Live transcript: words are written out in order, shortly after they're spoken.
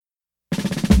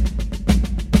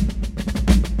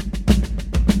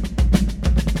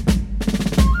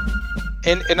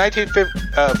In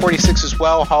 1946 as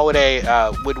well, Holiday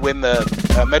would win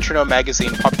the Metronome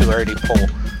magazine popularity poll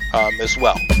as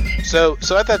well. So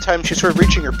at that time, she's sort of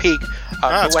reaching her peak.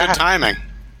 That's good timing.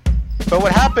 But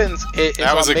what happens is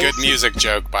that was a good music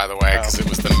joke, by the way, because it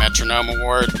was the Metronome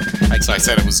Award. So I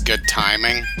said it was good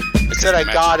timing. I said I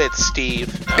got it,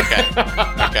 Steve. Okay.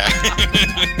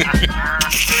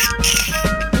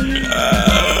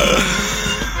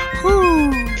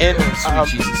 And sweet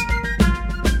Jesus.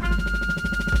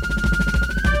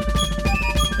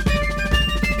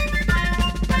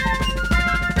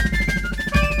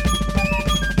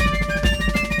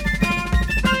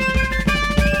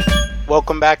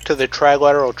 welcome back to the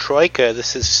Trilateral Troika.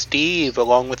 This is Steve,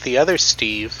 along with the other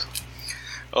Steve.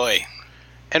 Oi.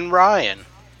 And Ryan.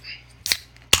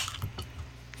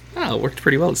 Oh, it worked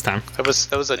pretty well this time. That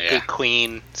was a good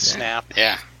clean snap.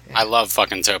 Yeah. I love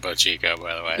fucking Topo Chico,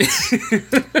 by the way.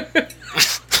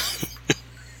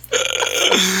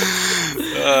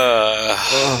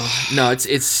 No,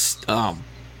 it's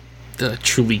the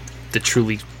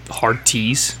truly hard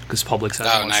teas because Publix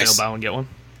has one sale, buy one get one.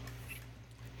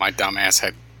 My dumbass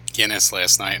had Guinness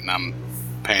last night, and I'm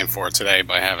paying for it today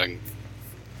by having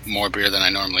more beer than I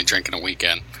normally drink in a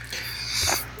weekend.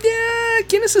 Yeah,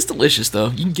 Guinness is delicious though.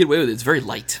 You can get away with it. It's very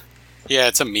light. Yeah,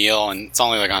 it's a meal, and it's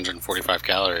only like 145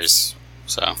 calories.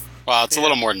 So, well, it's a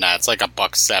little more than that. It's like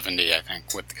 $1.70, I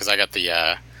think, because I got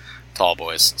the tall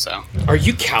boys. So, are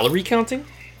you calorie counting?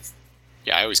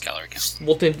 Yeah, I always calorie count.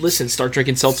 Well, then listen, start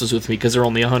drinking seltzers with me because they're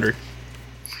only 100.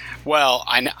 Well,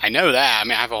 I know that. I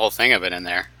mean, I have a whole thing of it in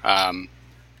there.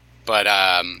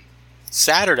 But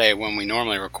Saturday, when we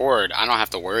normally record, I don't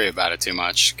have to worry about it too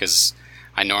much because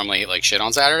I normally eat like shit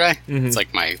on Saturday. Mm-hmm. It's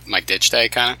like my ditch day,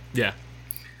 kind of. Yeah.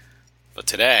 But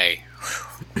today,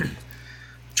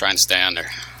 trying to stay under.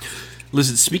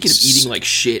 Listen, speaking of eating like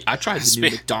shit, I tried the new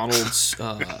McDonald's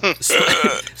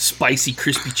spicy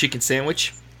crispy chicken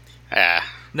sandwich. Yeah.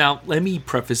 Now, let me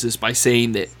preface this by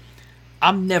saying that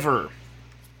I'm never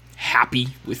happy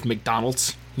with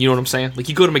McDonald's. You know what I'm saying? Like,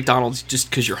 you go to McDonald's just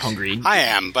because you're hungry. I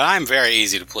am, but I'm very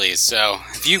easy to please. So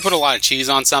if you put a lot of cheese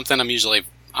on something,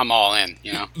 I'm all in,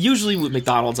 you know? Usually with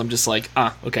McDonald's, I'm just like,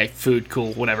 okay, food,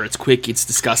 cool, whatever. It's quick, it's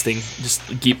disgusting. Just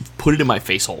put it in my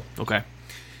face hole, okay?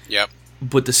 Yep.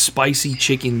 But the spicy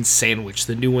chicken sandwich,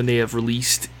 the new one they have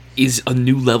released, is a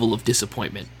new level of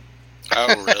disappointment. Oh,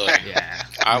 really?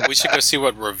 Yeah. We should go see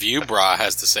what Review Bra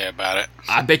has to say about it.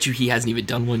 I bet you he hasn't even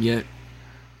done one yet.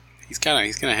 He's gonna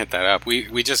hit that up.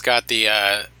 We just got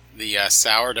the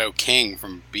Sourdough King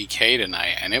from BK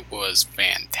tonight, and it was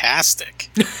fantastic.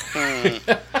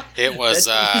 It was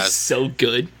so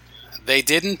good. They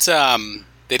didn't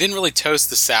really toast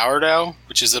the sourdough,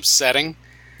 which is upsetting,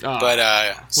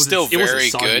 but still very it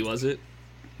wasn't soggy, good. Was it?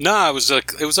 No, it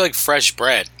was like fresh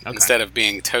bread instead of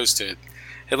being toasted.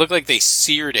 It looked like they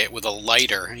seared it with a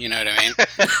lighter. You know what I mean?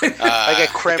 Like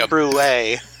a creme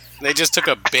brulee. They just took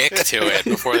a Bic to it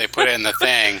before they put it in the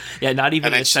thing. Yeah, not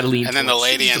even acetylene. And then the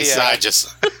lady inside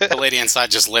just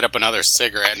lit up another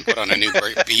cigarette and put on a new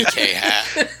BK hat.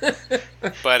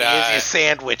 But here's your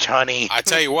sandwich, honey. I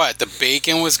tell you what, the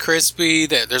bacon was crispy.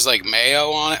 There's like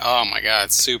mayo on it. Oh my god,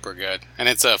 it's super good. And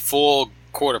it's a full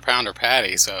quarter pounder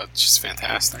patty, so it's just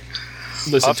fantastic.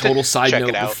 Listen, total side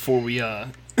note before we yeah,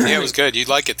 it was good. You'd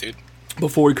like it, dude.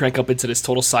 Before we crank up into this,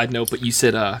 total side note, but you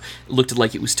said it looked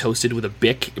like it was toasted with a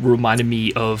Bic. It reminded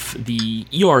me of the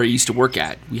ER I used to work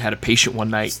at. We had a patient one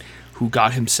night who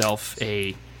got himself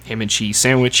a ham and cheese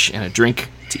sandwich and a drink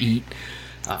to eat.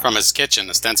 From his kitchen,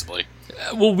 ostensibly.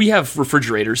 Well, we have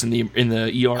refrigerators in the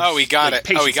ER. Oh, he got it.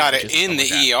 Oh, he got it in the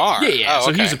ER. Yeah. Oh,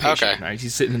 so okay. he's a patient, right?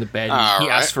 He's sitting in the bed. And he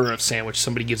asks for a sandwich.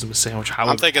 Somebody gives him a sandwich.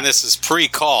 I'm thinking this is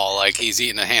pre-call, like he's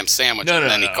eating a ham sandwich, and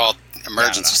then he called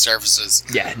emergency services.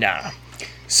 Yeah, no.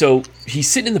 So he's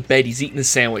sitting in the bed. He's eating the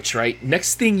sandwich, right?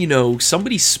 Next thing you know,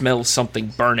 somebody smells something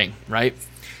burning, right?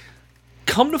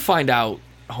 Come to find out,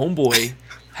 homeboy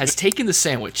has taken the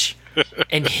sandwich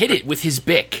and hit it with his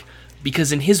Bic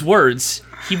because, in his words,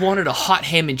 he wanted a hot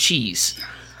ham and cheese.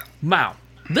 Now,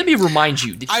 let me remind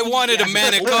you. I wanted a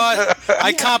manicotti.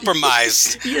 I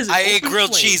compromised. I ate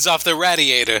grilled cheese off the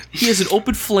radiator. He has an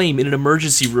open flame in an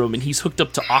emergency room, and he's hooked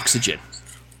up to oxygen.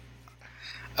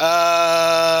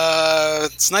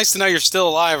 It's nice to know you're still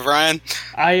alive, Ryan.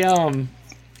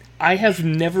 I have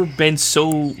never been so,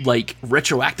 like,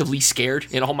 retroactively scared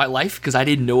in all my life because I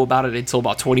didn't know about it until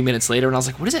about 20 minutes later, and I was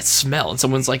like, what does that smell? And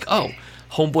someone's like, oh,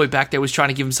 homeboy back there was trying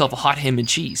to give himself a hot ham and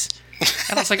cheese.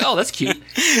 And I was like, oh, that's cute.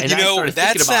 And you know,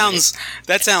 that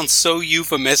sounds so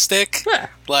euphemistic. Yeah.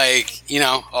 Like, you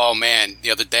know, oh man, the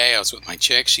other day I was with my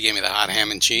chick, she gave me the hot ham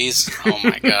and cheese. Oh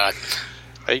my god.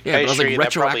 I was like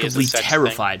retroactively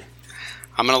terrified.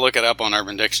 I'm going to look it up on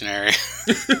Urban Dictionary.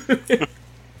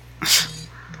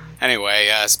 Anyway,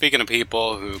 speaking of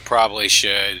people who probably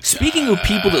should... Speaking of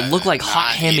people that look like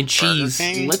hot ham and cheese,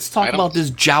 let's talk about this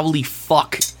jowly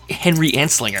fuck, Henry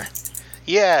Anslinger.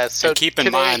 Yeah, so and keep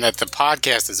in mind that the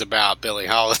podcast is about Billie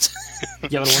Holiday. Yeah,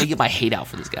 but I want to get my hate out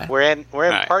for this guy. We're in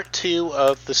part 2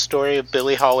 of the story of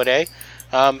Billie Holiday,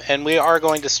 and we are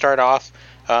going to start off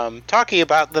talking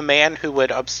about the man who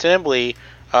would ostensibly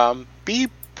be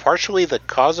partially the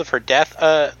cause of her death.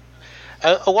 A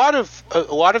lot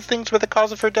of things were the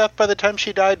cause of her death by the time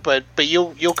she died, but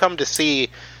you'll come to see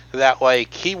that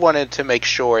like he wanted to make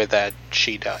sure that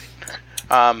she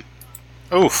died.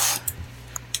 Oof.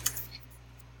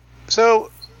 So,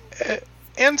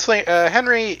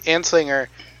 Henry Anslinger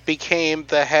became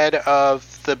the head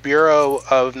of the Bureau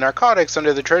of Narcotics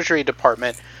under the Treasury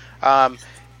Department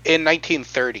in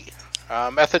 1930.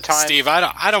 At the time, Steve,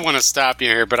 I don't want to stop you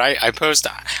here, but I post.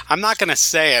 I'm not going to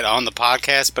say it on the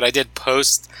podcast, but I did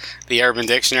post the Urban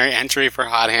Dictionary entry for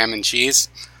hot ham and cheese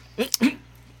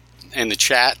in the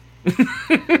chat.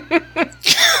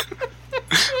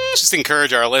 Just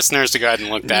encourage our listeners to go ahead and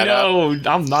look that up. No,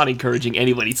 I'm not encouraging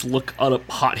anybody to look up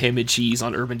hot ham and cheese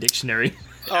on Urban Dictionary.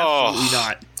 Absolutely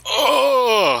not.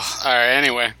 Oh, all right.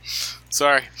 Anyway,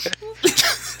 sorry.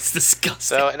 It's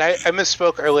disgusting. So, and I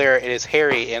misspoke earlier. It is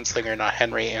Harry Anslinger, not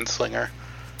Henry Anslinger.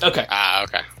 Okay.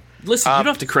 Okay. Listen, you don't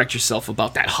have to correct yourself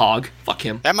about that hog. Fuck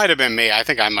him. That might have been me. I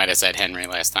think I might have said Henry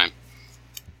last time.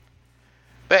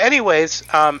 But anyways,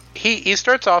 he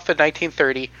starts off in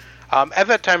 1930. At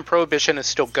that time, Prohibition is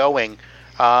still going,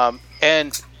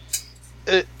 and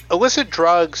illicit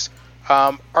drugs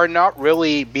are not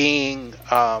really being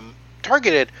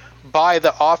targeted by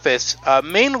the office.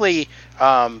 Mainly,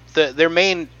 their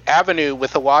main avenue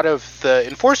with a lot of the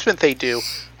enforcement they do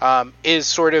is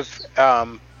sort of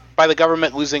by the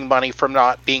government losing money from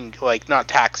not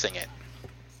taxing it.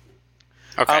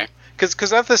 Okay.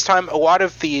 Because at this time, a lot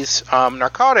of these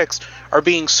narcotics are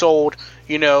being sold,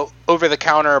 over the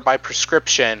counter by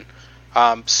prescription.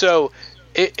 So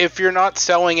if you're not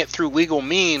selling it through legal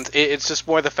means, it's just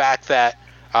more the fact that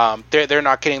they're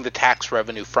not getting the tax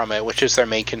revenue from it, which is their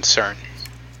main concern.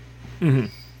 Mm-hmm.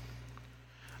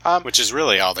 Which is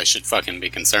really all they should fucking be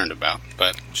concerned about.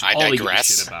 But I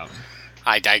digress.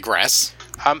 I digress.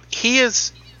 He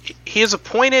is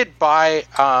appointed by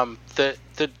the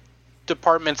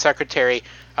department secretary,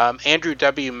 Andrew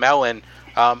W. Mellon,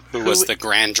 who was the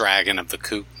Grand Dragon of the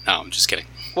coup. No, I'm just kidding.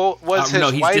 Well, was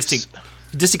his wife's...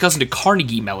 distant cousin to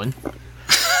Carnegie Mellon.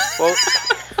 Well,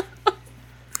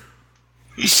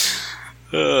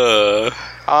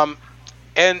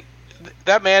 and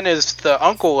that man is the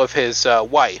uncle of his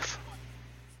wife.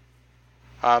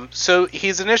 So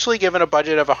he's initially given a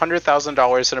budget of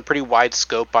 $100,000 and a pretty wide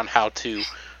scope on how to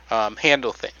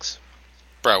handle things.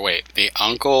 Bro, wait, the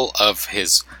uncle of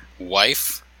his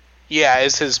wife? Yeah,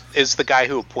 is the guy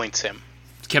who appoints him.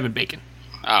 Kevin Bacon.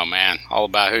 Oh man, all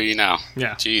about who you know.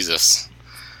 Yeah. Jesus.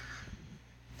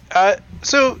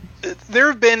 So there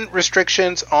have been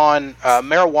restrictions on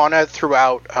marijuana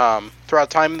throughout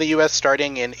time in the U.S.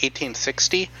 starting in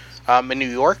 1860 in New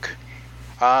York,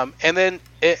 and then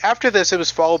after this it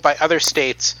was followed by other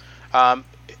states by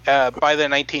the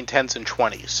 1910s and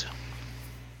 20s.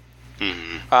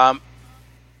 Mm-hmm.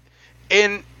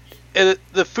 In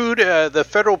the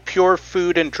Federal Pure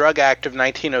Food and Drug Act of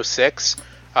 1906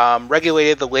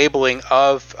 regulated the labeling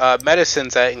of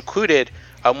medicines that included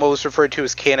what was referred to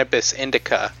as cannabis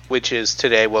indica, which is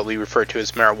today what we refer to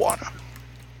as marijuana.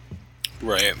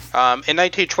 Right. In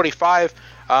 1925,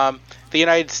 the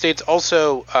United States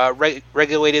also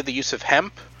regulated the use of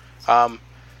hemp,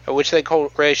 which they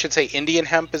call, or I should say Indian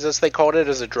hemp, as they called it,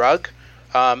 as a drug,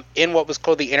 in what was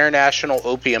called the International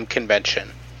Opium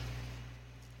Convention.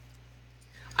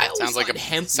 Sounds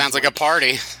like a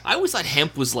party. I always thought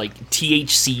hemp was like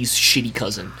THC's shitty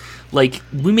cousin. Like,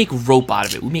 we make rope out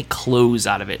of it. We make clothes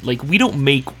out of it. Like, we don't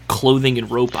make clothing and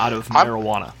rope out of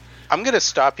marijuana. I'm going to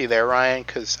stop you there, Ryan,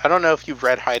 because I don't know if you've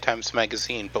read High Times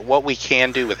magazine, but what we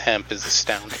can do with hemp is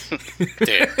astounding.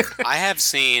 Dude, I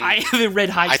haven't read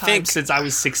High Times since I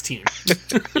was 16.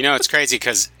 It's crazy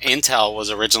because Intel was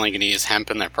originally going to use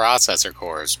hemp in their processor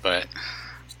cores, but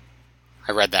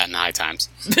I read that in High Times.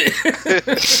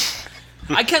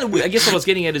 I guess what I was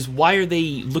getting at is, why are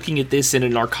they looking at this in a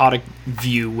narcotic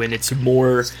view when it's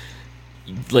more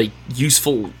like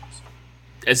useful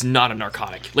as not a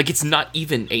narcotic? Like, it's not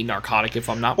even a narcotic, if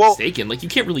I'm not mistaken. Like, you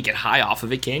can't really get high off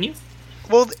of it, can you?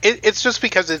 Well, it's just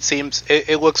because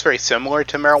it looks very similar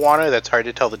to marijuana. That's hard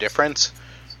to tell the difference.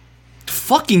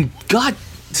 Fucking God.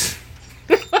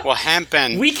 Well, hemp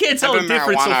and We can't tell the hemp and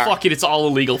difference, so marijuana fuck it, it's all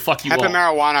illegal. Fuck you hemp all. and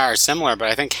marijuana are similar, but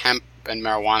I think hemp and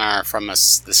marijuana are from the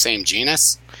same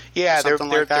genus. Yeah, they're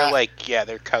Something like that.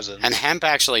 they're cousins. And hemp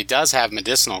actually does have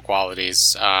medicinal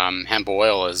qualities. Hemp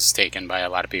oil is taken by a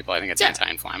lot of people. I think it's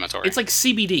anti-inflammatory. It's like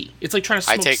CBD. It's like trying to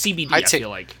smoke CBD, I feel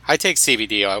like. I take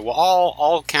CBD oil. Well,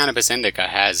 all cannabis indica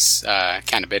has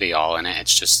cannabidiol in it.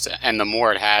 It's just, and the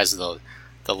more it has, the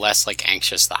less like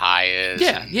anxious the high is.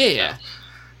 Yeah.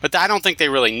 But I don't think they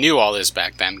really knew all this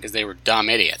back then because they were dumb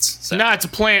idiots. So. Nah, it's a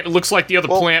plant. It looks like the other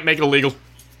plant. Make it illegal.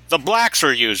 The blacks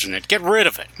are using it. Get rid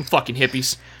of it. Fucking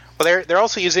hippies. Well, they're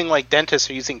also using, like, dentists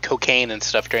are using cocaine and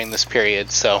stuff during this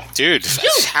period, so... Dude,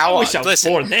 I wish I was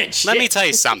listen, born then. let me Shit. tell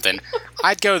you something.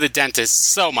 I'd go to the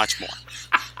dentist so much more.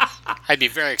 I'd be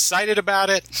very excited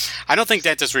about it. I don't think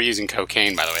dentists were using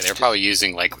cocaine, by the way. They were probably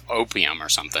using, like, opium or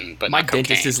something, but My not cocaine.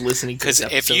 dentist is listening to this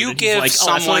 'Cause if episode, you and he's give like, that's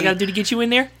all I someone- gotta do to get you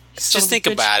in there? Just think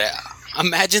about it.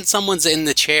 Imagine someone's in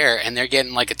the chair and they're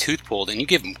getting like a tooth pulled, and you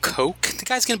give them coke. The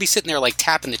guy's gonna be sitting there like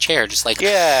tapping the chair, just like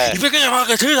Yeah. You're gonna fuck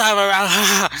a tooth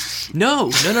out.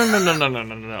 No.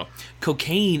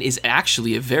 Cocaine is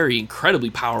actually a very incredibly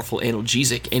powerful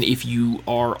analgesic, and if you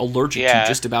are allergic Yeah. to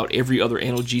just about every other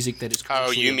analgesic that is Oh,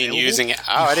 commercially you mean available, using it?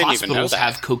 Oh, I didn't even know hospitals that.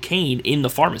 have cocaine in the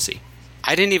pharmacy.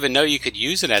 I didn't even know you could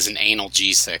use it as an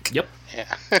analgesic. Yep,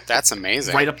 Yeah. That's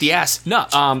amazing. right up the ass. No,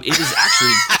 it is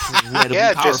actually incredibly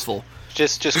Yeah, powerful.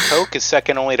 Just coke is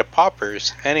second only to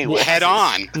poppers. Anyway. Head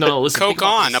on. No, listen, think Coke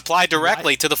about on. this. Apply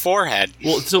directly to the forehead.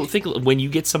 Well, so think when you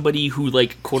get somebody who,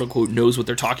 like, quote unquote, knows what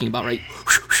they're talking about, right?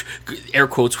 Air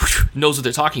quotes, knows what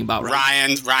they're talking about,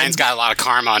 right? Ryan's got a lot of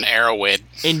karma on Arrowhead.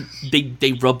 And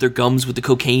they rub their gums with the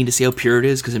cocaine to see how pure it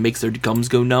is because it makes their gums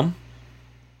go numb.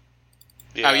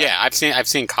 Oh yeah, I've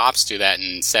seen cops do that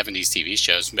in 70s TV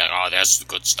shows. Be like, oh, that's the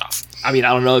good stuff. I mean, I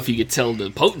don't know if you could tell the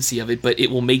potency of it, but it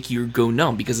will make you go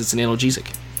numb because it's an analgesic.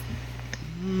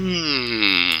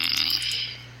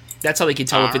 That's how they can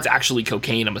tell if it's actually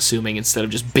cocaine, I'm assuming, instead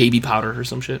of just baby powder or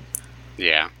some shit.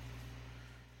 Yeah.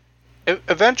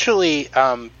 Eventually,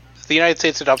 the United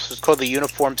States adopts what's called the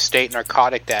Uniform State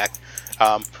Narcotic Act,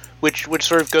 which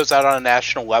sort of goes out on a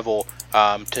national level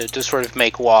to sort of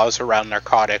make laws around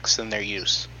narcotics and their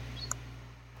use.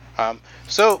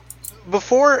 So,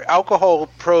 before alcohol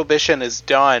prohibition is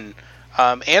done,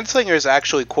 Anslinger is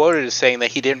actually quoted as saying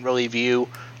that he didn't really view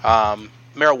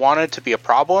marijuana to be a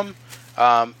problem,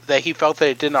 that he felt that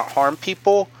it did not harm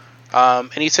people,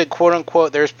 and he said, quote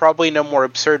unquote, there's probably no more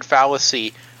absurd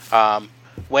fallacy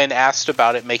when asked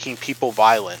about it making people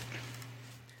violent.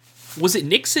 Was it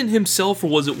Nixon himself, or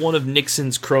was it one of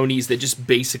Nixon's cronies that just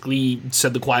basically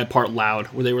said the quiet part loud,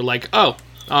 where they were like, oh,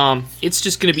 it's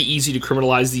just going to be easy to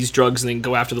criminalize these drugs and then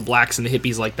go after the blacks and the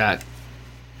hippies like that?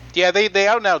 Yeah, they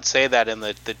out and out say that in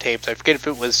the tapes. I forget if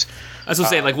it was... That's what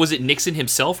I'm saying. Like, was it Nixon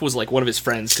himself? Or was it, like, one of his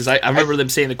friends? Because I remember them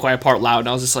saying the quiet part loud, and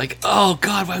I was just like, oh,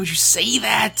 God, why would you say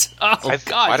that? Oh,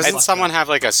 God. Why doesn't someone have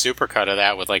like a supercut of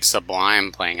that with like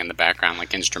Sublime playing in the background,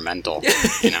 like instrumental?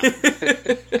 You know?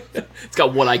 It's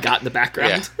got What I Got in the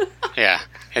background. Yeah.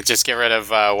 And just get rid of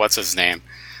what's his name?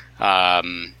 I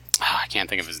can't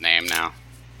think of his name now.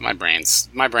 My brain's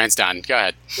done. Go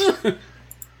ahead.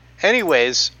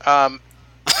 Anyways,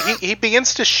 he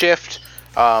begins to shift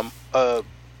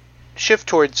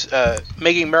towards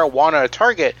making marijuana a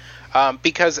target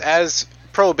because as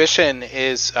prohibition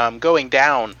is going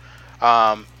down,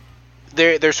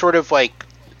 they're sort of like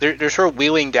they're sort of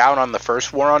wheeling down on the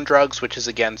first war on drugs, which is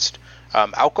against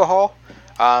alcohol,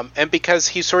 and because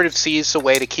he sort of sees a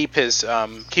way to keep his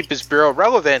bureau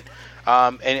relevant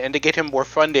and to get him more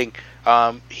funding,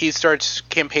 he starts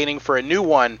campaigning for a new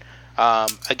one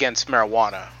against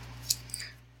marijuana.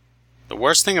 The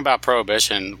worst thing about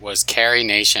Prohibition was Carrie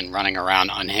Nation running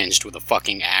around unhinged with a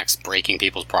fucking axe breaking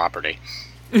people's property.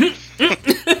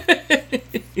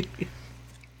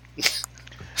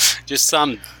 Just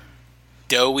some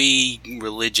doughy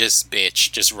religious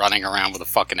bitch just running around with a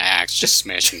fucking axe just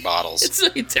smashing bottles. It's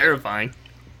really terrifying.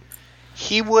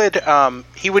 He would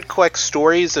collect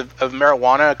stories of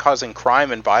marijuana causing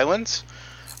crime and violence,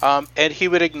 and he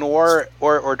would ignore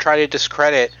or try to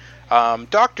discredit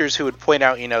doctors who would point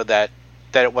out,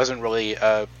 that it wasn't really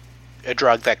a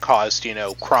drug that caused,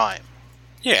 crime.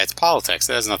 Yeah, it's politics.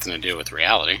 That has nothing to do with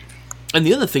reality. And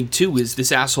the other thing, too, is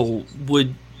this asshole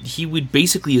would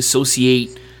basically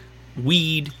associate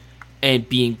weed and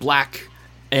being black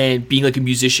and being like a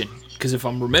musician. Because if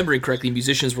I'm remembering correctly,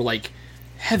 musicians were like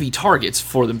heavy targets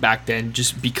for them back then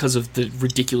just because of the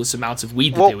ridiculous amounts of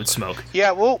weed that they would smoke.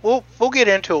 Yeah, we'll get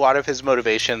into a lot of his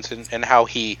motivations and how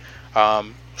he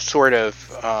sort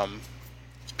of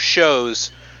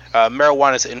shows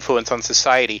marijuana's influence on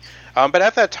society. But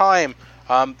at that time,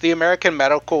 the American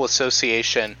Medical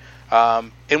Association,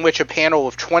 in which a panel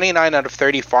of 29 out of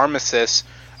 30 pharmacists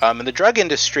in the drug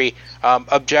industry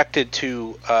objected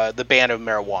to the ban of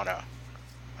marijuana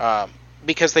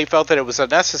because they felt that it was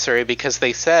unnecessary, because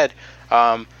they said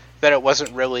that it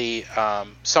wasn't really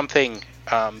something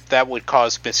that would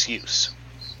cause misuse.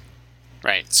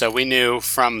 Right. So we knew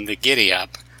from the giddy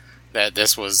up that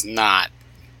this was not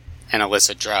an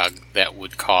illicit drug that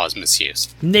would cause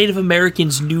misuse. Native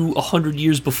Americans knew 100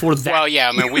 years before that. Well, yeah,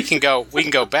 I mean, we can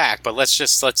go back, but let's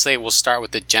say we'll start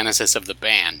with the genesis of the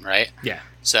ban, right? Yeah.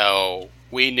 So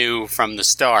we knew from the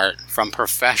start, from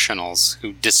professionals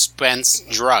who dispensed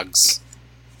drugs,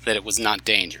 that it was not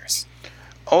dangerous.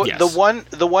 Oh, yes. the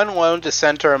one lone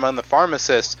dissenter among the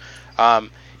pharmacists,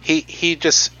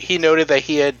 he noted that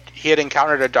he had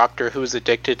encountered a doctor who was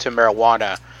addicted to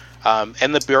marijuana,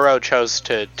 and the bureau chose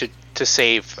to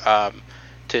save to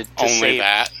only save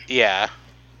that. Yeah.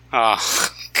 Oh.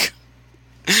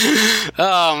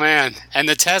 Oh man! And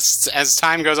the tests, as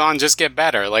time goes on, just get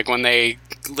better. Like when they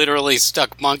literally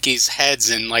stuck monkeys' heads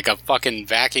in like a fucking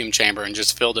vacuum chamber and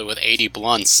just filled it with 80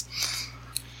 blunts.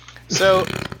 So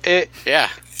yeah,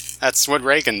 that's what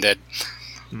Reagan did.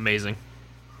 Amazing.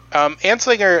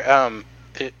 Anslinger,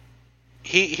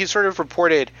 he sort of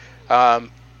reported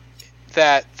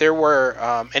that there were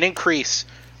an increase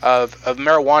of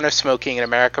marijuana smoking in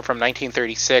America from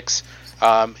 1936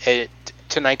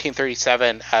 to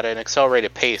 1937 at an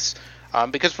accelerated pace,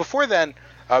 because before then,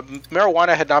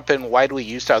 marijuana had not been widely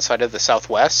used outside of the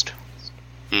Southwest.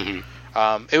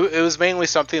 Mm-hmm. It was mainly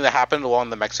something that happened along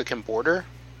the Mexican border.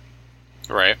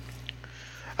 Right.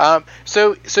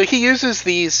 So he uses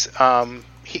these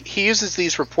he uses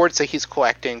these reports that he's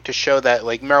collecting to show that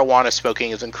like marijuana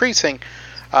smoking is increasing,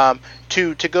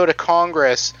 to go to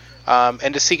Congress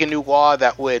and to seek a new law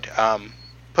that would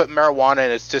put marijuana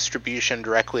and its distribution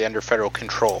directly under federal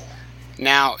control.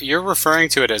 Now, you're referring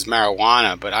to it as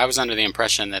marijuana, but I was under the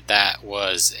impression that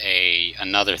was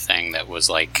another thing that was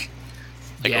like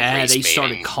yeah, a race they baiting.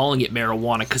 started calling it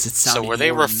marijuana because it sounded were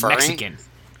they more referring- Mexican.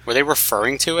 Were they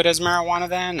referring to it as marijuana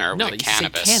then, or No, was they it used to say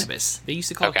cannabis? cannabis. They used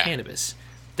to call Okay. it cannabis.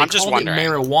 They I'm just called it wondering.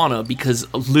 marijuana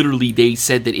because literally they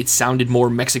said that it sounded more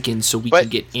Mexican, so we But- can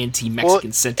get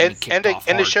anti-Mexican sentiment kicked off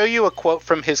and to hard. show you a quote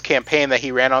from his campaign that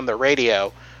he ran on the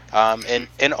radio,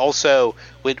 and also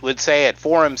would say at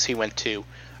forums he went to,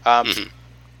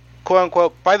 quote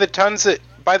unquote, by the tons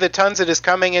it is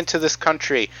coming into this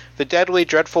country, the deadly,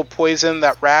 dreadful poison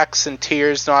that racks and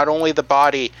tears not only the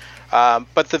body,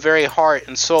 but the very heart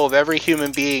and soul of every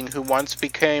human being who once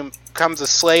becomes a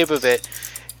slave of it,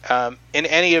 in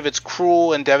any of its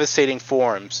cruel and devastating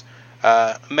forms.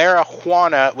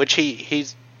 Marijuana, which he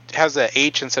has a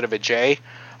H instead of a J,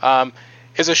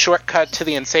 is a shortcut to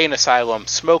the insane asylum.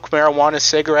 Smoke marijuana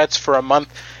cigarettes for a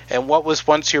month, and what was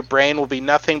once your brain will be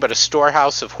nothing but a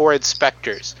storehouse of horrid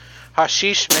specters.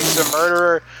 Hashish makes a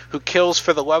murderer who kills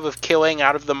for the love of killing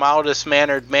out of the mildest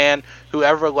mannered man who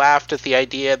ever laughed at the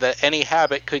idea that any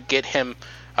habit could get him.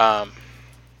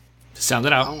 Sound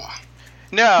it out.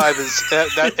 No, I was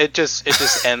it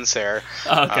just ends there.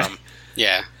 Okay.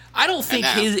 Yeah. I don't think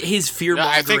And now- his fear I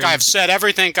mongering. think I've said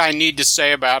everything I need to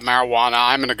say about marijuana.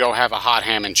 I'm going to go have a hot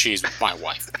ham and cheese with my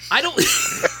wife. I don't.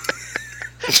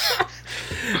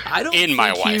 I don't In think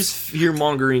my wife. his fear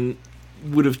mongering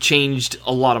would have changed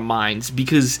a lot of minds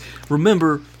because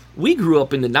remember we grew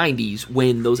up in the 90s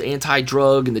when those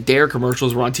anti-drug and the Dare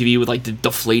commercials were on TV with like the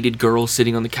deflated girl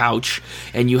sitting on the couch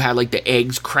and you had like the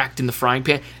eggs cracked in the frying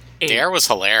pan. And Dare was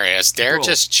hilarious. Dare Bro,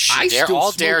 just I Dare still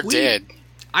all smoke Dare weed. did.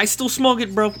 I still smoke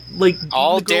it, bro. Like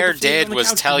All the girl Dare deflated did on the was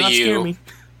couch tell did not scare you- me.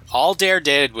 All Dare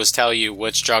did was tell you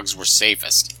which drugs were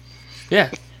safest.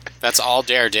 Yeah. That's all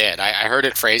Dare did. I heard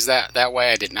it phrased that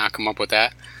way. I did not come up with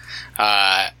that.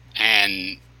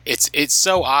 And it's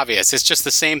so obvious. It's just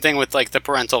the same thing with like the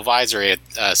parental advisory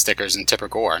stickers in Tipper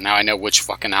Gore. Now I know which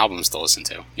fucking albums to listen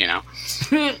to. You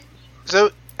know.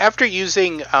 So after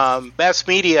using mass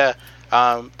media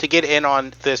to get in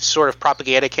on this sort of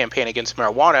propaganda campaign against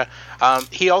marijuana,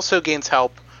 he also gains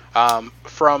help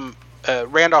from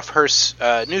Randolph Hearst's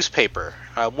newspaper,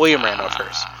 William Randolph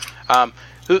Hearst,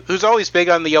 who's always big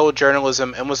on the yellow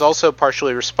journalism and was also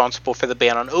partially responsible for the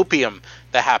ban on opium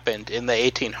that happened in the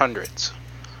 1800s.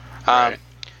 Right.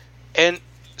 And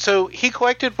so he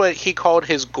collected what he called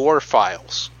his Gore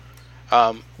files,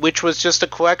 which was just a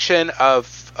collection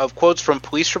of quotes from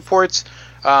police reports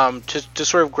to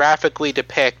sort of graphically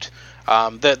depict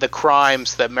the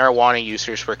crimes that marijuana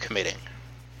users were committing.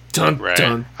 Dun, Right.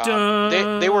 dun,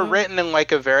 dun. They were written in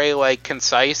like a very like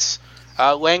concise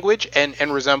language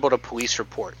and resembled a police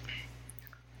report.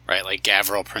 Right, like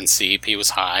Gavril Principe, he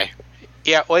was high.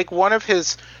 Yeah, like one of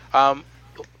his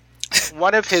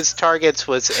targets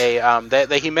was a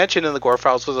that he mentioned in the Gore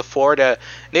Files was a Florida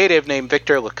native named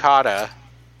Victor Licata.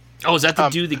 Oh, is that the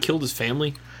dude that killed his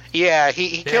family? Yeah,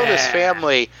 he killed his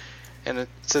family, and it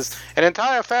says an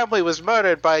entire family was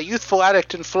murdered by a youthful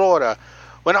addict in Florida.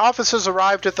 When officers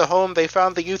arrived at the home, they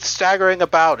found the youth staggering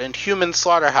about in human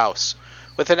slaughterhouse.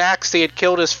 With an axe, he had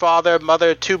killed his father,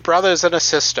 mother, 2 brothers, and a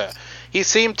sister. He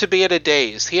seemed to be in a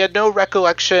daze. He had no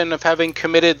recollection of having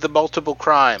committed the multiple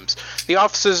crimes. The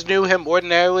officers knew him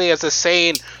ordinarily as a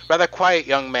sane, rather quiet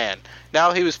young man.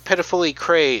 Now he was pitifully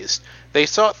crazed. They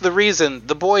sought the reason.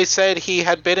 The boy said he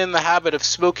had been in the habit of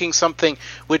smoking something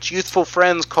which youthful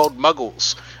friends called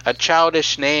muggles, a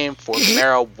childish name for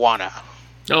marijuana.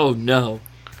 Oh, no.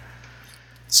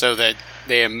 So that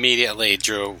they immediately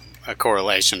drew a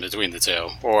correlation between the two,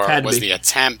 or Had was be. the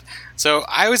attempt? So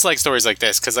I always like stories like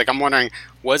this because, like, I'm wondering,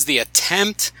 was the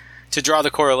attempt to draw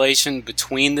the correlation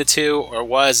between the two, or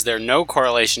was there no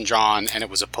correlation drawn and it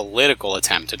was a political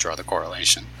attempt to draw the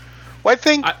correlation? Well, I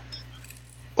think...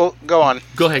 Well, go on.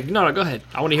 Go ahead. No, go ahead.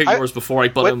 I want to hear yours before I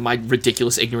butt in my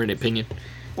ridiculous, ignorant opinion.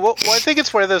 Well, I think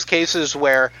it's one of those cases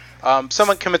where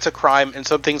someone commits a crime and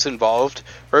something's involved,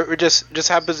 or just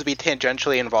happens to be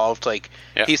tangentially involved. Like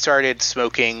he started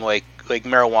smoking like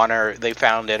marijuana, or they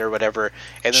found it or whatever,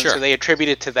 and then so they attribute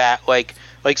it to that. Like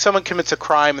someone commits a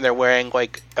crime and they're wearing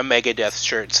like a Megadeth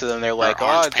shirt, so then they're like,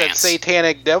 "Oh, it's that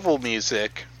satanic devil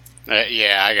music."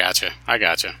 Yeah, I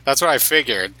gotcha. That's what I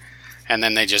figured, and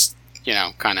then they just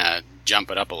kind of jump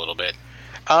it up a little bit.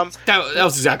 That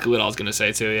was exactly what I was going to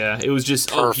say, too, yeah. It was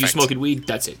just, you smoking weed,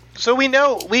 that's it. So we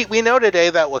know today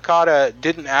that Licata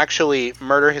didn't actually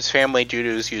murder his family due to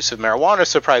his use of marijuana,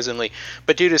 surprisingly,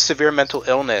 but due to severe mental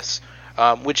illness,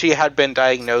 which he had been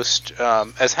diagnosed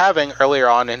as having earlier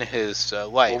on in his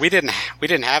life. Well, we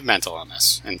didn't have mental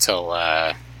illness until,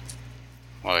 well,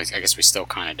 I guess we still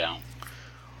kind of don't.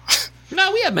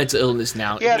 No, we have mental illness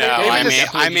now. Yeah, no,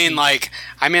 I mean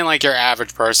like your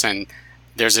average person.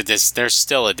 There's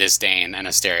still a disdain and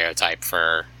a stereotype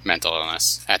for mental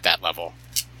illness at that level.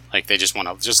 Like they just want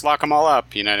to just lock them all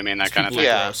up. You know what I mean? That kind of thing.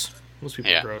 Yeah. Most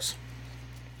people are gross.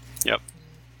 Yep.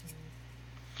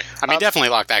 I mean, definitely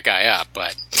lock that guy up,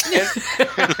 but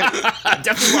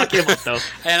definitely lock him up though.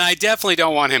 And I definitely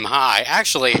don't want him high.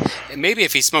 Actually, maybe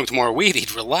if he smoked more weed,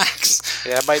 he'd relax.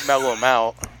 Yeah, it might mellow him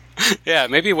out. Yeah,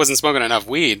 maybe he wasn't smoking enough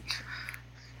weed.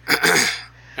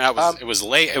 It was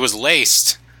laced.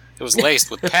 It was laced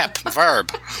with pep,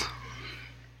 verb.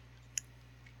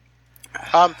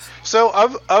 So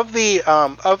of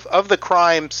the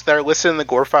crimes that are listed in the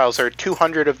Gore Files, there are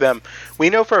 200 of them. We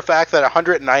know for a fact that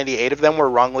 198 of them were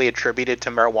wrongly attributed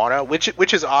to marijuana,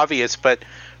 which is obvious, but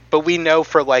we know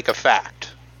for like a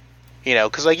fact.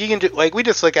 Because like you can do, like we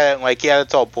just look at it and like, yeah,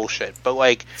 that's all bullshit. But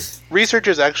like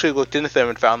researchers actually looked into them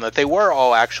and found that they were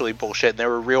all actually bullshit, and there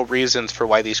were real reasons for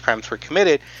why these crimes were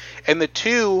committed. And the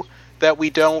two that we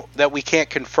can't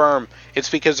confirm, it's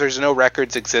because there's no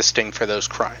records existing for those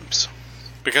crimes.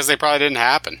 Because they probably didn't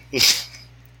happen. It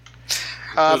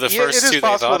is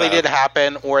possible they did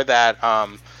happen, or that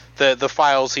the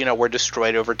files were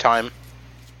destroyed over time.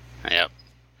 Yep.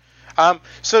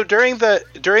 So during the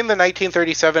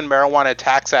 1937 Marijuana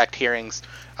Tax Act hearings,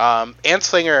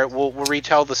 Anslinger will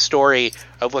retell the story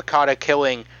of Licata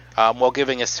killing while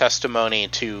giving his testimony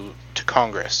to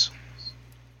Congress.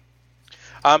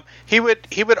 He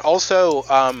would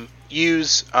also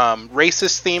use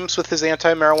racist themes with his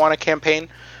anti-marijuana campaign.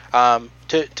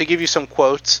 To give you some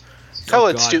quotes,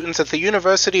 college students at the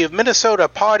University of Minnesota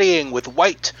partying with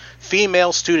white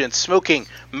female students smoking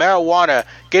marijuana,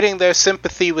 getting their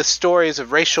sympathy with stories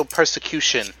of racial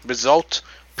persecution. Result,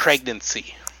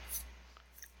 pregnancy.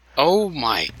 Oh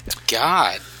my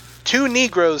God. 2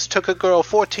 Negroes took a girl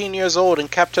 14 years old and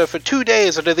kept her for 2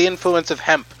 days under the influence of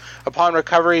hemp. Upon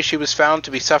recovery, she was found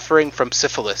to be suffering from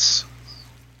syphilis.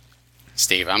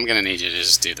 Steve, I'm going to need you to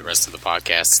just do the rest of the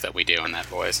podcasts that we do in that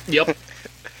voice. Yep.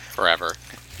 Forever.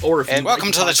 Or if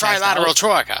welcome to the Trilateral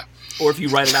Troika. Or if you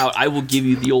write it out, I will give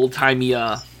you the old-timey,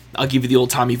 I'll give you the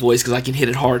old-timey voice because I can hit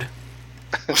it hard.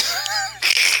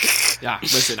 Yeah,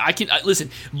 listen, I can listen,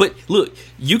 but look,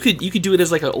 you could do it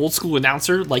as like an old school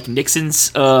announcer, like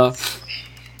Nixon's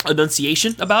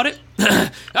enunciation about it.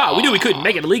 We knew we couldn't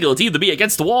make it illegal to either be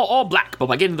against the wall or black, but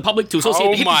by getting the public to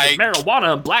associate the hippies with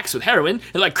marijuana and blacks with heroin,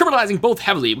 and like criminalizing both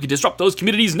heavily, we could disrupt those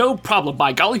communities, no problem.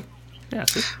 By golly, yeah.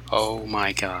 See? Oh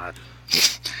my God.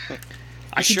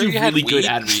 I can do really good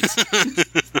ad reads.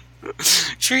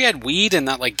 Sure you had weed and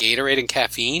not like Gatorade and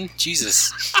caffeine?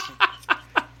 Jesus.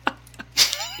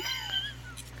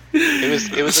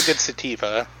 It was a good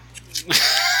sativa.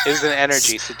 is an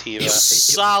energy sativa.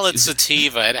 Solid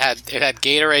sativa. It had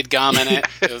Gatorade gum in it.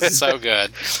 It was so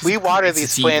good. We water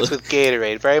these Sativa. plants with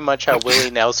Gatorade, very much how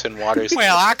Willie Nelson waters.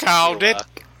 Well, I his called it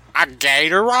tequila. a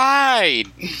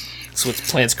Gatorade. That's what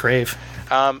plants crave.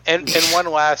 And one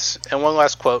last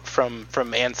quote from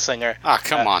Anslinger. Oh,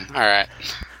 come on. All right.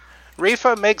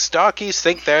 Reefa makes darkies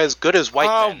think they're as good as white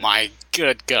Oh men. my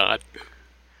good God.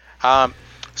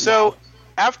 So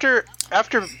after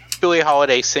Billie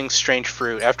Holiday sings "Strange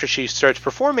Fruit," after she starts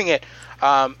performing it,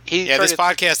 This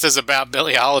podcast is about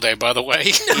Billie Holiday, by the way.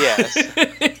 Yes.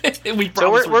 We So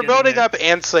promise we're getting building there. up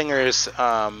Anslinger's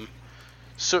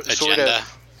sort Agenda.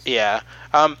 of, yeah.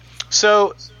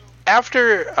 So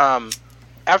after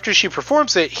she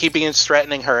performs it, he begins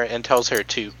threatening her and tells her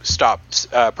to stop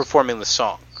performing the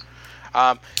song,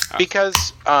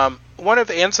 because one of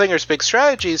Anslinger's big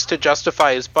strategies to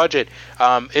justify his budget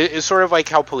is sort of like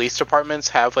how police departments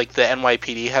have, like the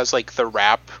NYPD has like the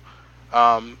rap.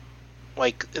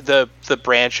 Like the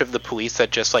branch of the police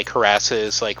that just like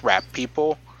harasses like rap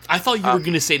people. I thought you were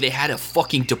going to say they had a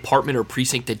fucking department or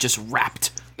precinct that just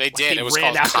rapped. They did. It was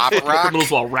ran called after Cop fucking Rock. criminals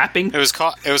while rapping. It was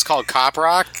called Cop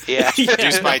Rock. Yeah.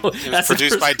 Produced by no, it was that's the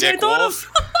produced first by thing I Dick thought Wolf.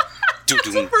 of.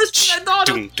 That's the first thing I thought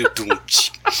of.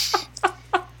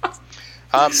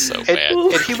 So and, bad.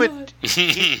 and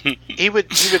he would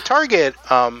target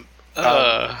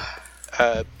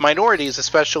minorities,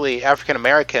 especially African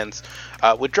Americans,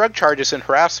 with drug charges and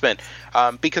harassment,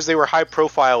 because they were high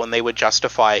profile and they would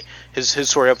justify his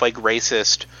sort of like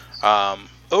racist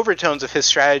overtones of his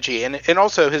strategy and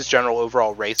also his general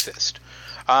overall racist.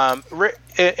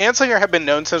 Anslinger had been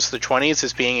known since the 1920s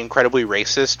as being incredibly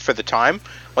racist for the time,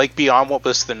 like beyond what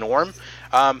was the norm.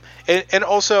 And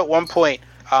also at one point,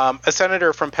 a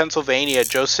senator from Pennsylvania,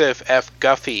 Joseph F.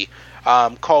 Guffey,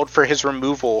 called for his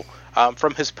removal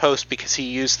from his post because he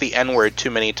used the N-word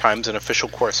too many times in official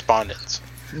correspondence.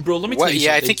 Bro, let me tell you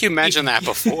Yeah, I something. think you mentioned that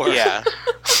before. Yeah.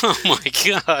 Oh my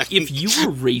God. If you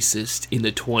were racist in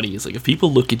the 20s, like if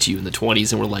people look at you in the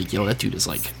 20s and were like, yo, that dude is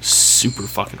like super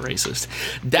fucking racist,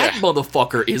 that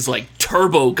motherfucker is like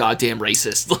turbo goddamn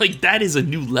racist. Like that is a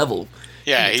new level.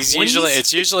 Yeah, In the he's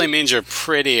 20s? usually means you're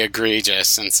pretty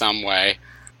egregious in some way.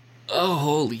 Oh,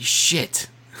 holy shit.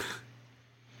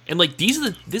 And like this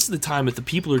is the time that the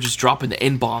people are just dropping the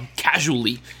N-bomb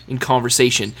casually in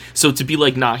conversation. So to be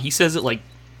like, nah, he says it like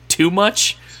too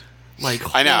much, like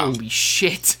I know. holy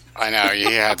shit. I know, he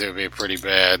had to be pretty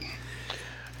bad.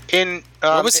 In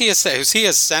What was he was he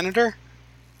a senator?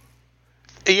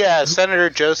 Yeah, Senator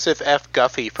Joseph F.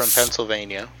 Guffey from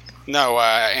Pennsylvania. No,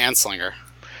 Anslinger.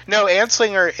 No,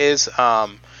 Anslinger is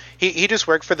he just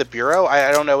worked for the bureau.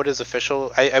 I don't know what his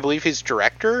official. I believe he's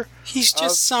director. He's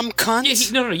just some cunt.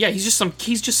 Yeah, he's just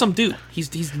some dude.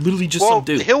 He's literally just Well, some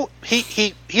dude.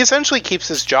 he essentially keeps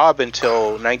his job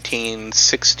until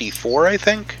 1964, I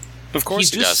think. Of course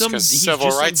He's he just does, some because he's civil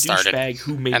just rights some started. douchebag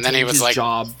who maintained And then he was his like,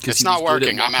 job because "It's he not was good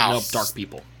working, at I'm locking out." up dark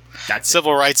people. That's it.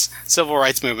 Civil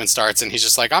rights movement starts, and he's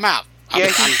just like, I'm out. I'm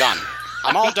done.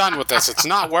 I'm all done with this. It's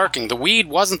not working. The weed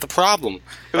wasn't the problem.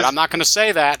 But I'm not going to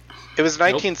say that. It was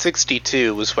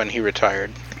 1962 was when he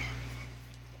retired.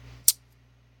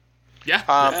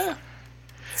 Yeah.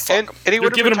 And he They're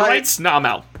would have giving him retired. rights? Nah, I'm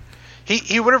out.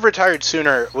 He would have retired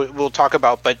sooner. We'll talk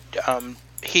about, but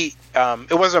it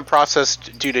wasn't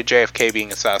processed due to JFK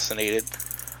being assassinated.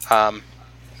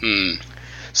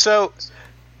 So,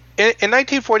 in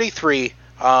 1943,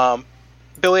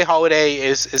 Billie Holiday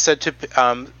is said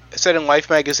to said in Life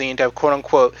magazine to have, quote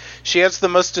unquote, she has the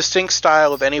most distinct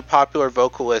style of any popular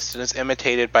vocalist and is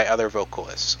imitated by other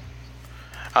vocalists.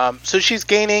 So she's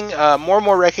gaining more and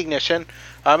more recognition,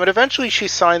 and eventually she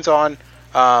signs on.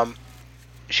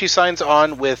 She signs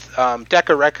on with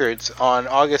Decca Records on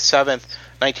August 7th,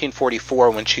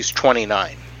 1944, when she's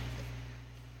 29.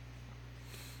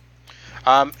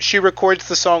 She records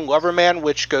the song Loverman,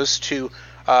 which goes to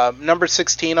number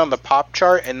 16 on the pop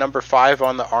chart and number 5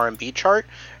 on the R&B chart,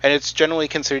 and it's generally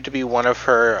considered to be one of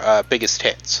her biggest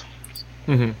hits.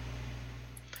 Mm-hmm.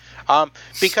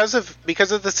 Because of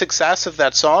the success of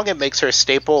that song, it makes her a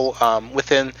staple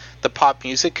within the pop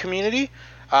music community,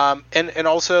 and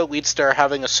also leads to her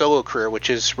having a solo career, which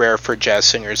is rare for jazz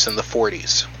singers in the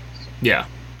 40s. Yeah.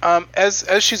 As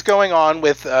she's going on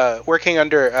with working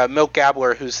under Milt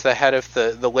Gabler, who's the head of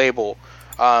the label,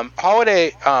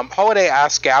 Holiday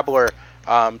asked Gabler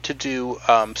to do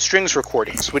strings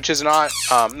recordings, which is not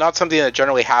something that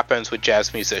generally happens with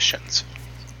jazz musicians.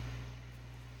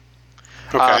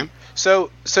 Okay. So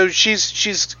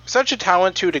she's such a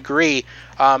talent to a degree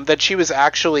that she was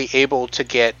actually able to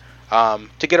get a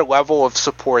level of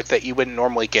support that you wouldn't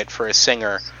normally get for a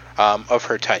singer of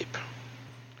her type.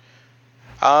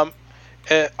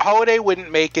 Holiday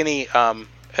wouldn't make any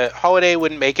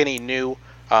new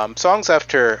songs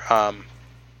after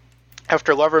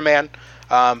Loverman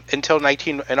until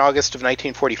in August of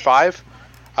 1945.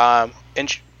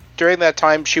 During that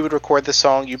time, she would record the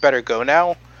song "You Better Go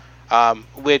Now,"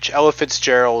 which Ella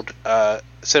Fitzgerald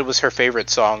said was her favorite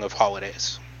song of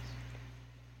Holiday's.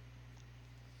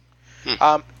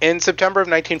 In September of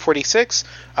 1946,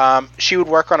 she would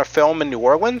work on a film in New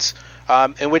Orleans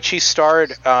in which she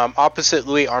starred opposite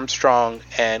Louis Armstrong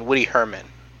and Woody Herman.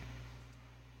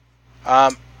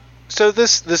 So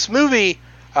this movie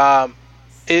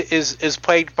is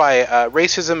plagued by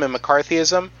racism and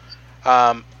McCarthyism,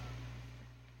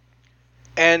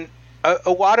 and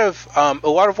a lot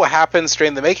of what happens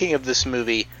during the making of this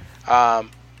movie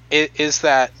is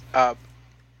that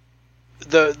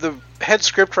the head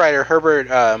scriptwriter Herbert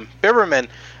Biberman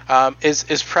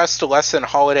is pressed to lessen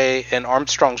Holiday and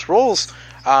Armstrong's roles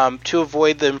to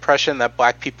avoid the impression that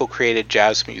black people created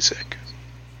jazz music.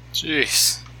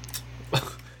 Jeez.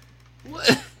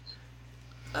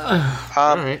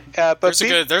 Right. But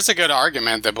there's a good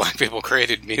argument that black people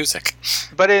created music.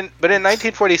 But in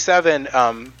 1947,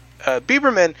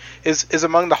 Biberman is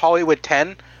among the Hollywood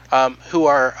 10, who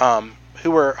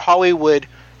are Hollywood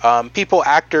people,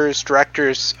 actors,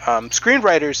 directors,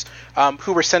 screenwriters,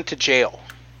 who were sent to jail.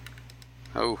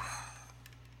 Oh.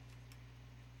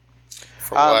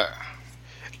 For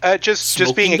what?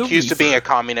 Just being accused of being a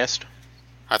communist.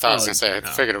 I thought I was gonna say. I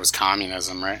figured it was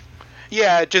communism, right?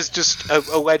 Yeah, just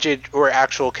alleged or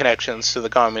actual connections to the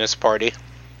Communist Party.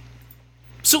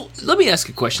 So let me ask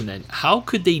a question then. How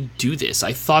could they do this?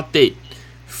 I thought that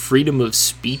freedom of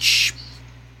speech,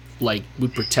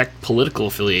 would protect political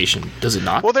affiliation. Does it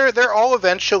not? Well, they're all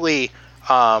eventually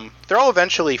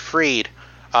freed.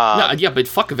 No, yeah, but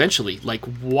fuck eventually.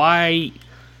 Why?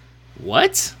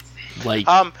 What? Why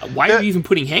are you even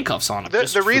putting handcuffs on them?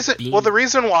 The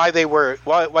reason why they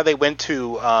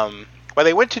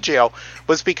went to jail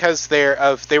was because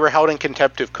they were held in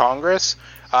contempt of Congress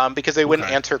because they wouldn't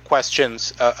answer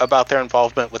questions about their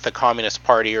involvement with the Communist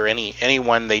Party or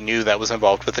anyone they knew that was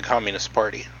involved with the Communist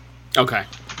Party. Okay.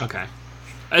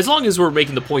 As long as we're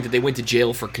making the point that they went to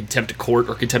jail for contempt of court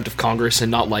or contempt of Congress and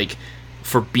not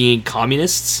for being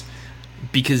communists,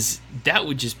 because that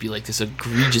would just be this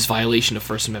egregious violation of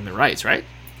First Amendment rights, right?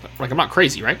 I'm not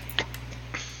crazy, right?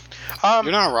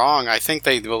 You're not wrong. I think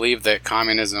they believed that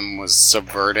communism was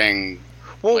subverting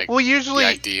the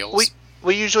ideals.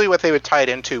 Usually what they would tie it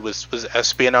into was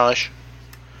espionage.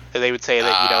 They would say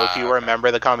that if you were a member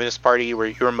of the Communist Party, you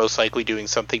were most likely doing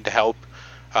something to help.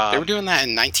 They were doing that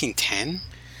in 1910?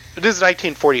 This is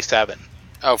 1947.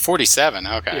 Oh, 47.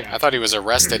 Okay. Yeah. I thought he was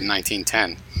arrested in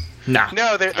 1910.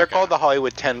 No, they're called the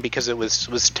Hollywood 10 because it was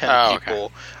 10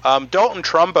 people. Okay. Dalton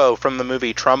Trumbo from the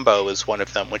movie Trumbo is one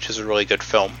of them, which is a really good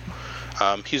film.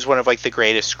 He's one of the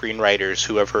greatest screenwriters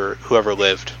who ever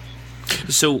lived.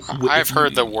 So I've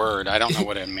heard the word. I don't know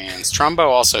what it means. Trumbo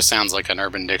also sounds like an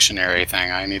Urban Dictionary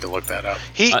thing. I need to look that up.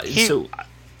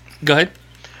 Go ahead.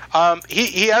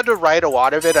 He had to write a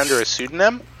lot of it under a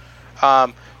pseudonym,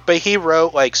 but he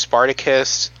wrote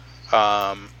Spartacus.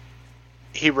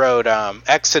 He wrote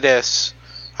Exodus.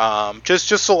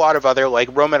 Just a lot of other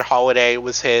Roman Holiday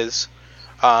was his.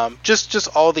 Just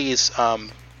all these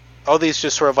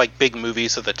just sort of big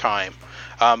movies of the time.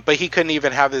 But he couldn't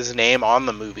even have his name on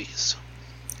the movies.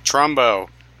 Trumbo,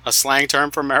 a slang term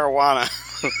for marijuana.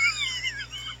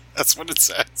 That's what it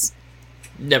says.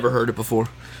 Never heard it before.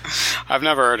 I've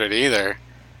never heard it either.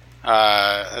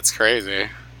 That's crazy.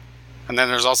 And then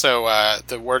there's also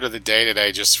the word of the day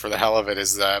today, just for the hell of it,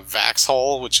 is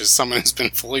Vaxhole, which is someone who's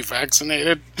been fully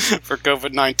vaccinated for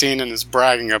COVID-19 and is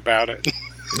bragging about it.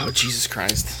 Oh, Jesus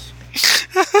Christ.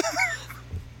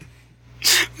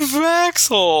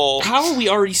 Vaxhole. How are we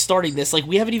already starting this?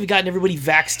 We haven't even gotten everybody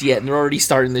vaxxed yet, and they're already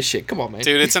starting this shit. Come on, man.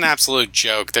 Dude, it's an absolute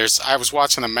joke. I was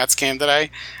watching the Mets game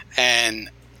today, and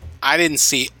I didn't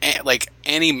see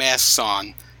any masks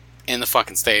on in the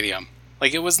fucking stadium.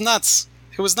 It was nuts.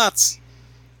 It was nuts.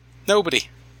 Nobody.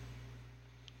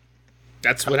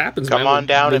 That's what happens, Come man. on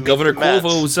down and Governor meet the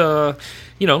Mets.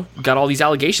 Cuomo's, got all these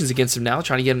allegations against him now,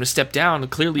 trying to get him to step down.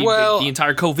 And clearly, the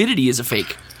entire COVIDity is a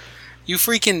fake. You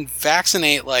freaking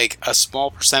vaccinate a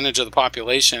small percentage of the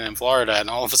population in Florida,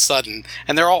 and all of a sudden,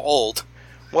 and they're all old.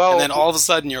 Well, and then all of a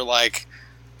sudden, you're like,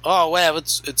 "Oh, wow,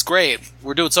 it's great.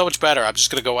 We're doing so much better. I'm just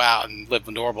gonna go out and live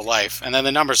a normal life." And then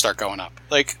the numbers start going up.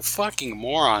 Fucking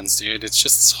morons, dude. It's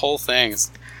just this whole thing.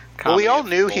 Well, we all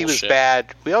knew he was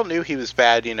bad. We all knew he was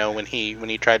bad, when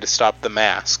he tried to stop the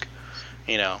mask.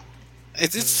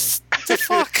 It's the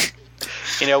fuck.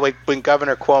 When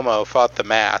Governor Cuomo fought the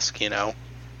mask.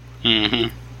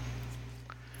 Mm-hmm.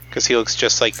 Because he looks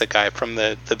just like the guy from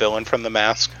the villain from The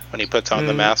Mask when he puts on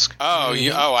the mask. Oh,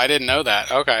 I didn't know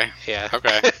that. Okay. Yeah.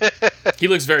 Okay. He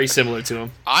looks very similar to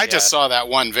him. I just saw that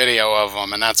one video of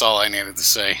him, and that's all I needed to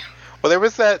see. Well, there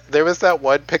was that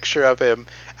one picture of him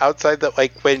outside that,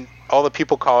 like, when all the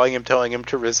people calling him, telling him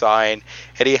to resign,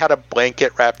 and he had a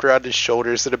blanket wrapped around his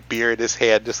shoulders and a beer in his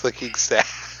hand, just looking sad.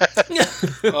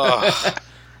 Ugh.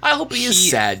 I hope he is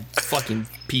sad. Fucking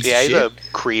piece Yeah, of he's shit. a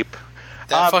creep.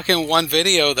 That fucking one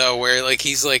video, though, where, like,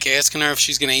 he's, like, asking her if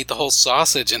she's gonna eat the whole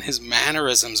sausage, and his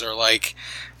mannerisms are, like,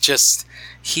 just...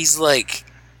 He's, like...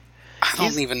 I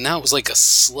don't even know. It was like a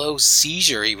slow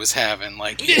seizure he was having.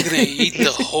 Like, you're gonna eat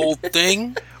the whole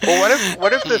thing? Well,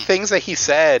 one of the things that he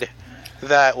said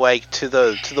that, like, to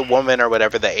the woman or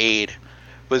whatever, the aide,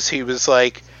 was he was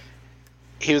like,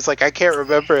 I can't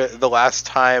remember the last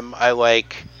time I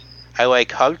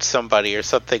hugged somebody or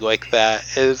something like that.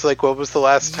 It was like, when was the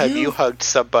last time you hugged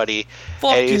somebody?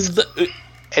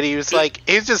 And he was like,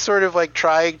 he's just sort of like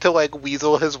trying to like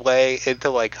weasel his way into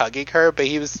like hugging her, but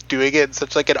he was doing it in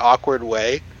such like an awkward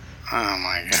way. Oh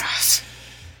my god.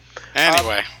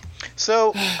 Anyway.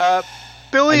 So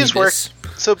Billy is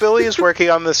working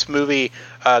on this movie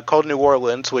called New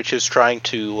Orleans, which is trying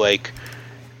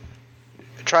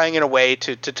in a way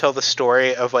to tell the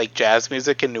story of like jazz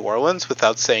music in New Orleans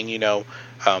without saying, you know,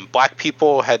 black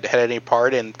people had any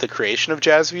part in the creation of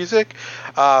jazz music.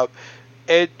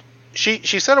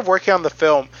 She said of working on the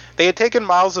film, they had taken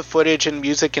miles of footage and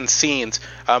music and scenes,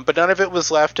 but none of it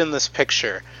was left in this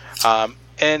picture,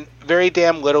 and very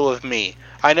damn little of me.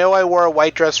 I know I wore a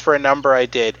white dress for a number I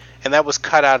did, and that was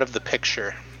cut out of the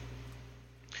picture.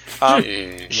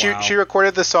 She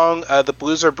recorded the song The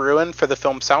Blues Are Brewin' for the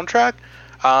film soundtrack,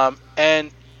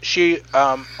 and she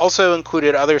also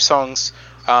included other songs,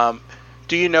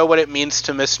 Do You Know What It Means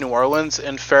to Miss New Orleans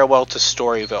and Farewell to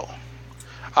Storyville.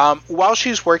 While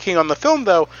she's working on the film,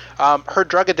 though, her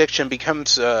drug addiction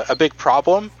becomes a big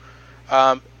problem,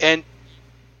 and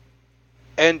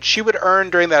she would earn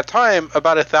during that time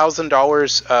about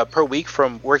 $1,000 per week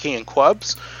from working in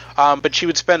clubs, but she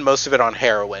would spend most of it on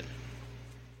heroin.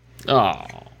 Oh.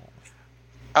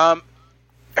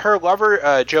 Her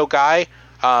lover, Joe Guy,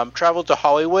 traveled to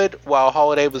Hollywood while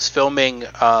Holiday was filming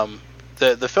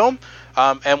the film,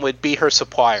 and would be her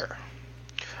supplier.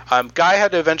 Guy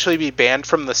had to eventually be banned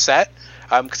from the set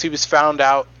because he was found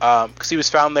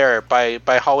there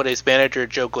by Holiday's manager,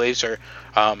 Joe Glazer,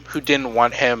 who didn't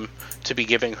want him to be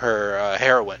giving her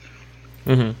heroin.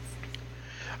 Mm-hmm.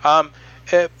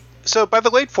 So by the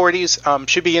late 40s,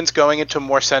 she begins going into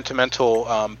more sentimental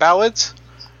ballads,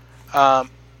 and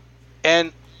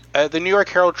the New York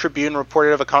Herald Tribune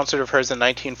reported of a concert of hers in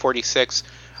 1946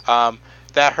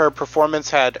 that her performance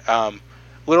had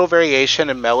little variation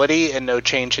in melody and no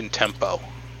change in tempo.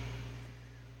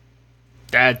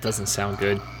 That doesn't sound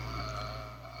good.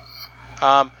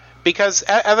 Because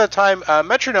at the time,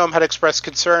 Metronome had expressed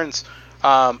concerns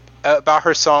about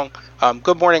her song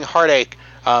Good Morning Heartache,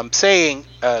 saying,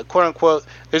 quote unquote,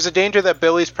 there's a danger that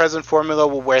Billy's present formula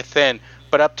will wear thin,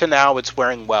 but up to now it's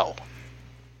wearing well.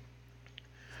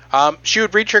 She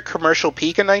would reach her commercial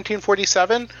peak in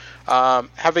 1947,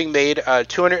 having made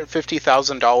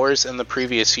 $250,000 in the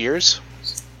previous years.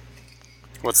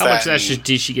 What's How that? much of that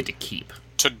did she get to keep?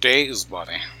 Today's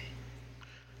money.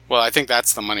 Well, I think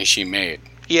that's the money she made.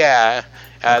 Yeah,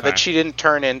 Okay. that she didn't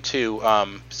turn into.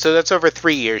 So that's over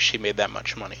 3 years she made that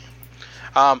much money,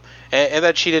 and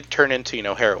that she didn't turn into, you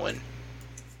know, heroin.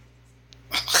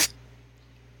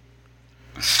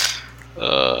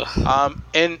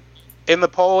 In the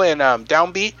poll and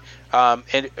Downbeat,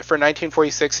 for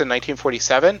 1946 and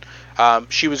 1947,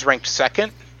 she was ranked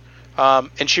second,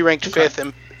 and she ranked fifth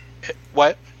in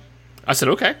what? I said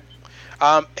okay.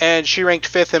 And she ranked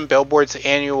fifth in Billboard's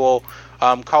annual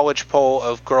college poll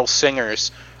of girl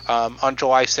singers on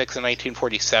July 6th in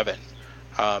 1947.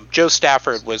 Joe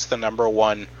Stafford was the number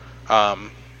one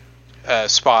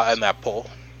spot in that poll.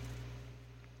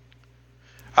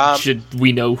 Should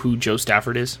we know who Joe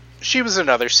Stafford is? She was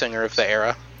another singer of the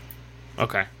era.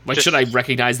 Okay. Like, should I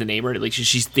recognize the name or like did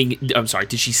she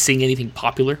sing anything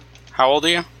popular? How old are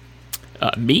you?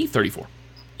 Me, 34.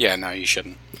 Yeah, no, you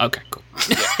shouldn't. Okay, cool.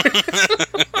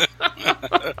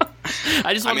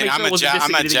 I just want to make sure I wasn't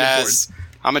missing anything important.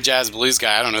 I'm a jazz blues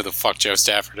guy. I don't know who the fuck Joe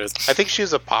Stafford is. I think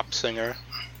she's a pop singer.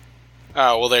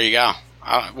 Oh, well, there you go.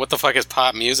 What the fuck is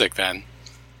pop music then?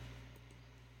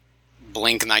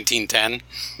 Blink 1910?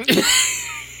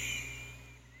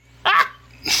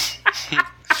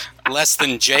 Less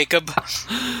Than Jacob?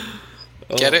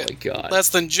 Get it? Oh my God. Less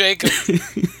Than Jacob.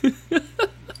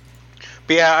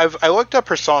 But yeah, I looked up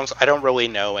her songs. I don't really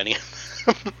know any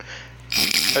of them.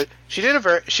 She did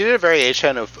a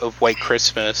variation of White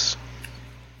Christmas.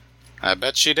 I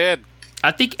bet she did.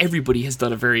 I think everybody has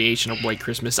done a variation of White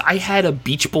Christmas. I had a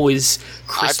Beach Boys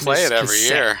Christmas I play it every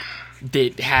year.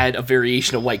 that had a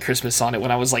variation of White Christmas on it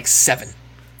when I was like 7.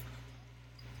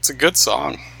 It's a good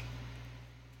song.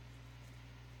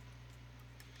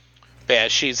 Yeah,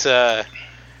 she's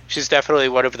definitely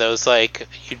one of those, like,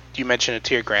 you mention it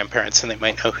to your grandparents and they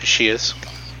might know who she is.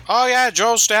 Oh yeah,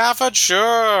 Joe Stafford,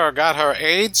 sure. Got her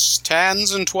 8s,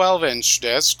 10s, and 12-inch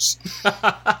discs.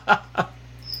 I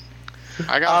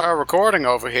got her recording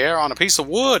over here on a piece of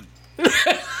wood.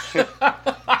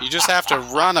 You just have to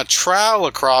run a trowel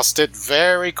across it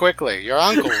very quickly. Your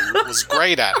uncle was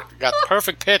great at it. Got the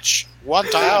perfect pitch one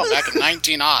time back in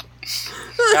 19-0.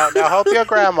 Now help your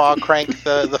grandma crank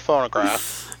the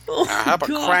phonograph. Now help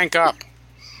her crank up.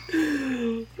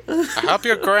 Now help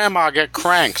your grandma get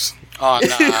cranked on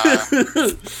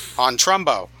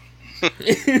Trumbo.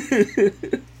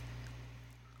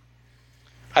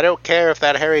 I don't care if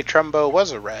that Harry Trumbo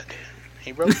was a red.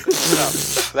 He wrote good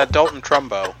stuff. That Dalton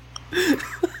Trumbo.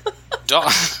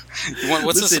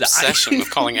 What's this obsession with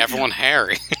calling everyone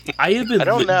Harry? I have been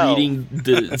reading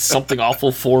the Something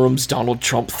Awful Forums Donald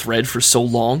Trump thread for so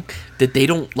long that they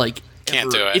don't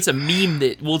Can't do it. It's a meme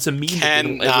that they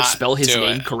don't ever spell his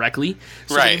name correctly.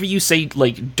 So right. whenever you say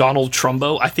like Donald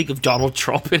Trumbo, I think of Donald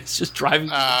Trump and it's just driving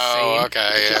me insane. Oh, okay,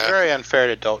 yeah. It's very unfair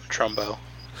to Dalton Trumbo.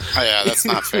 Oh, yeah, that's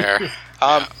not fair.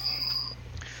 In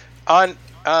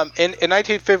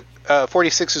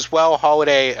 1946 as well,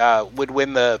 Holiday would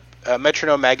win the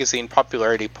Metronome magazine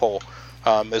popularity poll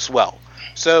as well.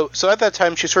 So at that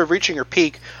time, she's sort of reaching her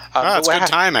peak. That's good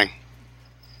timing.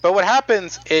 But what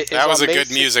happens is... That was a good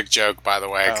music joke, by the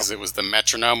way, because it was the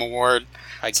Metronome Award.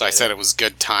 I said it was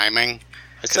good timing.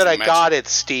 I said I got it,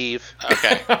 Steve.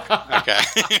 Okay. Okay.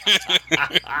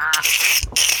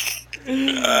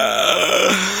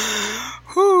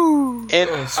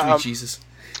 Sweet Jesus.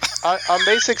 On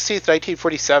May 16th,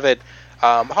 1947,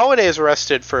 Holiday is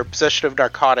arrested for possession of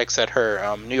narcotics at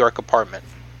her New York apartment.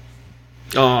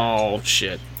 Oh,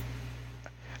 shit.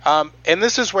 And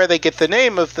this is where they get the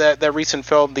name of that recent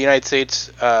film, The United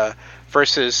States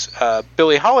versus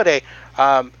Billie Holiday,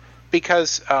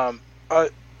 because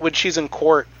when she's in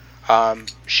court,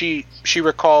 she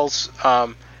recalls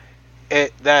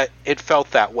that it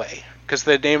felt that way. Because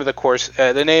the name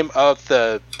of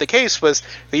the case was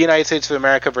The United States of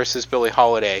America versus Billie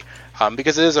Holiday,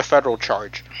 because it is a federal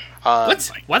charge.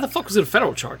 What? Why the fuck was it a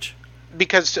federal charge?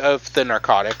 Because of the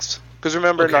narcotics. Because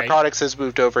remember, narcotics has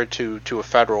moved over to a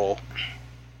federal.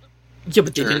 Yeah,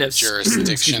 but they didn't have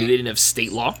jurisdiction. They didn't have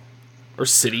state law or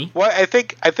city. Well, I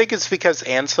think it's because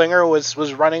Anslinger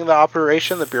was running the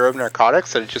operation, the Bureau of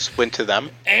Narcotics, and it just went to them.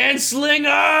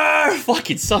 Anslinger,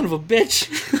 fucking son of a bitch.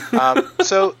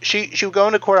 So she would go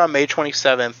into court on May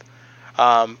 27th,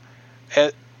 and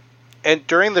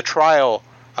during the trial,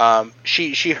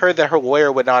 she heard that her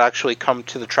lawyer would not actually come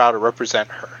to the trial to represent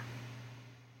her.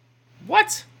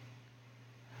 What?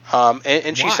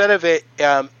 And she said of it,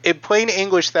 in plain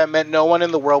English, that meant no one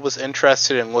in the world was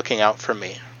interested in looking out for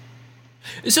me.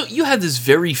 So you had this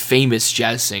very famous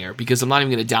jazz singer, because I'm not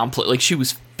even going to downplay, like, she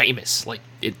was famous, like,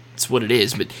 it's what it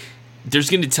is, but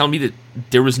there's going to tell me that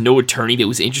there was no attorney that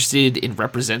was interested in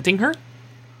representing her?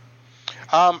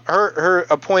 Her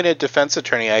appointed defense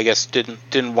attorney, I guess,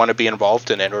 didn't want to be involved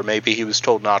in it, or maybe he was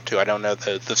told not to. I don't know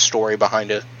the story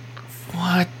behind it.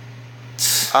 What?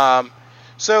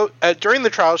 So during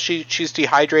the trial, she's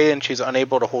dehydrated and she's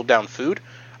unable to hold down food,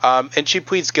 and she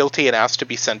pleads guilty and asks to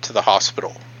be sent to the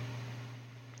hospital.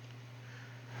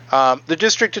 The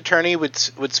district attorney would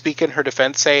speak in her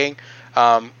defense, saying,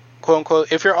 quote unquote,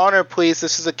 "If your honor please,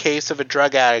 this is a case of a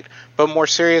drug addict, but more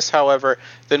serious, however,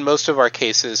 than most of our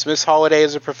cases. Miss Holiday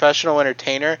is a professional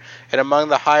entertainer and among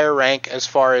the higher rank as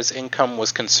far as income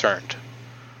was concerned."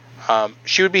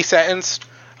 She would be sentenced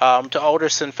to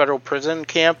Alderson Federal Prison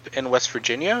Camp in West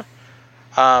Virginia.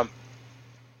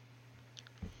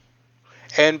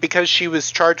 And because she was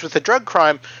charged with a drug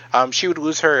crime, she would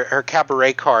lose her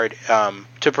cabaret card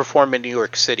to perform in New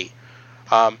York City.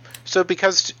 So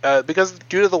because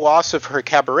due to the loss of her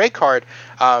cabaret card,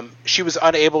 she was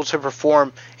unable to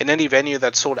perform in any venue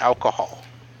that sold alcohol.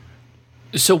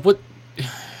 So what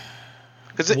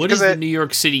is the New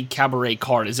York City cabaret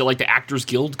card? Is it like the Actors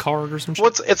Guild card or something?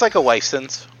 Well, it's like a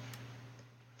license.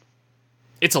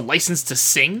 It's a license to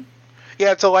sing?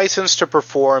 Yeah, it's a license to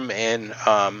perform in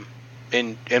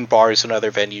bars and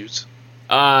other venues.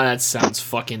 That sounds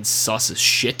fucking sus as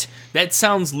shit. That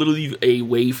sounds literally a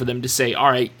way for them to say,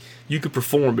 all right, you could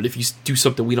perform, but if you do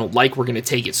something we don't like, we're going to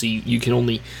take it. So you can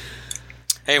only...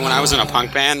 Hey, when I was in a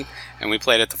punk band and we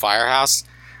played at the Firehouse,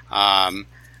 I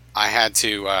had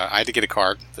to get a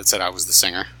card that said I was the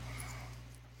singer.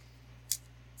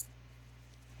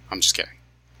 I'm just kidding.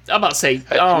 I'm about to say,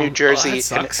 New Jersey,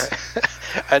 that sucks.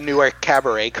 a Newark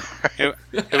cabaret card.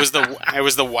 It was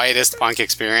the whitest punk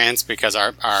experience because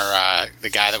our the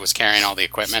guy that was carrying all the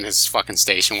equipment, his fucking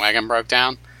station wagon broke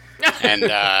down, and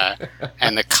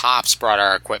the cops brought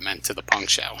our equipment to the punk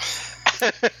show.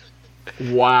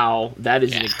 Wow, that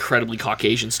is an incredibly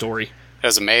Caucasian story. It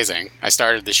was amazing. I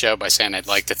started the show by saying I'd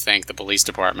like to thank the police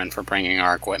department for bringing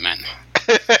our equipment.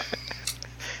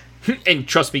 And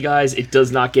trust me, guys, it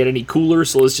does not get any cooler,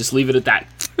 so let's just leave it at that.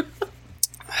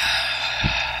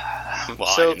 Well,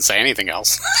 I didn't say anything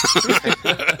else.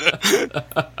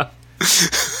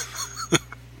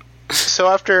 So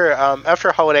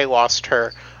after Holiday lost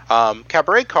her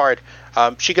cabaret card,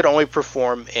 she could only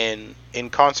perform in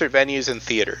concert venues and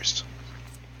theaters.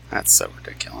 That's so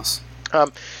ridiculous.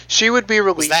 She would be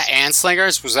released. Was that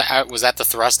Anslingers? Was that the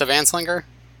thrust of Anslinger?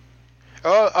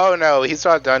 Oh no, he's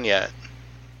not done yet.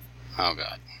 Oh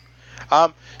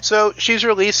god. So she's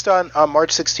released on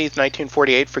March 16th,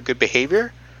 1948 for good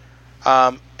behavior.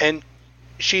 And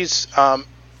she's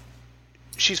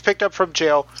picked up from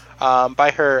jail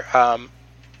by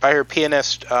her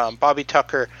pianist Bobby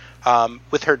Tucker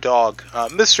with her dog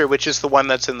Mister, which is the one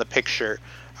that's in the picture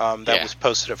that was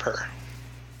posted of her.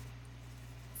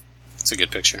 It's a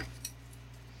good picture.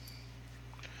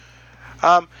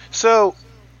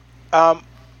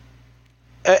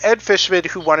 Ed Fishman,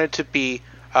 who wanted to be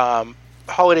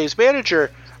Holiday's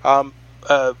manager,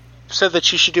 said that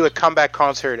she should do a comeback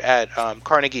concert at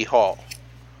Carnegie Hall.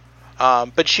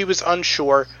 But she was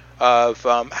unsure of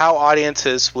how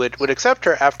audiences would accept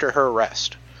her after her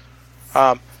arrest.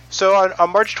 So on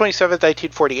March 27th,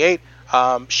 1948,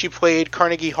 she played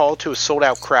Carnegie Hall to a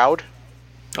sold-out crowd.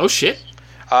 Oh, shit.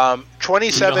 27.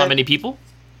 Do you know how many people?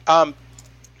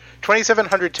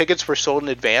 2,700 tickets were sold in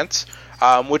advance,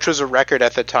 which was a record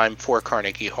at the time for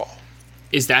Carnegie Hall.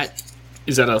 Is that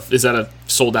a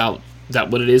sold out? Is that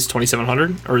what it is?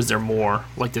 2,700, or is there more?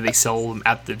 Like, do they sell them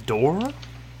at the door?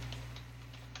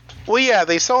 Well, yeah,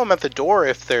 they sell them at the door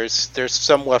if there's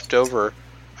some left over.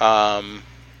 Try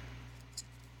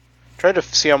to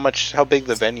see how big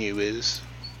the venue is.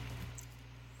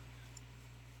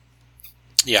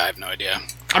 Yeah, I have no idea.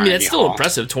 I mean, that's still Hall.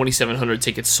 impressive. 2,700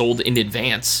 tickets sold in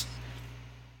advance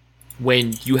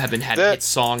when you haven't had a hit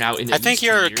song out in. I think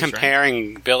you're 2 years,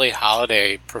 comparing Billie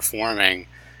Holiday performing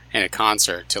in a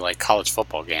concert to like college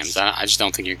football games. I just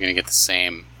don't think you're going to get the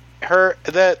same.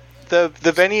 The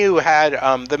venue had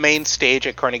the main stage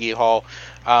at Carnegie Hall.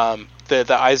 The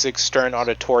Isaac Stern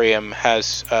Auditorium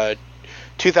has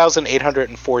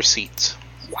 2,804 seats.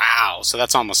 Wow, so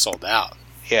that's almost sold out.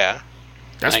 Yeah.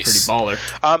 That's Nice. pretty baller.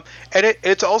 And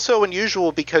it's also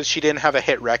unusual because she didn't have a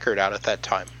hit record out at that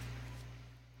time.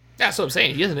 That's what I'm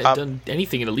saying. He hasn't done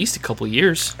anything in at least a couple of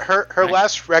years. Her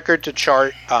last record to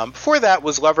chart before that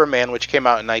was Lover Man, which came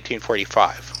out in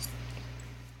 1945.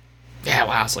 Yeah,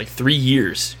 wow, it's like 3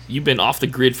 years. You've been off the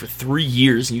grid for 3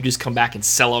 years, and you just come back and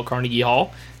sell out Carnegie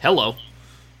Hall? Hello.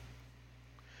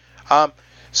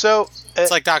 So It's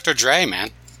like Dr. Dre,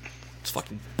 man. It's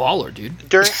fucking baller, dude.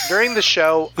 during the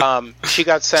show, she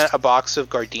got sent a box of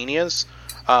gardenias,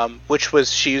 which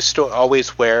was she used to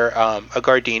always wear a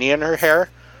gardenia in her hair.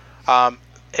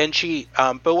 And she,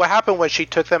 but what happened was she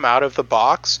took them out of the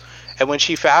box, and when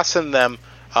she fastened them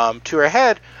to her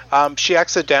head, she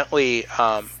accidentally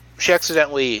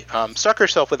stuck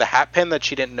herself with a hat pin that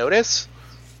she didn't notice.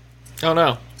 Oh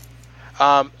no.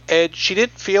 And she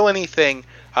didn't feel anything.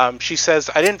 She says,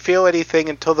 "I didn't feel anything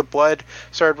until the blood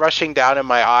started rushing down in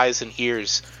my eyes and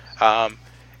ears." And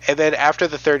then after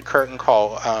the third curtain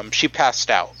call, she passed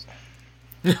out.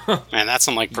 Man, that's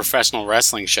some like professional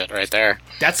wrestling shit right there.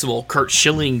 That's some old Kurt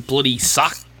Schilling bloody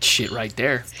sock shit right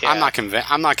there. Yeah. I'm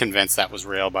not convinced that was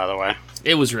real, by the way.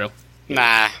 It was real.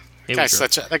 Nah. It That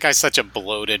was real. guy's such a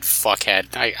bloated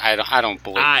fuckhead. I don't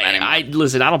believe him anymore.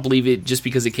 Listen, I don't believe it just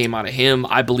because it came out of him.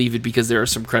 I believe it because there are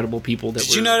some credible people that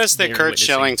Did you notice that Kurt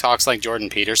Schilling talks like Jordan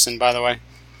Peterson, by the way?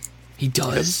 He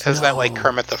does? Has that like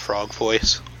Kermit the Frog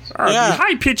voice? Yeah.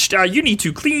 High pitched, you need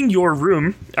to clean your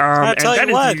room. And tell that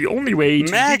you what, is the only way to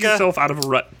dig MAGA. yourself out of a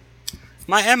rut.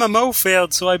 My MMO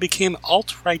failed, so I became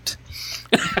alt-right.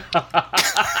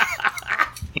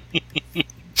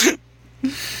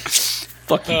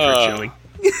 Fuck you, Kurt Schilling.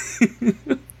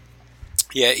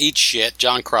 Yeah, eat shit.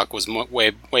 John Kruk was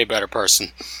way better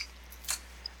person.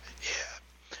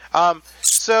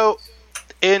 So,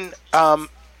 on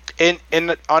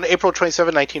April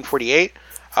 27, 1948,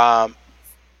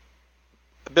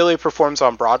 Billie performs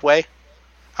on Broadway.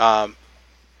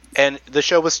 and the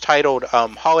show was titled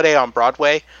Holiday on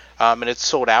Broadway, and it's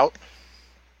sold out.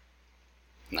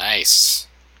 Nice.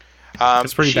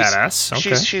 That's pretty badass.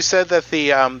 Okay. She said that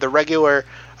the regular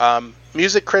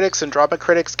music critics and drama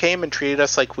critics came and treated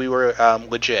us like we were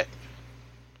legit.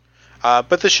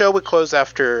 But the show would close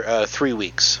after 3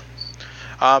 weeks.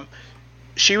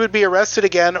 She would be arrested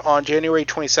again on January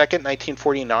 22nd,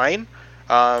 1949,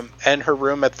 and her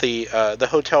room at the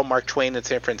Hotel Mark Twain in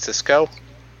San Francisco.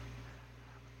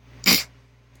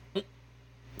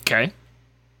 Okay.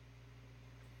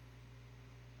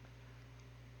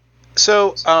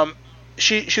 So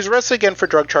she's arrested again for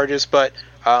drug charges, but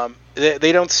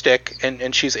they don't stick,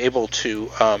 and she's able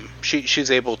to she's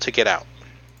able to get out.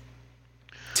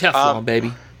 Teflon,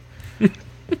 baby.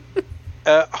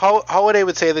 Holiday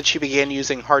would say that she began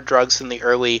using hard drugs in the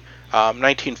early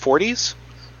 1940s.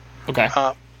 Okay.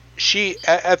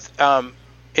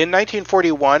 In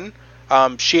 1941,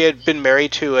 she had been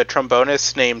married to a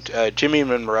trombonist named Jimmy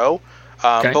Monroe.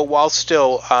 But while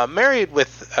still married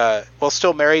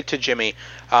to Jimmy,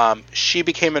 she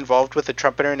became involved with a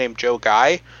trumpeter named Joe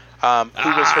Guy, who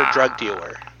was her drug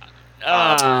dealer.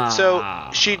 So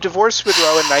she divorced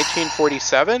Monroe in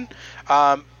 1947,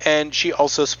 and she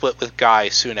also split with Guy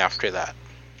soon after that.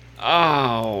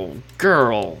 Oh,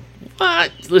 girl.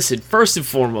 What? Listen, first and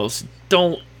foremost,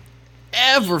 don't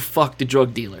ever fuck the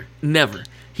drug dealer. Never.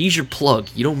 He's your plug.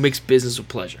 You don't mix business with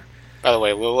pleasure. By the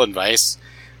way, little advice: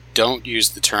 don't use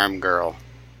the term "girl,"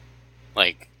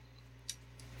 like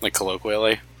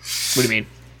colloquially. What do you mean?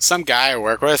 Some guy I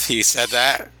work with, he said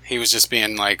that. He was just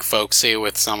being like folksy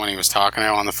with someone he was talking to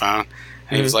on the phone,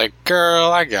 and he was like,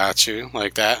 "Girl, I got you,"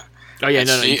 like that. Oh yeah,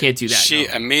 no, you can't do that. She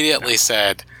immediately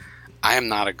said, "I am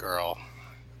not a girl.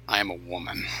 I am a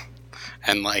woman,"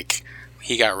 and like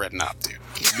he got written up, dude.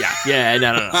 Yeah,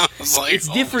 no. I was like, It's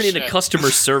different in a customer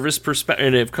service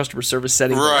in a customer service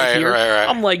setting. Right.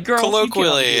 I'm like, girl,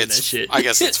 colloquially, you that shit. I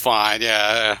guess it's fine.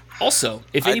 Yeah. Also,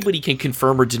 if anybody can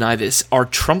confirm or deny this, are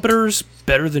trumpeters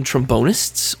better than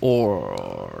trombonists,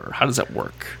 or how does that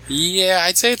work? Yeah,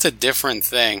 I'd say it's a different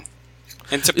thing.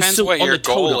 It depends what your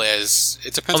goal is.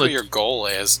 It depends what your goal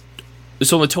is.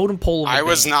 So on the totem pole of I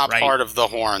was band, not right? part of the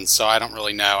horns, so I don't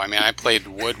really know. I mean, I played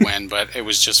woodwind, but it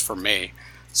was just for me,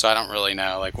 so I don't really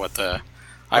know like what the.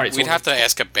 We'd have to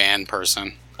ask a band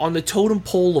person. On the totem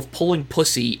pole of pulling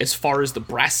pussy, as far as the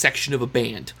brass section of a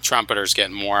band, Trumpeters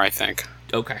get more, I think.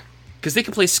 Okay, because they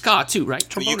can play ska too, right?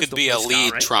 You could be a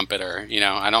lead trumpeter. You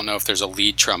know, I don't know if there's a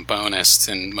lead trombonist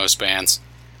in most bands.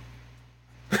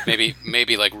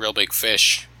 Maybe like Real Big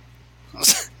Fish.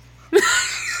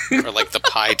 Or like the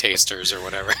Pie Tasters or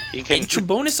whatever. And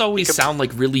trombonists always sound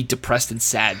like really depressed and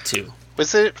sad too.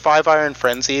 Was it Five Iron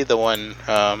Frenzy, the one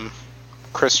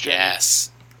Christian?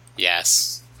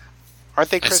 Yes. Aren't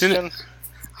they Christian?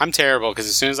 I'm terrible because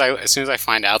as soon as I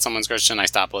find out someone's Christian, I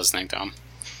stop listening to them.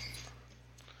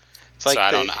 It's like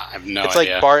I have no idea. It's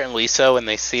like Bart and Lisa when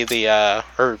they see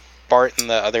or Bart and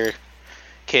the other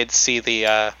kids see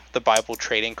the Bible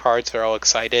trading cards. They're all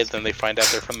excited. Then they find out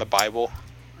they're from the Bible.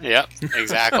 Yep,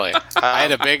 exactly. I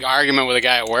had a big argument with a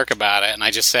guy at work about it, and I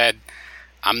just said,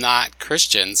 I'm not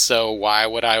Christian, so why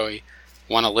would I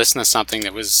want to listen to something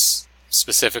that was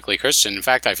specifically Christian? In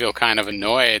fact, I feel kind of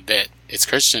annoyed that it's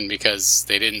Christian because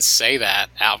they didn't say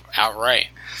that outright.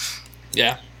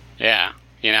 Yeah. Yeah.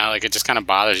 You know, like, it just kind of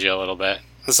bothers you a little bit.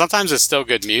 And sometimes it's still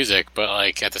good music, but,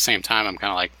 like, at the same time, I'm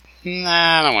kind of like,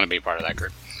 nah, I don't want to be part of that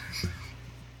group.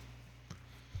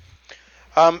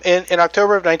 In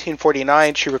October of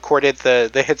 1949, she recorded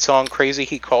the hit song "Crazy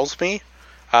He Calls Me,"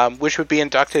 which would be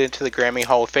inducted into the Grammy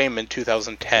Hall of Fame in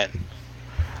 2010.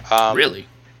 Really?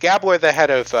 Gabler, the head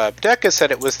of Decca,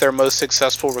 said it was their most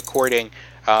successful recording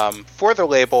for the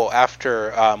label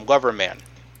after Loverman.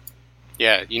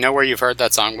 Yeah, you know where you've heard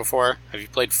that song before? Have you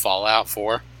played Fallout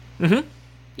 4? Mm-hmm.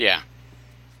 Yeah.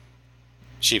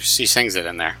 She sings it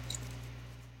in there.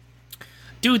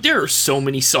 Dude, there are so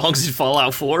many songs in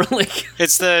Fallout 4. Like,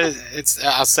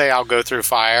 I'll say I'll go through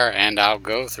fire, and I'll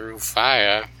go through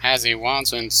fire as he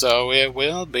wants, and so it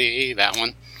will be. That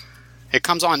one. It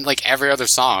comes on like every other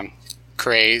song.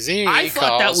 Crazy. I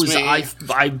thought that was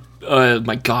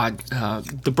my God,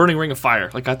 the Burning Ring of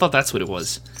Fire. Like, I thought that's what it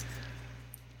was.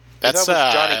 That's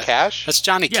Johnny Cash. That's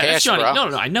Johnny Cash, that's Johnny. bro.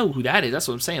 No, I know who that is. That's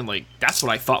what I'm saying. Like, that's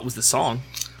what I thought was the song.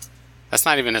 That's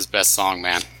not even his best song,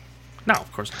 man. No,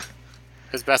 of course not.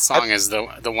 His best song is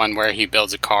the one where he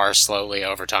builds a car slowly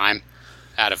over time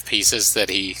out of pieces that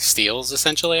he steals,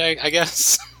 essentially, I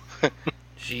guess.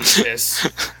 Jesus.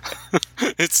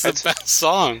 It's the best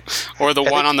song. Or the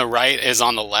one on the right is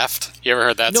on the left. You ever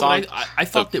heard that song? I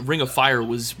thought that Ring of Fire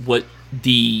was what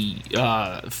the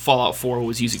Fallout 4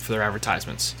 was using for their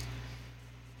advertisements.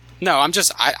 No,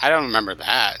 I don't remember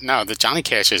that. No, the Johnny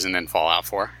Cash isn't in Fallout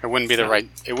 4. It wouldn't be the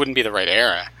right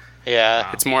era. Yeah.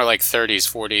 It's more like 30s,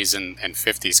 40s, and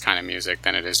 50s kind of music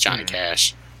than it is Johnny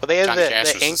Cash. Well, they had Johnny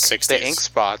the ink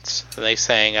spots. And they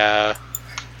sang, I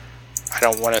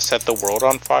don't want to set the world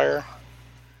on fire.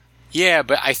 Yeah,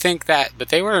 but I think but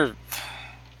they were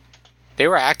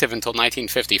active until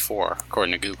 1954,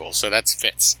 according to Google, so that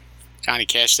fits. Johnny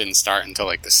Cash didn't start until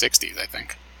like the 60s, I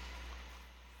think.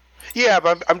 Yeah,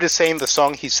 but I'm just saying the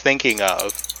song he's thinking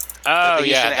of. Oh,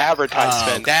 yeah. An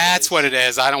advertisement. That's what it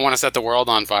is. I don't want to set the world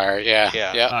on fire. Yeah.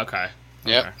 Yeah. Okay.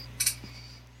 Yep. Okay.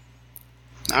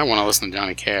 I want to listen to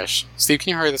Johnny Cash. Steve, can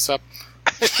you hurry this up?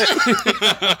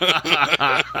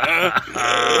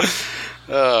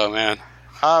 Oh, man.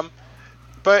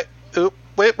 But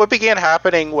what began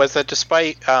happening was that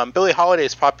despite Billie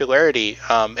Holiday's popularity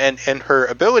and her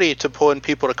ability to pull in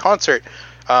people to concert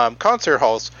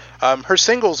halls, her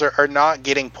singles are not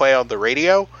getting play on the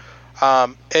radio,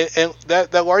 and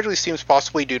that largely seems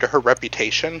possibly due to her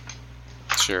reputation.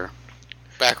 Sure.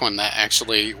 Back when that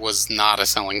actually was not a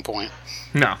selling point.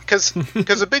 No. Because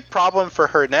a big problem for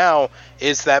her now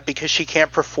is that because she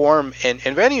can't perform in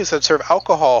venues that serve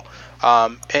alcohol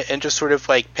and just sort of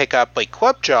like pick up like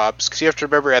club jobs, because you have to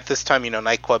remember at this time,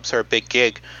 nightclubs are a big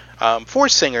gig for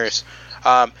singers,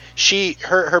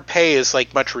 her pay is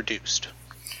like much reduced.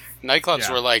 Nightclubs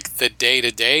were like the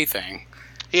day-to-day thing.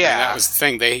 Yeah. And that was the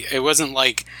thing. It wasn't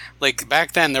like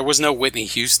back then there was no Whitney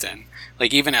Houston.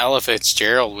 Like even Ella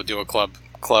Fitzgerald would do a club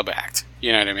act.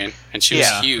 You know what I mean? And she was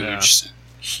huge. Yeah.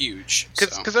 Huge.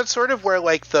 Because that's sort of where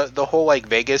like the whole like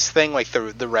Vegas thing, like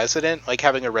the resident, like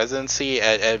having a residency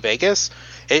at Vegas,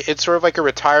 it's sort of like a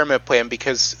retirement plan,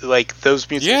 because like those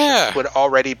musicians would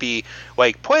already be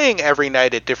like playing every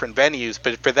night at different venues,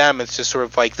 but for them it's just sort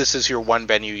of like this is your one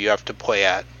venue you have to play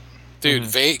at.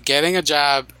 Dude, getting a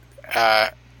job.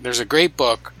 There's a great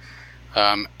book.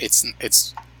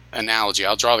 It's analogy.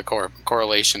 I'll draw the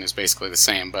correlation is basically the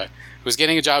same, but it was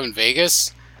getting a job in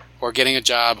Vegas or getting a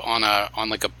job on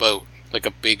like a boat, like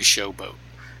a big show boat.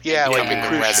 Yeah,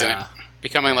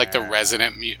 becoming like the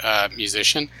resident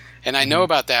musician. And I know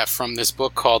about that from this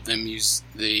book called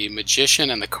The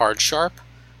Magician and the Card Sharp,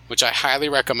 which I highly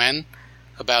recommend,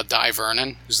 about Dai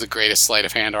Vernon, who's the greatest sleight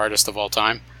of hand artist of all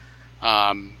time.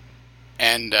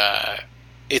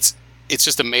 It's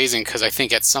just amazing because I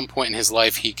think at some point in his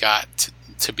life he got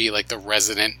to be like the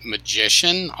resident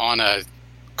magician on a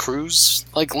cruise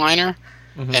like liner,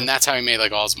 and that's how he made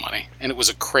like all his money. And it was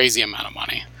a crazy amount of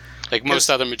money. Like most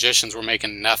other magicians were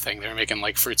making nothing. They were making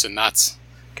like fruits and nuts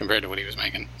compared to what he was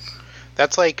making.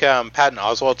 That's like Patton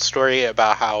Oswalt's story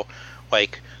about how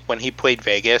like when he played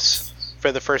Vegas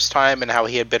for the first time and how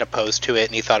he had been opposed to it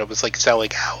and he thought it was like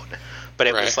selling out. But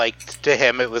it was like, to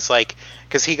him, it was like,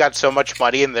 because he got so much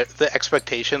money and the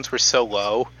expectations were so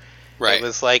low. Right. It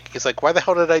was like, he's like, why the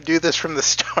hell did I do this from the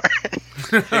start?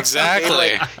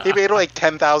 Exactly. he made like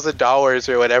 $10,000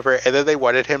 or whatever, and then they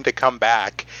wanted him to come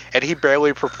back, and he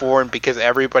barely performed because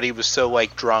everybody was so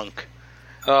like drunk.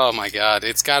 Oh my God!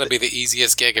 It's got to be the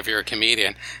easiest gig if you're a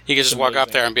comedian. You could just walk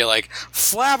up there and be like,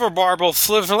 "Flabberbarble,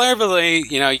 flibberly,"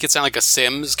 you could sound like a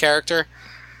Sims character.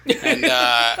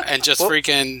 And just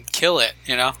freaking kill it,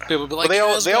 People would be like, they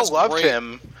all loved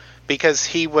him because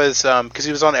he was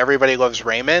on Everybody Loves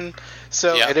Raymond.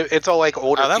 So it's all like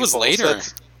older. Oh, that people, was later.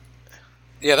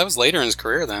 Yeah, that was later in his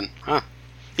career then, huh?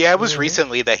 Yeah, it was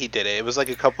recently that he did it. It was like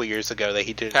a couple years ago that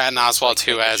he did. Patton Oswalt,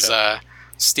 who has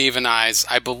Steve and I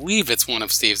believe it's one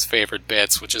of Steve's favorite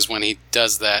bits, which is when he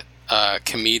does that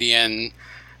comedian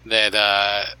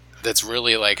that's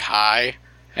really like high.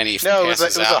 And it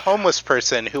was a homeless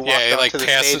person who walked onto the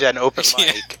stage at an open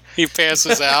mic. He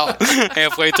passes out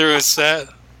halfway through his set.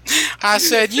 I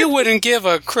said, "You wouldn't give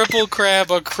a crippled crab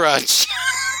a crutch,"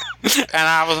 and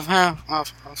I was.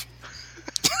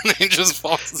 He just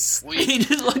falls asleep. He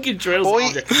just like drills.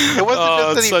 It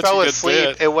wasn't just that he fell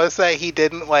asleep. Bit. It was that he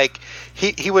didn't like.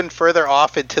 He went further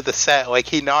off into the set. Like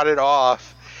he nodded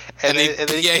off. And then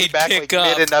he came back like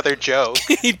mid another joke.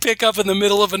 He'd pick up in the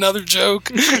middle of another joke.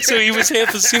 So he was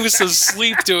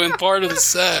asleep doing part of the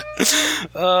set.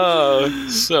 Oh,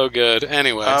 so good.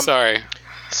 Anyway, sorry.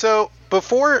 So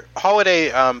before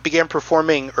Holiday began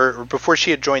performing, or before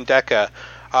she had joined Decca,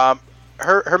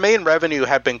 her main revenue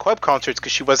had been club concerts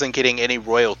because she wasn't getting any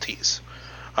royalties.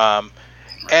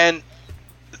 And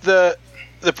the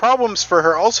problems for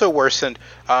her also worsened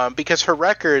because her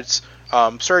records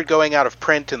started going out of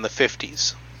print in the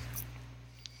 50s.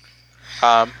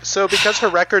 So because her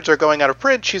records are going out of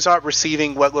print, she's not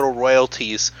receiving what little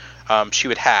royalties she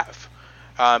would have.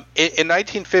 In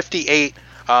 1958,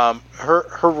 her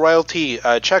royalty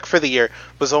check for the year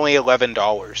was only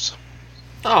 $11.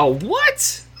 Oh,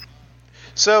 what?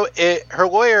 So her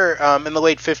lawyer in the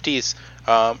late 50s,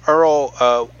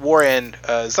 Earl Warren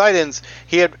Zidens,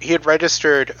 he had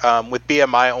registered with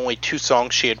BMI only 2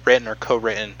 songs she had written or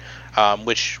co-written,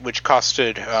 which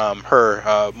costed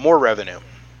her more revenue.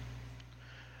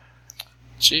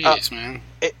 Jeez, man.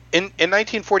 In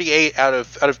 1948, out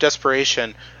of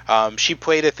desperation, she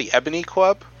played at the Ebony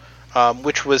Club,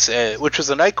 which was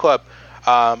a nightclub.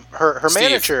 Her Steve,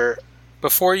 manager.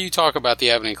 Before you talk about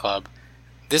the Ebony Club,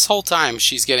 this whole time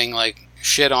she's getting like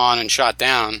shit on and shot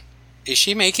down. Is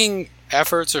she making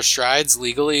efforts or strides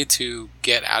legally to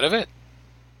get out of it?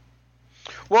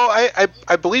 Well,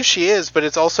 I believe she is, but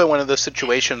it's also one of those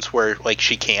situations where like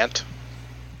she can't.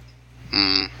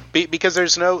 Because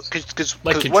there's no because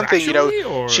like one thing, you know,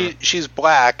 or? she's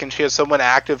black and she has someone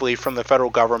actively from the federal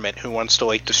government who wants to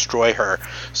like destroy her.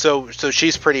 So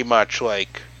she's pretty much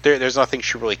like there's nothing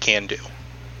she really can do.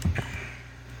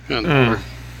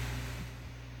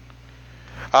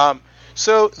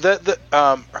 So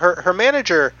her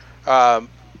manager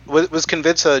was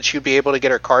convinced that she would be able to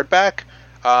get her card back,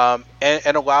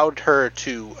 and allowed her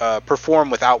to perform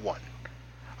without one.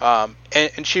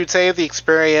 And she would say of the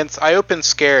experience, "I opened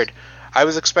scared. I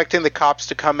was expecting the cops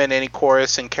to come in any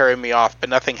chorus and carry me off, but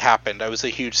nothing happened. I was a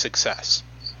huge success."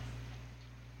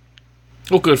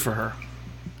 Well, good for her.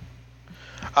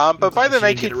 But by the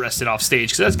get arrested off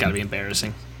stage, because that's got to be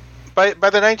embarrassing. By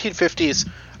the 1950s,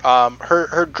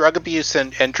 her drug abuse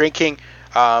and drinking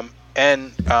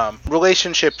and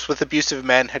relationships with abusive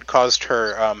men had caused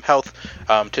her health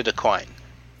to decline.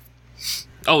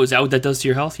 Oh, is that what that does to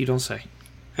your health? You don't say.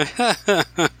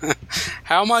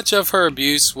 How much of her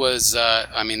abuse was, I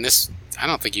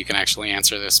don't think you can actually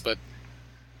answer this, but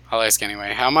I'll ask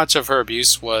anyway. How much of her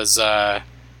abuse was,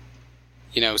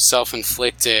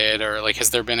 self-inflicted, or like,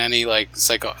 has there been any like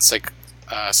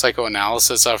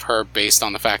psychoanalysis of her based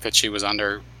on the fact that she was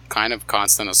under kind of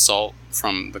constant assault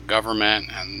from the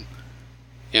government and,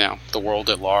 the world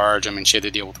at large? I mean, she had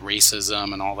to deal with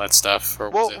racism and all that stuff. Or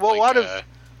was a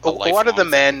lot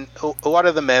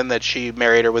of the men that she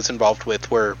married or was involved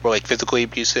with were like physically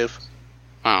abusive.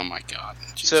 Oh my God!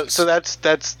 Jesus. So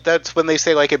that's when they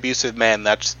say like abusive men.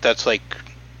 That's what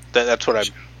I'm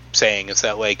saying is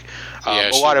that like there are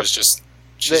a lot of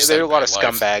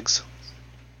scumbags.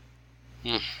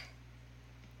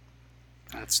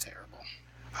 That's terrible.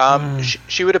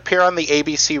 She would appear on the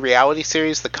ABC reality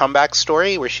series The Comeback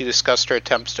Story, where she discussed her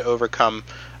attempts to overcome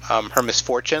her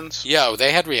misfortunes. Yo,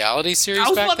 they had reality series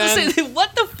back then? I was about to say,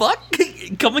 what the fuck?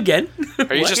 Come again?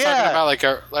 Are you just talking about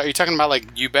are you talking about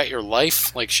like You Bet Your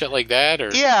Life, like shit like that, or?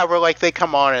 Yeah, where like they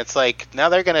come on and it's like now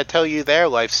they're gonna tell you their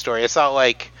life story. It's not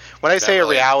like when I say a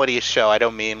reality show, I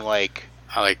don't mean like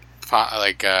 90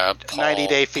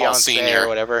 Day Fiancé or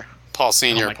whatever. Paul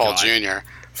Senior, Paul Jr.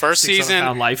 First season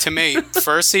to me,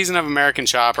 first season of American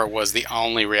Chopper was the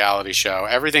only reality show.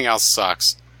 Everything else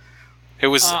sucks. It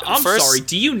was. I'm sorry.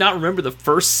 Do you not remember the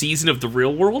first season of The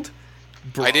Real World?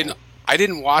 Bro. I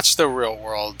didn't watch The Real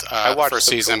World first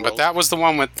season, but that was the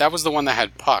one that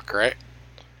had Puck, right?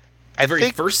 I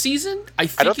think first season. I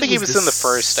don't think he was in the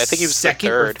first. I think he was second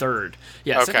the third. or third.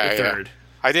 Yeah, okay, second or third. Yeah.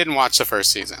 I didn't watch the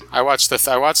first season. I watched the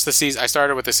season. I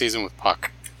started with the season with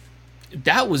Puck.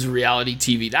 That was reality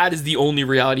TV. That is the only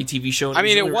reality TV show. I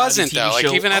mean, it wasn't though. Like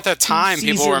even at the time,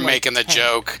 people were making the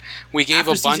joke. We gave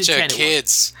a bunch of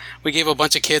kids. We gave a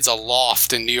bunch of kids a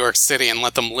loft in New York City and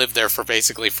let them live there for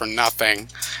nothing.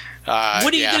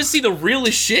 What are you gonna see? The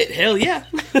realest shit? Hell yeah.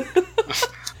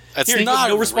 That's Here, not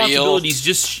no responsibilities.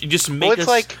 real. Just make it's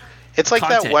like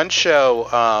content. that one show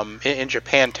in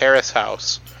Japan, Terrace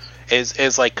House.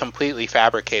 Is like completely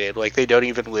fabricated. Like they don't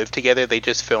even live together. They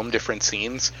just film different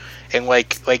scenes, and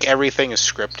like everything is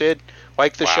scripted.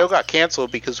 Like the show got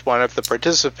canceled because one of the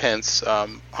participants,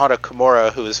 Hana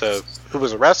Kimura, who was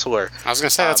a wrestler. I was gonna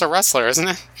say that's a wrestler, isn't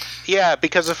it? Yeah,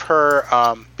 because of her,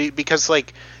 because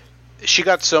like she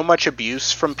got so much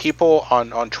abuse from people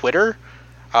on Twitter,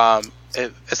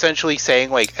 essentially saying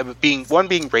like being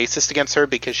racist against her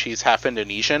because she's half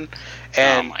Indonesian,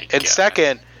 and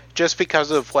second, just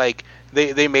because of like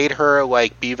they made her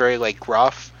like be very like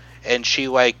gruff, and she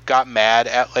like got mad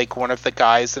at like one of the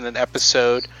guys in an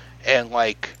episode, and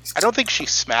like I don't think she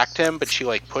smacked him, but she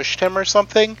like pushed him or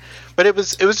something. But it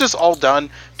was just all done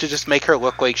to just make her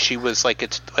look like she was like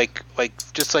it's like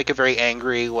just like a very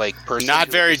angry like person. Not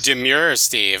very demure,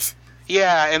 Steve.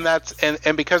 Yeah, and that's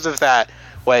and because of that,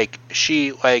 like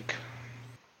she like,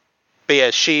 but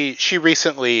yeah, she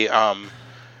recently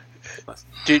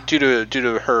due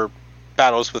to her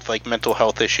battles with like mental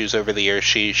health issues over the years,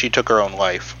 she took her own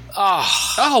life.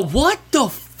 Oh, what the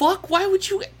fuck? Why would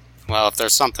you? Well, if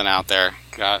there's something out there,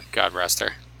 God rest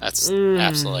her. That's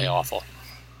absolutely awful.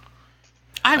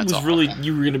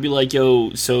 You were going to be like,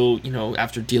 yo, so,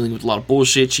 after dealing with a lot of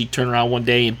bullshit, she turned around one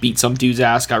day and beat some dude's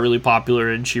ass, got really popular,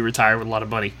 and she retired with a lot of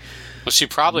money. Well, she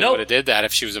probably would have did that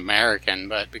if she was American,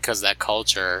 but because that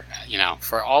culture,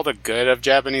 for all the good of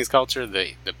Japanese culture,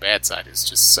 the bad side is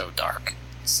just so dark.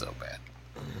 It's so bad.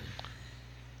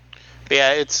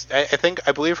 Yeah,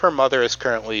 I believe her mother is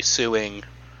currently suing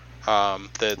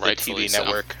the TV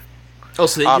network. Oh,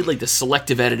 so they did like the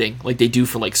selective editing, like they do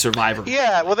for like Survivor.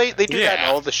 Yeah, well they do that in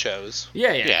all the shows.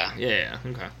 Yeah.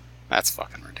 Okay. That's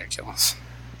fucking ridiculous.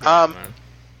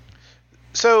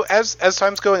 So as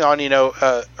time's going on,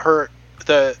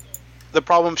 the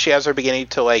problems she has are beginning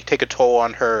to like take a toll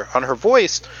on her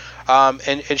voice, and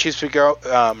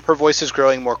her voice is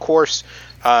growing more coarse,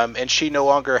 and she no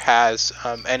longer has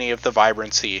any of the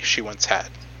vibrancy she once had.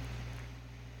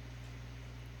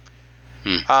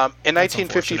 In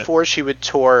 1954, she would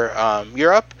tour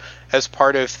Europe as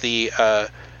part of the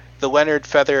Leonard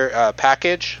Feather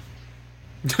package.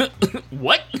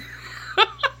 What?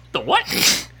 The what?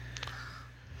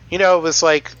 It was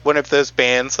like one of those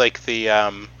bands, like the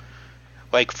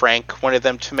like Frank wanted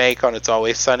them to make on It's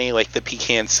Always Sunny, like the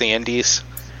Pecan Sandies.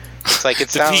 It's like the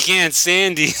Pecan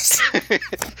Sandies.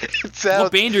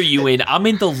 What band are you in? I'm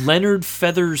in the Leonard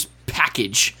Feathers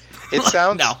package. It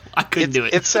sounds no, I couldn't do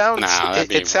it. It sounds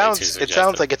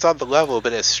like it's on the level,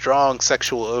 but it has strong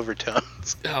sexual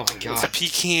overtones. Oh my god. The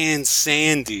Pecan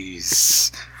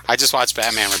Sandies. I just watched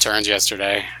Batman Returns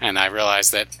yesterday, and I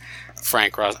realized that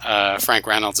Frank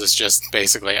Reynolds is just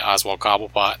basically Oswald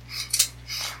Cobblepot.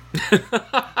 It's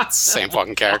the same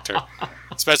fucking character.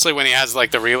 Especially when he has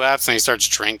like the relapse and he starts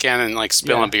drinking and like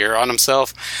spilling beer on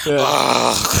himself.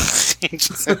 Yeah.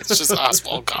 It's just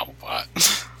Oswald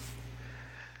Cobblepot.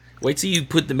 Wait till you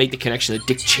make the connection to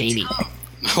Dick Cheney.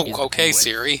 Oh, okay,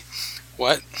 Siri.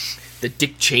 What? The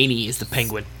Dick Cheney is the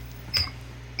penguin.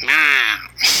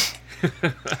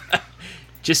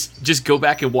 Just go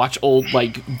back and watch old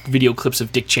like video clips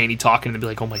of Dick Cheney talking and be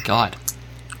like, oh my god.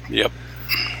 Yep.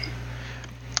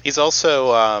 He's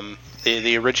also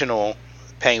the original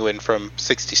penguin from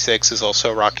 '66 is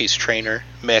also Rocky's trainer,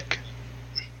 Mick.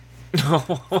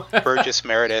 Burgess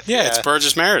Meredith. Yeah, it's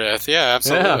Burgess Meredith. Yeah,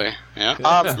 absolutely. Yeah,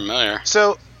 I'm familiar.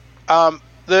 So,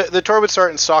 the tour would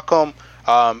start in Stockholm.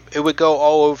 It would go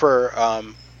all over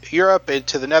Europe,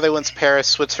 into the Netherlands, Paris,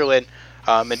 Switzerland,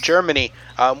 and Germany.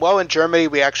 While in Germany,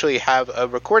 we actually have a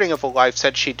recording of a live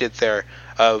set she did there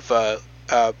of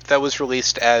that was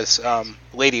released as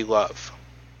Lady Love.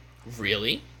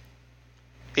 Really?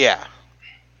 Yeah.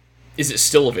 Is it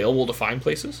still available to find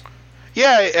places?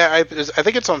 Yeah, I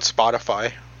think it's on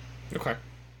Spotify. Okay.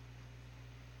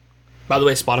 By the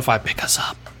way, Spotify, pick us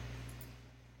up.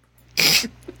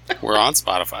 We're on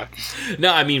Spotify.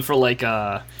 No, I mean for like,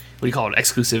 what do you call it,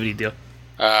 exclusivity deal.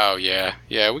 Oh, yeah.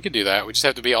 Yeah, we could do that. We just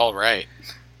have to be all right.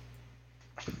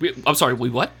 I'm sorry,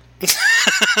 what?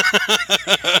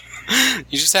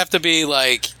 You just have to be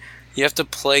like... You have to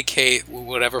placate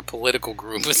whatever political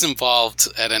group is involved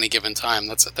at any given time.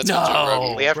 That's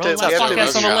no. We have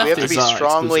to be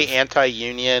strongly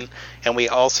anti-union, and we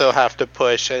also have to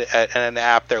push an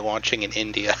app they're launching in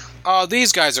India. Oh,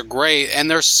 these guys are great,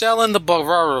 and they're selling the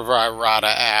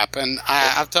Bharata app, and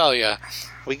I'll tell you.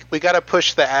 We got to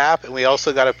push the app, and we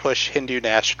also got to push Hindu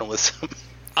nationalism.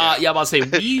 Yeah, I'm about to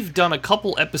say, we've done a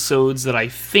couple episodes that I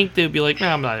think they'd be like,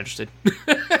 nah, I'm not interested.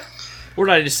 We're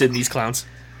not interested in these clowns.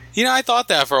 I thought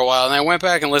that for a while, and I went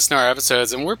back and listened to our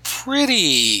episodes, and we're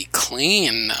pretty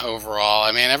clean overall.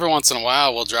 I mean, every once in a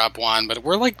while we'll drop one, but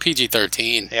we're like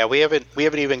PG-13. Yeah, we haven't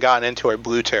even gotten into our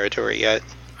blue territory yet.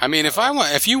 I mean,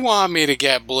 if you want me to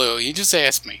get blue, you just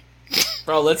ask me.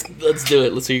 Bro, let's do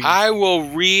it. Let's hear you. I will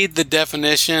read the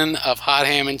definition of hot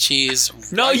ham and cheese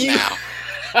now.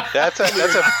 That's a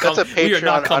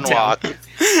Patreon unlock.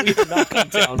 We are not come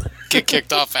down. Get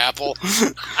kicked off Apple.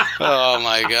 Oh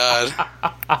my god.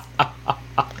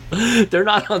 They're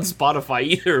not on Spotify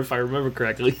either, if I remember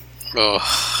correctly. Oh.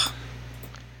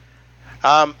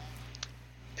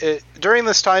 During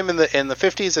this time in the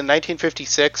 50s, in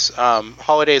 1956,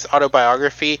 Holiday's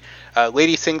autobiography,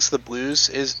 "Lady Sings the Blues,"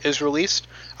 is released.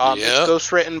 It's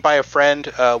ghostwritten by a friend,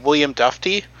 William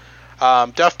Dufty.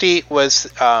 Dufty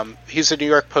was he's a New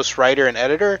York Post writer and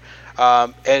editor,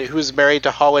 and who was married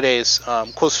to Holiday's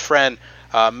close friend,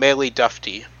 Maile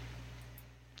Dufty.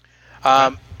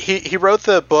 He wrote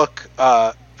the book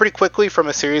pretty quickly from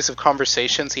a series of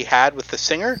conversations he had with the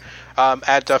singer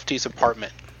at Dufty's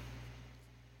apartment.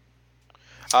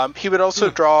 He would also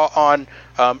draw on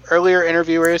earlier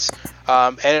interviewers,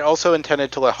 and it also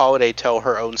intended to let Holiday tell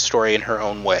her own story in her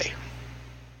own way.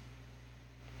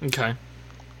 Okay.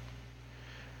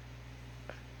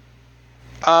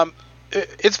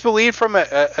 It's believed from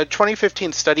a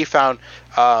 2015 study found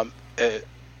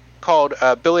called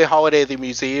Billie Holiday, the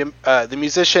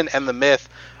Musician and the Myth,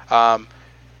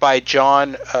 by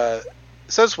John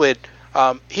Suswid.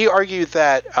 He argued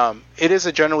that it is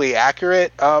a generally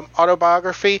accurate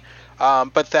autobiography,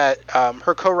 but that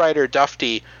her co-writer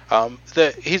Dufty,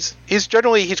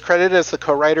 he's credited as the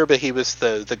co-writer, but he was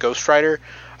the ghostwriter.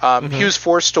 He was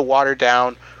forced to water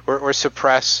down or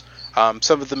suppress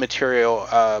some of the material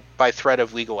by threat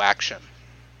of legal action.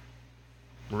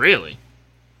 Really?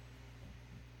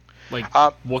 Like,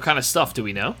 what kind of stuff do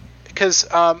we know? Because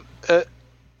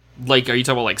like, are you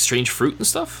talking about like strange fruit and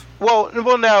stuff? Well,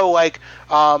 no. Like,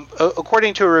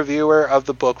 according to a reviewer of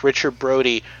the book, Richard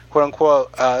Brody, quote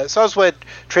unquote, Suswed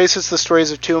traces the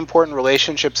stories of two important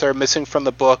relationships that are missing from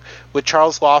the book, with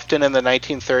Charles Lofton in the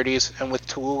 1930s and with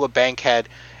Tallulah Bankhead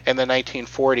in the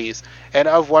 1940s, and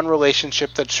of one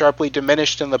relationship that sharply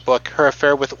diminished in the book, her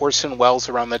affair with Orson Welles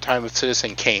around the time of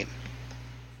Citizen Kane.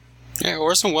 Yeah,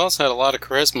 Orson Welles had a lot of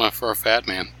charisma for a fat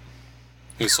man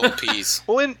who sold peas.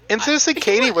 Well, in Citizen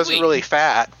Kane, he wasn't really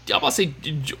fat. I'm about to say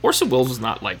Orson Welles was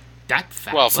not like that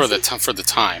fat. Well, for the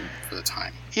time.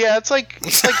 Yeah, it's like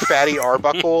Fatty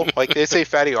Arbuckle. Like, they say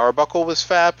Fatty Arbuckle was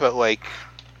fat, but like.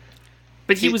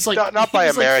 But he was like not by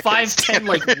American like 5'10",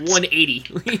 like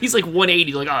 180. He's like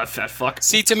 180, like, oh, fat fuck.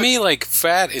 See, to me, like,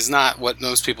 fat is not what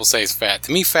most people say is fat.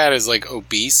 To me, fat is like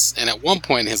obese, and at one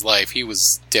point in his life, he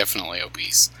was definitely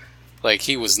obese. Like,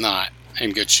 he was not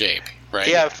in good shape, right?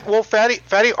 Yeah, well,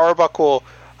 Fatty Arbuckle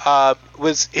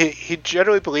was he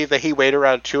generally believed that he weighed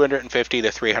around 250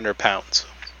 to 300 pounds.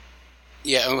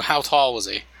 Yeah, how tall was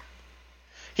he?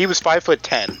 He was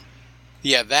 5'10".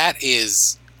 Yeah, that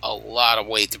is a lot of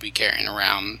weight to be carrying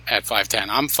around at 5'10".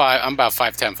 I'm about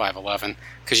 5'10", 5'11",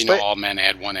 because all men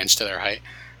add 1 inch to their height.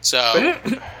 So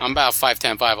I'm about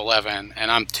 5'10", 5'11", and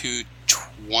I'm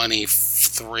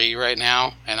 223 right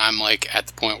now, and I'm like at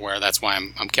the point where that's why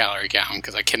I'm calorie counting,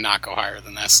 because I cannot go higher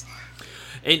than this.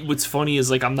 And what's funny is,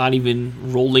 like, I'm not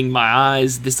even rolling my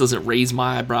eyes. This doesn't raise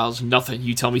my eyebrows. Nothing.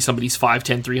 You tell me somebody's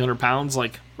 5'10", 300 pounds,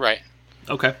 like, right?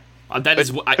 Okay,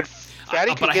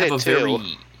 Fatty can get it too.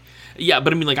 Yeah,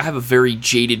 but I mean, like, I have a very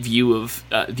jaded view of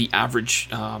the average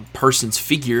person's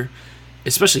figure,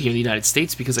 especially here in the United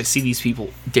States, because I see these people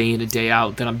day in and day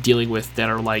out that I'm dealing with that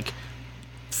are like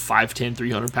 5'10",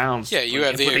 300 pounds.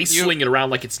 Yeah, but they sling it around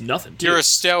like it's nothing. You're a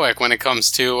stoic when it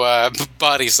comes to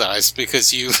body size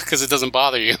because it doesn't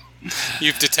bother you.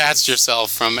 You've detached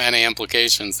yourself from any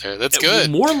implications there. That's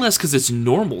good. More or less because it's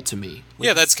normal to me. Like,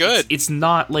 yeah, that's good. It's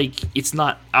not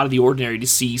out of the ordinary to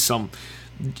see some,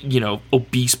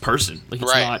 obese person. Like,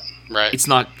 it's right. It's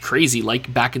not crazy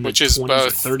like back in the 20s or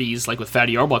 30s, like with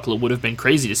Fatty Arbuckle. It would have been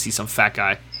crazy to see some fat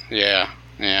guy. Yeah,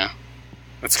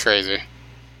 that's crazy.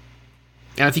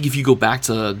 And I think if you go back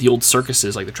to the old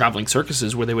circuses, like the traveling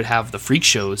circuses, where they would have the freak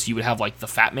shows, you would have like the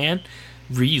fat man.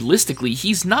 Realistically,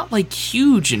 he's not like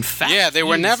huge and fat. Yeah, they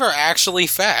were never actually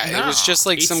fat. No, it was just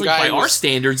like some guy. By our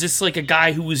standards, it's like a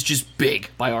guy who was just big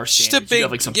by our standards. Just a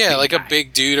big, like a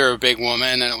big dude or a big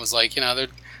woman, and it was like, they're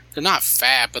not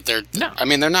fat, but they're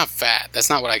not fat. That's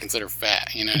not what I consider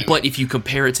fat. You know. But if you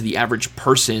compare it to the average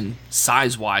person,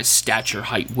 size-wise, stature,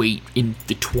 height, weight in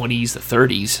the 20s, the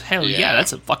 30s, hell yeah,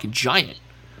 that's a fucking giant.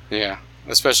 Yeah,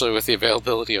 especially with the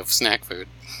availability of snack food.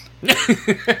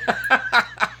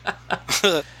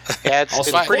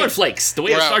 Also, cornflakes, the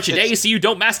way to start your day is so you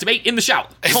don't masturbate in the shower.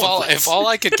 If all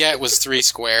I could get was 3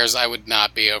 squares, I would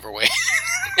not be overweight.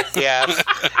 Yeah,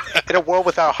 in a world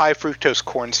without high fructose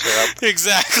corn syrup.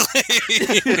 Exactly.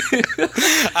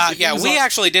 We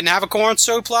actually didn't have a corn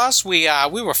surplus. We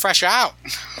were fresh out.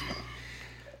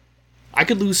 I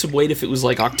could lose some weight if it was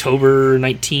like October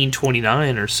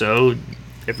 1929 or so.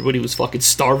 Everybody was fucking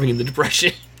starving in the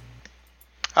Depression.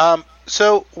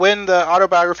 So when the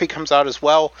autobiography comes out as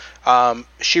well,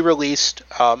 she released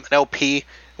an LP,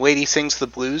 Lady Sings the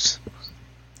Blues,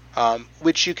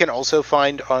 which you can also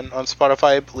find on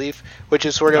Spotify, I believe, which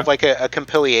is sort of like a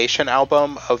compilation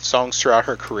album of songs throughout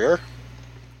her career.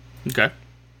 Okay.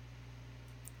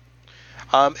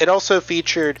 It also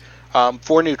featured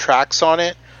 4 new tracks on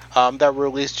it that were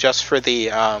released just for the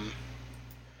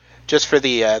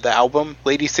album.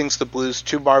 Lady Sings the Blues,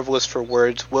 Too Marvelous for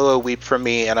Words, Willow Weep for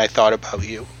Me, and I Thought About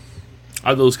You.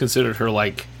 Are those considered her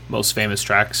like most famous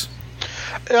tracks?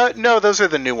 No, those are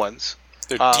the new ones.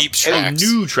 They're deep tracks.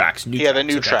 New tracks. The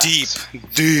new tracks.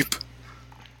 Deep.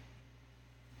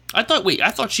 I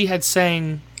thought she had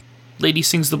sang Lady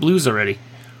Sings the Blues already.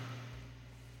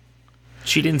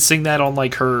 She didn't sing that on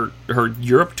like her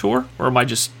Europe tour, or am I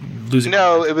just losing?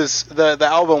 No, it was the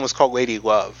album was called Lady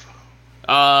Love.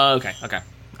 Okay, all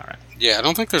right. Yeah, I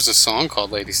don't think there's a song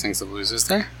called Lady Sings the Blues, is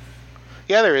there?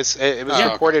 Yeah, there is. It was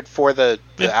recorded for the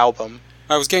album.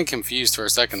 I was getting confused for a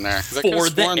second there. For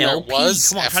the LP?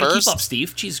 Come on, try to keep up,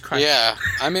 Steve. Jesus Christ. Yeah,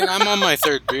 I mean, I'm on my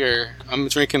third beer. I'm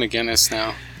drinking a Guinness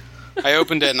now. I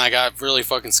opened it and I got really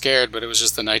fucking scared, but it was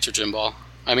just the nitrogen ball.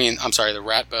 I'm sorry, the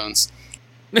rat bones.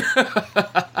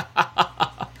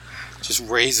 Just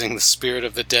raising the spirit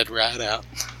of the dead rat out.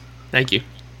 Thank you.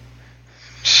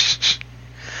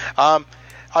 On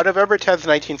November 10th,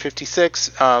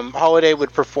 1956, Holiday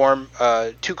would perform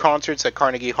 2 concerts at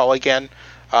Carnegie Hall again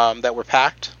that were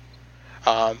packed.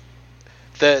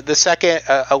 The second,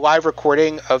 a live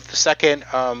recording of the second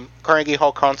Carnegie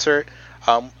Hall concert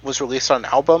was released on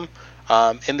an album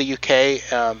in the UK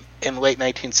in late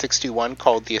 1961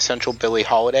 called The Essential Billie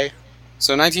Holiday.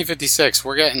 So 1956,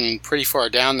 we're getting pretty far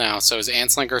down now. So is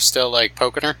Anslinger still like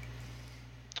poking her?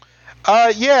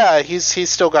 Yeah, he's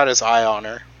still got his eye on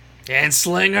her.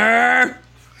 Anslinger!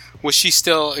 Was she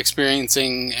still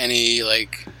experiencing any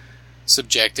like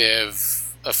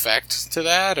subjective effect to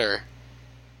that, or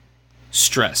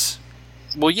stress?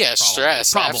 Well, yeah, probably.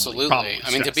 Stress, probably, absolutely. Probably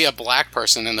I mean, to be a black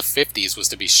person in the 50s was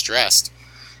to be stressed.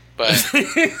 But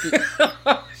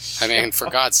I mean, for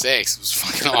God's sakes, it was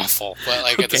fucking awful. But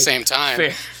like at the same time,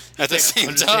 fair.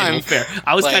 Fair.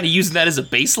 I was kind of using that as a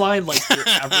baseline, like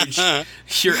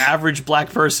your average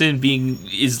black person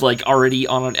is like already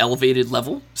on an elevated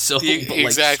level. So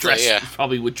exactly, stress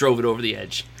probably what drove it over the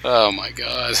edge. Oh my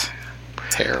God,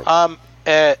 terrible.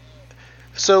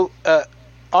 So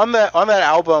on that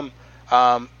album,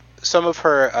 some of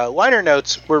her liner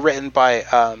notes were written by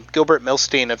Gilbert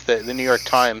Milstein of the New York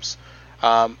Times.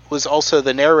 Was also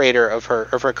the narrator of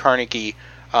her Carnegie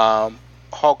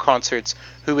Hall concerts,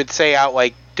 who would say out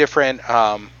like different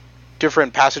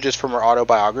passages from her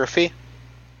autobiography.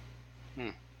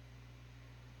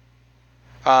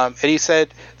 And he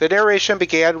said, the narration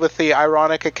began with the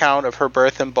ironic account of her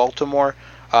birth in Baltimore.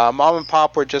 Mom and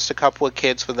Pop were just a couple of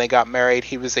kids when they got married.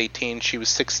 He was 18, she was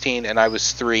 16, and I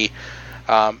was 3.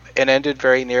 And ended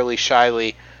very nearly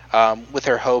shyly with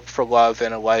her hope for love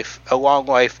and a long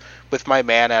life with my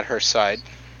man at her side.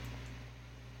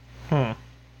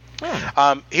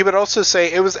 He would also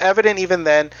say, it was evident even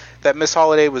then that Miss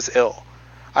Holiday was ill.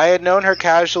 I had known her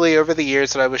casually over the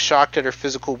years, and I was shocked at her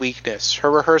physical weakness. Her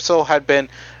rehearsal had been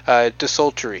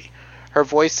desultory. Her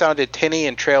voice sounded tinny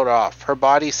and trailed off. Her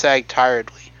body sagged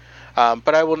tiredly.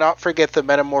 But I will not forget the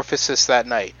metamorphosis that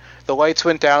night. The lights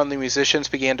went down, the musicians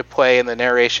began to play, and the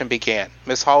narration began.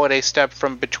 Miss Holiday stepped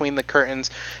from between the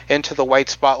curtains into the white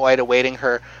spotlight awaiting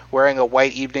her, wearing a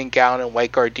white evening gown and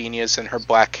white gardenias in her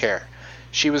black hair.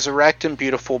 She was erect and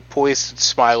beautiful, poised and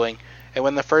smiling, and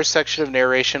when the first section of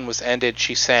narration was ended,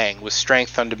 she sang, with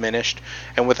strength undiminished,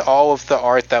 and with all of the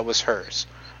art that was hers.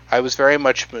 I was very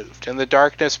much moved. In the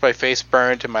darkness, my face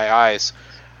burned and my eyes.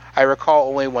 I recall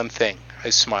only one thing. I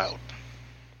smiled.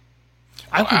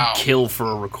 I would kill for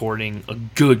a recording, a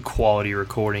good quality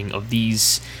recording of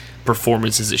these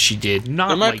performances that she did.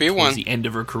 Not like towards the end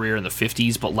of her career in the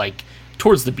 50s, but like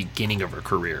towards the beginning of her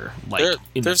career, like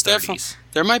in the 30s.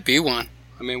 There might be one.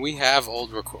 I mean, we have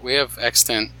we have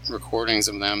extant recordings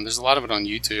of them. There's a lot of it on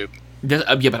YouTube.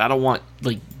 Yeah, but I don't want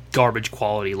like garbage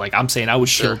quality. Like I'm saying, I would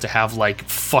kill to have like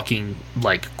fucking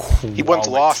like quality. He wants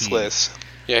lossless.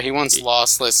 Yeah, he wants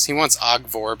lossless. He wants Og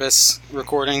Vorbis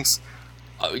recordings.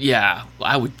 Yeah,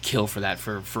 I would kill for that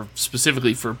for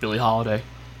specifically for Billie Holiday.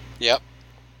 Yep.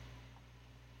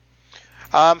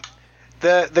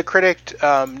 The critic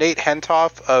Nate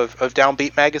Hentoff of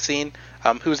Downbeat magazine,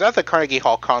 who was at the Carnegie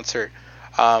Hall concert,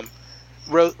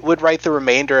 would write the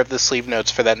remainder of the sleeve notes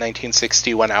for that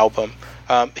 1961 album.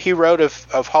 He wrote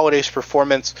of Holiday's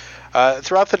performance,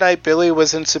 throughout the night Billie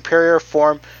was in superior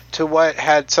form to what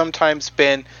had sometimes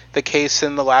been the case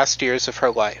in the last years of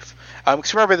her life.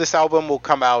 Because remember, this album will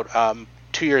come out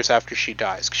 2 years after she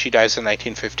dies. She dies in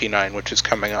 1959, which is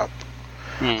coming up.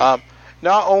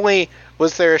 Not only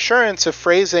was there assurance of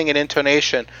phrasing and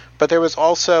intonation, but there was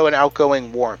also an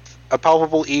outgoing warmth, a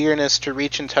palpable eagerness to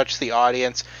reach and touch the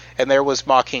audience, and there was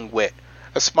mocking wit.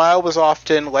 A smile was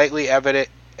often lightly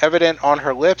evident on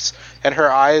her lips and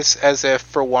her eyes, as if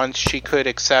for once she could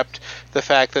accept the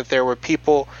fact that there were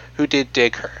people who did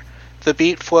dig her. The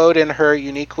beat flowed in her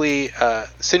uniquely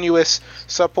sinuous,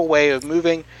 supple way of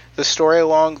moving. The story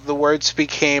along the words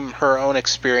became her own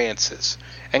experiences,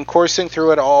 and coursing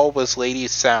through it all was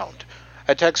Lady's sound,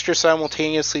 a texture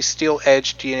simultaneously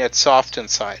steel-edged yet soft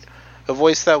inside, a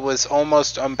voice that was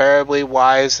almost unbearably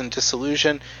wise and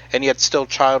disillusioned, and yet still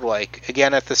childlike,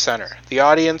 again at the center. The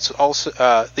audience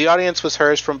was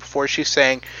hers from before she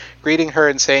sang, greeting her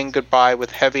and saying goodbye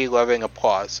with heavy, loving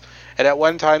applause. And at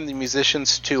one time, the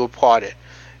musicians too applauded.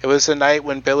 It was a night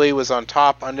when Billie was on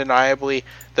top, undeniably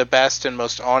the best and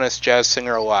most honest jazz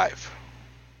singer alive.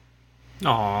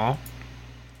 Aww.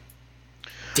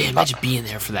 Damn, imagine being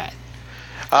there for that.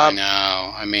 I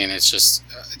know. I mean, it's just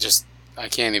I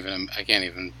can't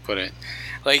even put it.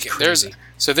 Like, there's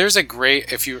a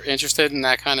great, if you're interested in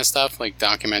that kind of stuff, like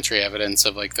documentary evidence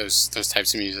of like those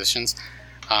types of musicians.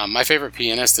 My favorite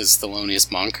pianist is Thelonious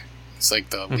Monk. It's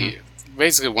like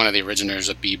basically one of the originators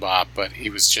of bebop, but he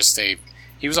was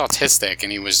autistic,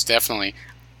 and he was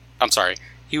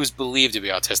he was believed to be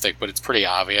autistic, but it's pretty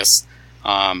obvious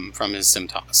from his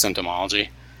symptomology.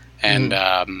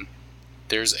 And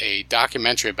there's a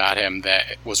documentary about him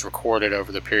that was recorded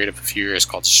over the period of a few years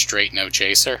called Straight No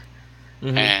Chaser.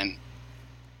 And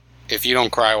if you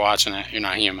don't cry watching it, you're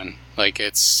not human. Like,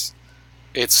 it's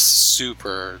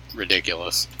super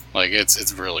ridiculous. Like,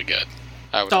 it's really good.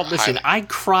 Listen, I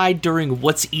cried during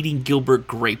What's Eating Gilbert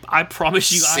Grape. I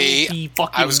promise you. See,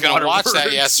 I was going to watch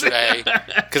that yesterday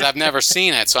because I've never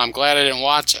seen it, so I'm glad I didn't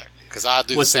watch it. Because I'll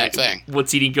do the same thing.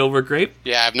 What's Eating Gilbert Grape?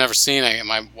 Yeah, I've never seen it.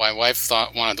 My wife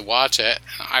wanted to watch it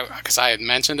because I had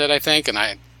mentioned it, I think, and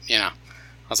I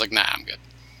was like, nah, I'm good.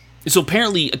 So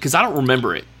apparently, because I don't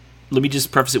remember it. Let me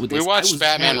just preface it with this. We watched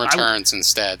Batman Returns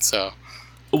instead, so.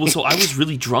 Well, so I was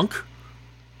really drunk,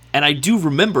 and I do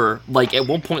remember, like, at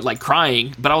one point, like,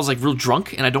 crying, but I was, like, real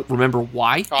drunk, and I don't remember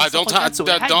why. Oh, don't talk. So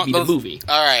it had to be the movie.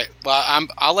 All right, well,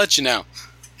 I'll let you know.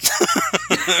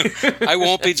 I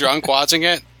won't be drunk watching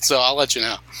it, so I'll let you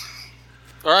know.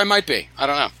 Or I might be. I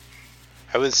don't know.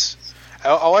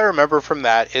 All I remember from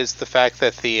that is the fact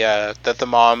that the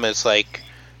mom is like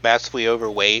massively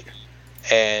overweight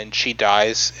and she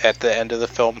dies at the end of the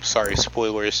film. Sorry,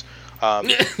 spoilers.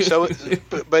 So,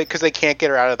 but because they can't get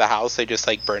her out of the house, they just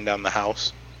like burn down the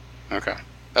house. Okay.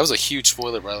 That was a huge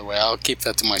spoiler, by the way. I'll keep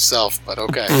that to myself, but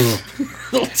okay.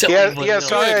 Yeah,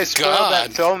 sorry I spoiled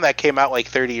that film that came out like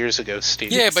 30 years ago,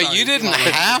 Steve. Yeah, but you didn't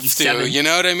have to, you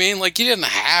know what I mean? Like, you didn't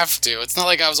have to. It's not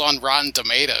like I was on Rotten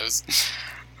Tomatoes.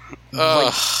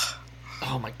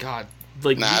 Oh my god.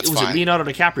 Like, was it Leonardo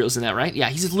DiCaprio's in that, right? Yeah,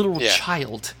 he's a little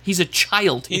child. He's a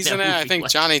child. He's in it. I think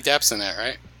Johnny Depp's in it,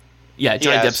 right? Yeah,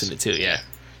 Johnny Depp's in it too, yeah.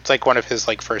 It's like one of his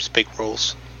like first big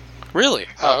roles. Really?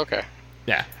 Oh, okay.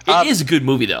 Yeah, it is a good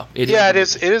movie though. It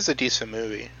is a decent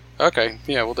movie. Okay,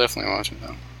 yeah, we'll definitely watch it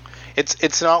though.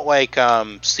 It's not like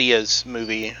Sia's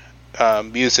movie,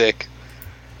 Music,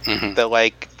 that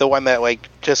like the one that like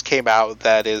just came out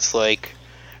that is like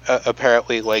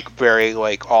apparently like very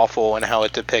like awful in how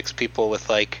it depicts people with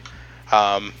like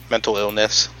mental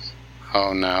illness.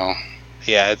 Oh no.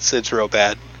 Yeah, it's real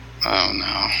bad. Oh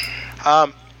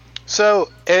no. So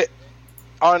it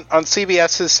on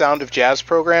CBS's Sound of Jazz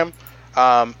program.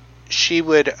 She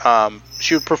would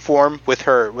perform with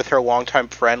her longtime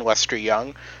friend Lester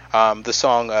Young, the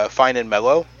song "Fine and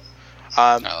Mellow."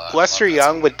 Lester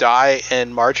Young would die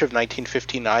in March of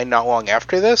 1959, not long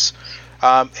after this,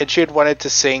 and she had wanted to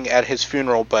sing at his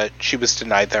funeral, but she was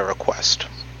denied that request.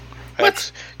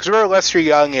 What? Because remember, Lester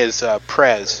Young is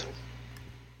Prez.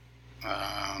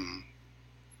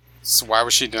 So why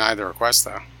was she denied the request,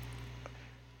 though?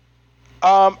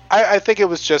 I think it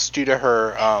was just due to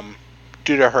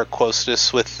her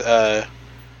closeness with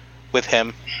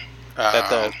him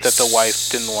that the wife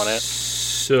didn't want it.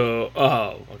 So,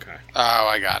 okay. Oh,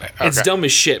 I got it. Okay. It's dumb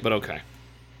as shit, but okay.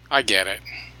 I get it.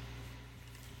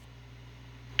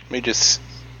 Let me just.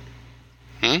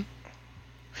 No,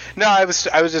 I was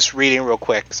just reading real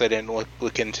quick because I didn't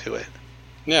look into it.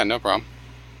 Yeah, no problem.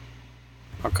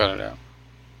 I'll cut it out.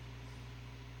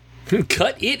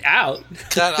 Cut it out.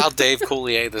 I'll Dave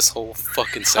Coulier this whole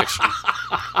fucking section.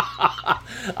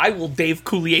 I will Dave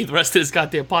Coulier the rest of this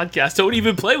goddamn podcast. Don't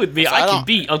even play with me. I can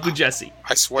beat Uncle Jesse.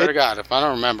 I swear to God, if I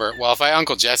don't remember, well, if I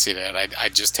Uncle Jesse did,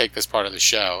 I'd just take this part of the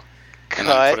show and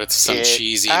then put it to some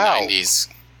cheesy 90s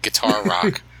guitar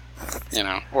rock, you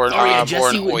know, or an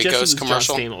Oikos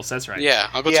commercial. John Stamos, that's right. Yeah,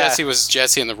 Uncle Jesse was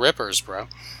Jesse and the Rippers, bro.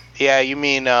 Yeah, you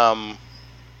mean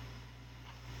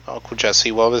Uncle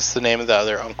Jesse. What was the name of the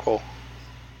other uncle?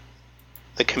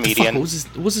 The comedian.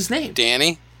 What was his name?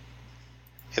 Danny?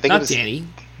 I think Not Danny.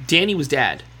 Danny was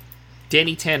dad.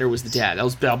 Danny Tanner was the dad. That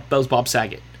was Bob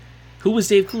Saget. Who was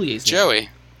Dave Coulier's name? Joey.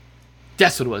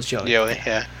 That's what it was, Joey.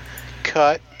 Yeah.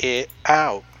 Cut it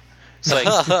out. It's like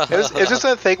it's just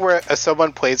a thing where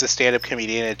someone plays a stand-up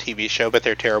comedian in a TV show, but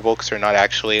they're terrible because they're not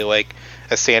actually like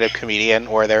a stand-up comedian,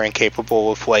 or they're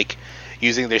incapable of like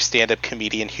using their stand-up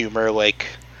comedian humor, like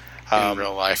in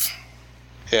real life.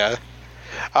 Yeah.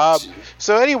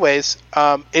 So, anyways,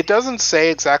 it doesn't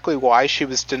say exactly why she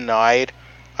was denied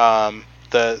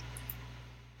to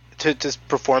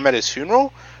perform at his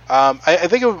funeral. I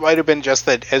think it might have been just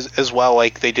that as well,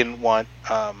 like they didn't want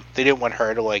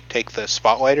her to like take the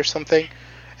spotlight or something.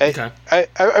 Okay.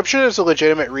 I'm sure there's a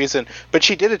legitimate reason, but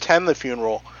she did attend the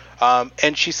funeral,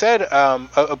 and she said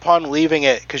upon leaving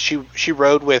it, because she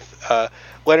rode with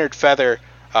Leonard Feather,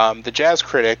 the jazz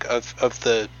critic of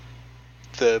the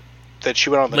that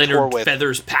she went on the Leonard tour with.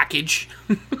 Feather's package.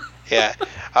 Yeah.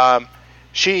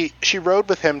 She rode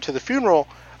with him to the funeral,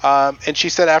 and she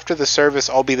said after the service,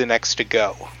 I'll be the next to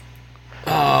go.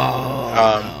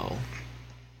 No.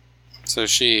 So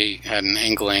she had an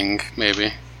inkling,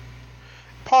 maybe.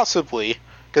 Possibly,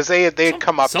 because they had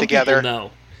come up together.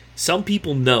 Some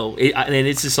people know, and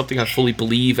this is something I fully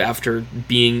believe after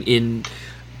being in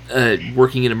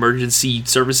working in emergency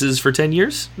services for 10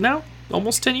 years now.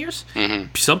 Almost 10 years?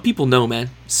 Mm-hmm. Some people know,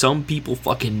 man. Some people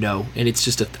fucking know. And it's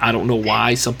just I don't know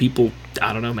why. Some people,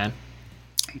 I don't know, man.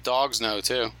 Dogs know,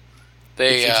 too.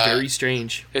 It's very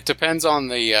strange. It depends on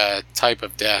the type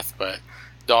of death, but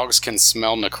dogs can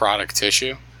smell necrotic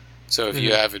tissue. So if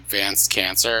you have advanced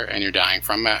cancer and you're dying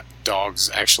from it, dogs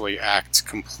actually act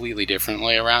completely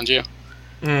differently around you.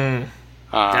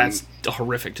 That's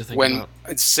horrific to think about.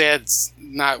 It's sad.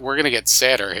 We're gonna get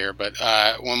sadder here, but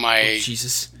when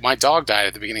my dog died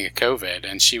at the beginning of COVID,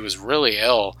 and she was really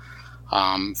ill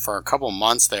for a couple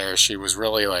months there. She was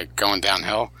really like going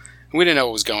downhill. And we didn't know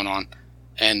what was going on,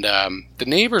 and the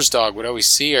neighbor's dog would always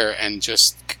see her and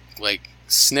just like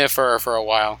sniff her for a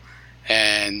while.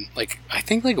 And like I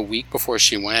think like a week before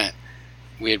she went,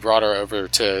 we had brought her over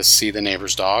to see the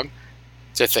neighbor's dog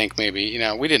to think maybe,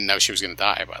 we didn't know she was going to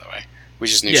die, by the way. We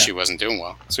just knew she wasn't doing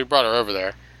well. So we brought her over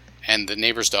there, and the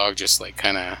neighbor's dog just like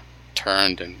kind of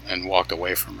turned and walked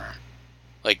away from her.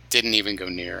 Like didn't even go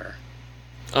near her.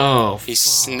 Oh, he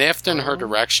sniffed in her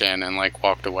direction and like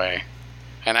walked away.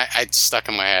 And I stuck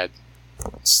in my head.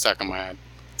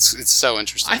 It's so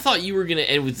interesting. I thought you were gonna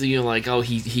end with like, oh,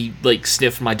 he like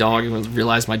sniffed my dog and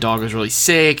realized my dog was really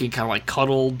sick and kind of like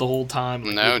cuddled the whole time.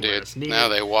 Like, no, dude. No,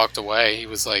 they walked away. It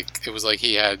was like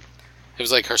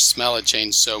her smell had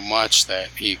changed so much that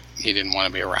he didn't want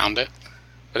to be around it.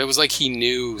 But it was like he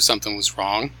knew something was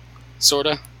wrong,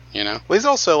 sorta. Well, he's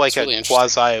also like a really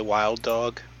quasi wild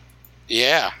dog.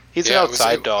 Yeah, he's an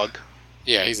outside dog.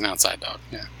 Yeah, he's an outside dog.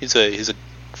 Yeah, he's a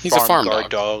farm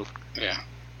dog. Yeah.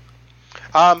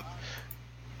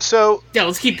 So yeah,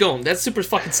 let's keep going. That's super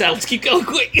fucking sad. Let's keep going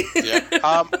quick.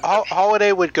 Yeah.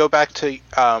 Holiday would go back to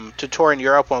tour in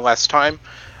Europe one last time,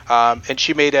 and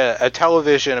she made a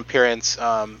television appearance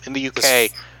in the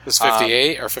UK. This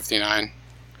 58 or 59?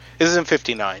 This is in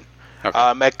 59.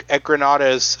 Okay. At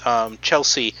Granada's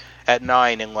Chelsea at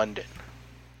 9 in London.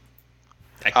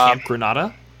 At Camp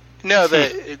Granada? No,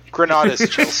 the Granada's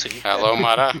Chelsea. Hello,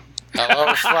 Mara.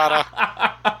 Hello, Frada.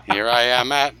 Here I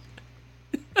am at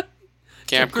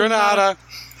Camp Granada.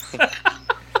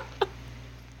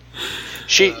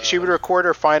 She would record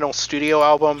her final studio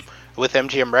album with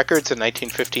MGM Records in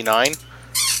 1959,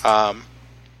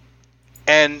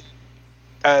 and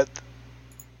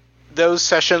those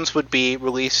sessions would be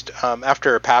released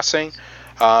after her passing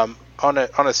on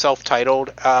a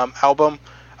self-titled album.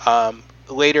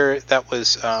 Later, that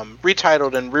was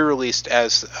retitled and re-released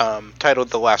as titled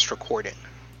 "The Last Recording."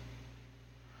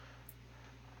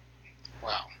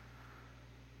 Wow.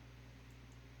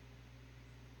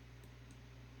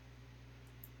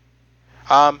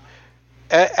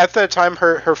 At the time,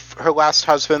 her last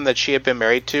husband that she had been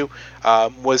married to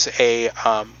was a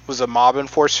mob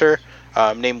enforcer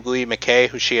named Louis Mackay,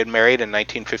 who she had married in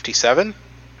 1957.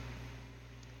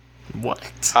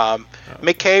 What?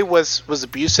 Mackay was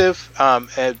abusive.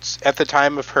 At the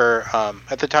time of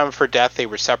her death, they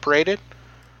were separated.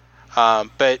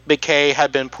 But Mackay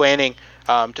had been planning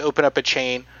to open up a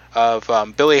chain of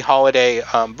Billie Holiday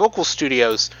vocal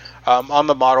studios on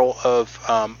the model of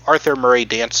Arthur Murray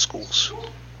dance schools.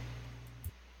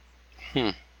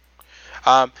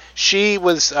 She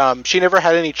never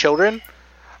had any children,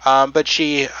 but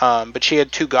she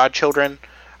had two godchildren.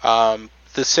 The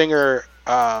singer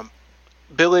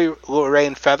Billie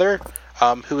Lorraine Feather,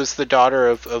 who was the daughter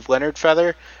of Leonard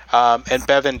Feather, and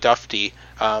Bevan Dufty,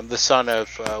 the son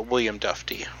of William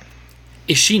Dufty.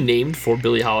 Is she named for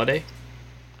Billie Holiday?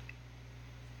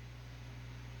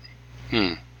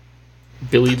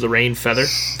 Billie Lorraine Feather?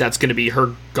 That's going to be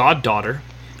her goddaughter.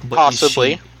 But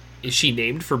possibly. Is she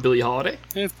named for Billie Holiday?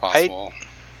 It's possible.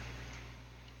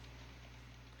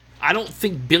 I don't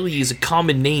think Billie is a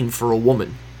common name for a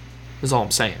woman. Is all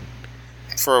I'm saying.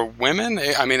 For women?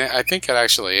 I mean, I think it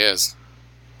actually is.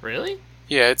 Really?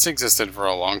 Yeah, it's existed for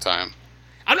a long time.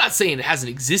 I'm not saying it hasn't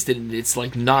existed and it's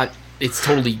like not, it's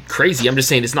totally crazy. I'm just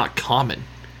saying it's not common.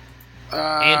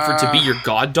 And for it to be your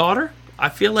goddaughter, I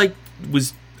feel like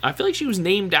she was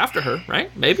named after her,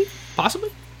 right? Maybe,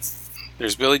 possibly.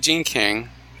 There's Billie Jean King.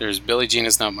 There's Billie Jean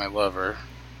Is Not My Lover.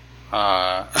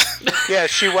 Yeah,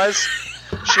 she was.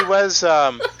 She was.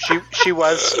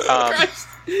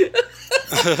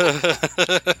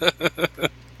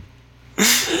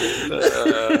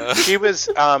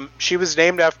 She was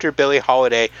named after Billie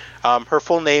Holiday. Her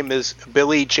full name is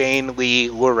Billie Jane Lee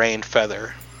Lorraine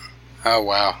Feather. Oh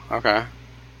wow. Okay.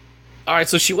 All right,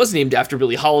 so she was named after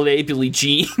Billie Holiday, Billie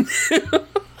Jean.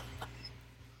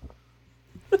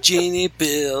 Jeannie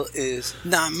Bill is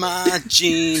not my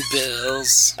Jean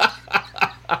Bills.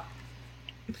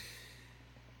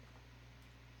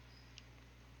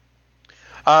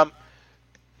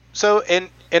 So in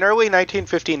early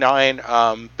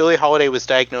 1959, Billie Holiday was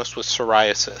diagnosed with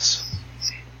psoriasis.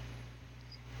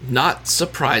 Not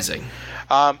surprising.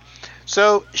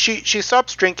 So she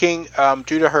stops drinking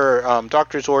due to her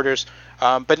doctor's orders,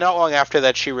 but not long after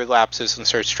that she relapses and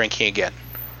starts drinking again.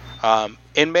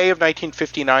 In May of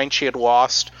 1959, she had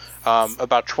lost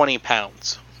about 20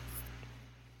 pounds.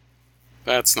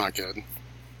 That's not good.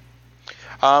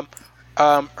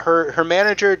 Her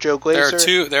manager, Joe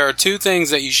Glazer... There are two things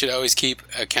that you should always keep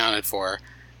accounted for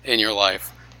in your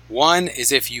life. One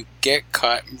is if you get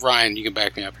cut... Ryan, you can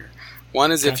back me up here.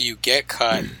 One is if you get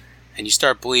cut and you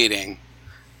start bleeding,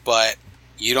 but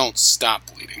you don't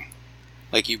stop bleeding.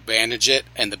 Like you bandage it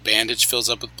and the bandage fills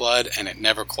up with blood and it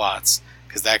never clots.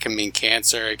 Because that can mean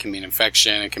cancer, it can mean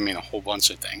infection, it can mean a whole bunch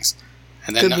of things.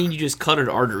 And then could mean you just cut an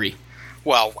artery.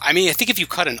 Well, I mean, I think if you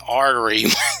cut an artery,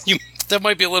 that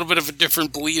might be a little bit of a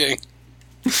different bleeding.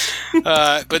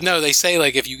 But no, they say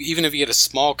like even if you get a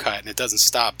small cut and it doesn't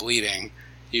stop bleeding,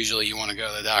 usually you want to go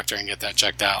to the doctor and get that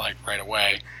checked out like right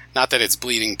away. Not that it's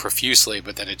bleeding profusely,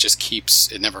 but that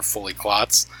it never fully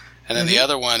clots. And then the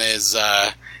other one is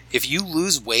if you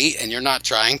lose weight and you're not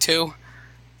trying to,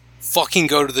 fucking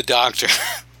go to the doctor.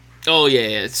 Oh,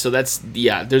 yeah. So there's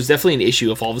definitely an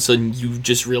issue if all of a sudden you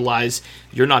just realize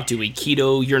you're not doing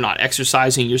keto, you're not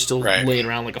exercising, you're still laying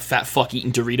around like a fat fuck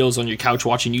eating Doritos on your couch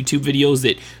watching YouTube videos,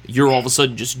 that you're all of a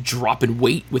sudden just dropping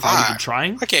weight without even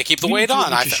trying. I can't keep the weight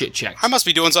on. I must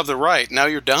be doing something right. Now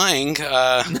you're dying.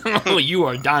 No, you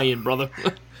are dying, brother.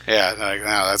 Yeah, no,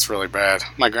 that's really bad.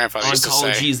 My grandfather used to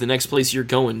say... Oncology is the next place you're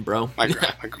going, bro. My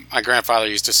grandfather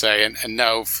used to say, and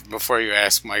no, before you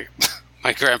ask, my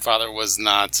grandfather was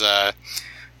not the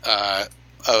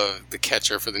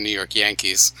catcher for the New York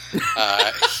Yankees.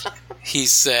 He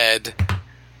said,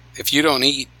 if you don't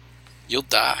eat, you'll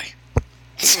die.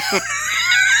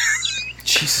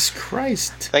 Jesus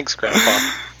Christ. Thanks,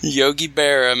 Grandpa. Yogi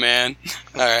Berra, man.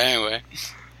 All right, anyway.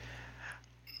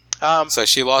 So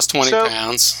she lost 20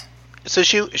 pounds. So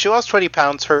she lost 20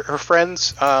 pounds. Her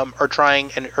friends are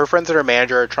trying, and her friends and her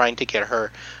manager are trying to get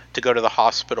her to go to the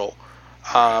hospital.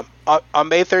 On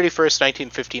May 31st,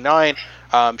 1959,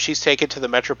 she's taken to the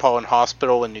Metropolitan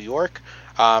Hospital in New York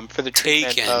for the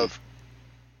treatment of...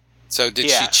 So did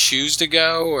she choose to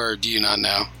go, or do you not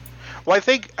know? Well, I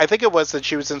think it was that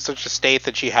she was in such a state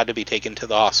that she had to be taken to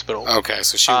the hospital. Okay,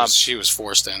 so she was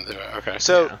forced into it. Okay.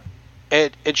 So... Yeah.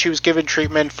 And she was given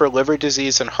treatment for liver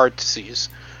disease and heart disease.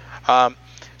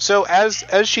 So as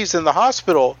she's in the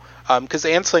hospital, because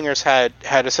Anslinger's had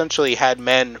essentially had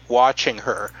men watching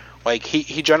her. Like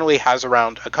he generally has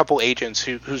around a couple agents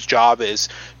whose job is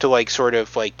to like sort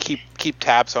of like keep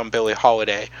tabs on Billie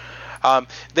Holiday.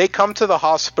 They come to the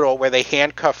hospital where they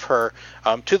handcuff her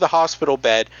to the hospital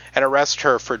bed and arrest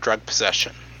her for drug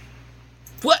possession.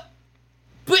 What?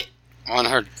 On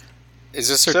her. Is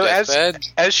this her deathbed?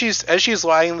 As she's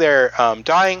lying there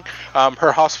dying,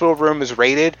 her hospital room is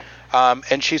raided,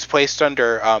 and she's placed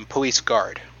under police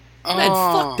guard. Man,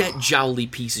 fuck that jowly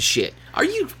piece of shit. Are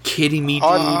you kidding me, dude?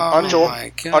 On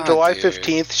July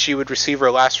 15th, she would receive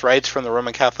her last rites from the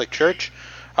Roman Catholic Church,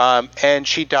 and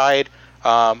she died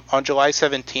on July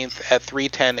 17th at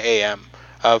 3:10 a.m.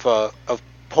 of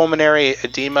pulmonary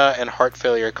edema and heart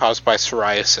failure caused by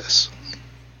psoriasis.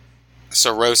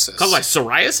 Cirrhosis. Caused by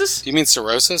psoriasis? You mean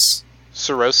cirrhosis?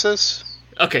 Cirrhosis?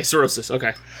 Okay, cirrhosis.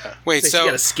 Okay. Wait, so she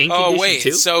got a skin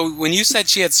condition too? So when you said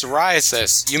she had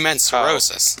psoriasis, you meant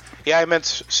cirrhosis. Yeah, I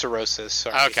meant cirrhosis.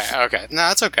 Sorry. Okay. No,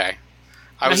 that's okay.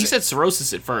 He said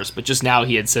cirrhosis at first, but just now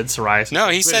he had said psoriasis. No,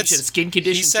 he said she had a skin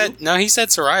condition too? No, he said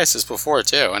psoriasis before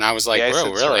too, and I was like,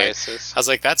 bro, really? Psoriasis. I was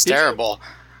like, that's terrible.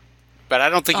 But I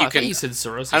don't think you can. He said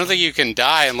cirrhosis. I don't think you can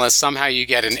die unless somehow you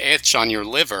get an itch on your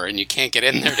liver and you can't get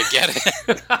in there to get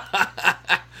it.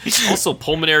 Also,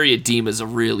 pulmonary edema is a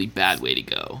really bad way to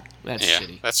go. That's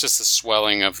shitty. That's just the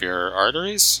swelling of your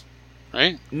arteries,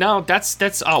 right? No, that's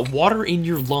water in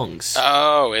your lungs.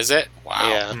 Oh, is it? Wow.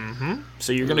 Yeah. Mm-hmm.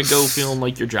 So you're gonna go feeling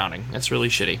like you're drowning. That's really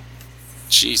shitty.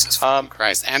 Jesus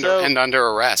Christ. And under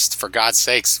arrest. For God's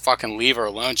sakes, fucking leave her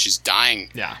alone. She's dying.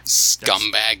 Yeah.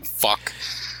 Scumbag. Fuck.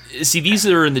 See, these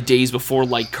are in the days before,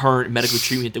 like, current medical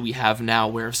treatment that we have now,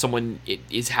 where if someone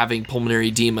is having pulmonary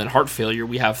edema and heart failure,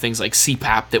 we have things like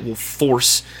CPAP that will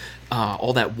force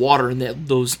all that water and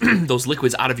those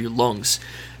liquids out of your lungs.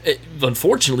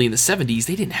 Unfortunately, in the 70s,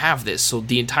 they didn't have this, so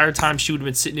the entire time she would have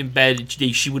been sitting in bed,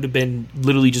 she would have been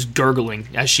literally just gurgling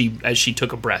as she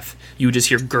took a breath. You would just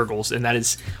hear gurgles, and that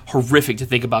is horrific to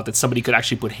think about, that somebody could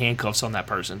actually put handcuffs on that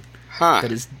person. Huh.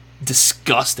 That is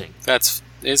disgusting.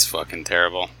 It's fucking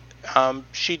terrible.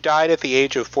 She died at the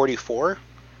age of 44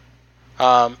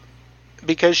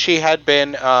 because she had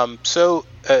been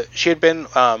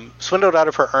swindled out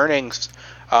of her earnings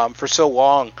for so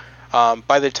long.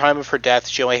 By the time of her death,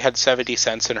 she only had 70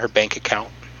 cents in her bank account.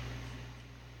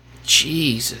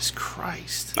 Jesus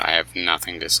Christ. I have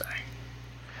nothing to say.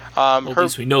 At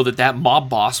least we know that mob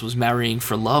boss was marrying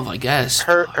for love, I guess.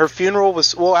 Her funeral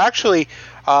was... Well, actually,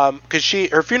 because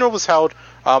her funeral was held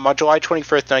on July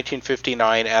 21st,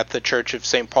 1959 at the Church of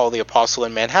St. Paul the Apostle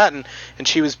in Manhattan, and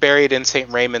she was buried in St.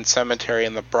 Raymond Cemetery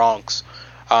in the Bronx.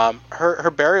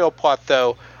 Her burial plot,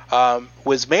 though,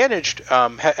 was managed,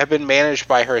 had been managed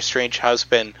by her estranged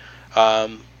husband,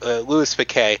 Louis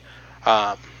McKay,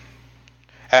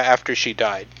 after she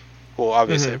died. Well,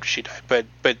 obviously after she died,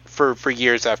 but for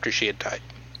years after she had died.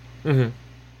 Mm-hmm.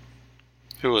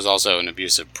 Who was also an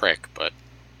abusive prick, but...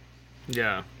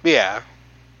 Yeah. Yeah.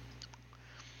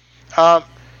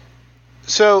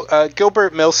 So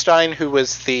Gilbert Milstein, who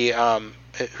was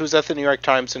who's at the New York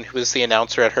Times and who was the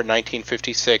announcer at her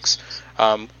 1956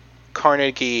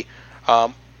 Carnegie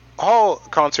Hall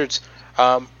concerts,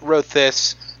 wrote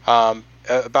this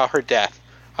about her death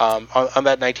on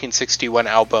that 1961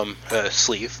 album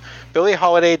sleeve. Billie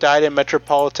Holiday died in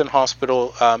Metropolitan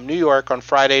Hospital, New York, on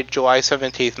Friday, July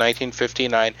 17th,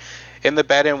 1959, in the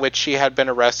bed in which she had been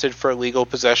arrested for illegal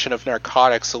possession of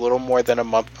narcotics a little more than a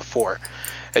month before,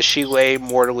 as she lay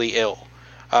mortally ill.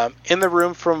 In the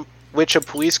room from which a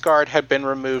police guard had been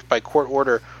removed by court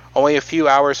order only a few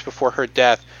hours before her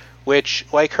death, which,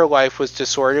 like her life, was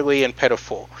disorderly and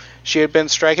pitiful. She had been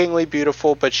strikingly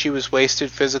beautiful, but she was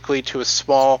wasted physically to a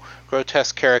small,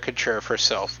 grotesque caricature of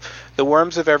herself. The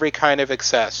worms of every kind of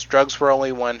excess, drugs were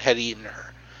only one, had eaten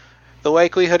her. The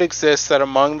likelihood exists that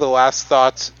among the last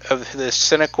thoughts of this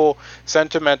cynical,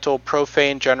 sentimental,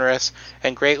 profane, generous,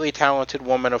 and greatly talented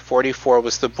woman of 44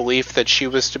 was the belief that she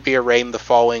was to be arraigned the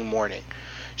following morning.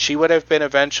 She would have been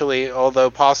eventually, although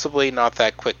possibly not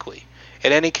that quickly.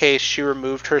 In any case, she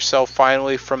removed herself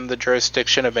finally from the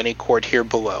jurisdiction of any court here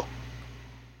below.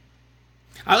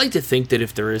 I like to think that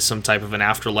if there is some type of an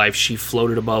afterlife, she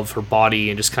floated above her body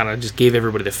and just kind of just gave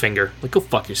everybody the finger. Like, go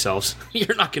fuck yourselves.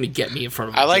 You're not going to get me in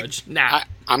front of a judge. Nah.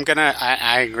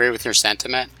 I agree with your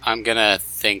sentiment. I'm going to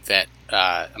think that,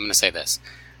 I'm going to say this.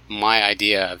 My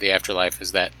idea of the afterlife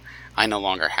is that I no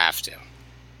longer have to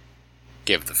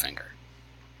give the finger.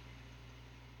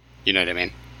 You know what I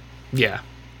mean? Yeah.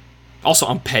 Also,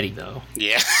 I'm petty, though.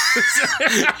 Yeah.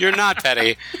 You're not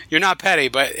petty. You're not petty,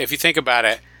 but if you think about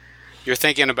it, you're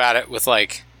thinking about it with,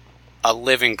 like, a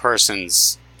living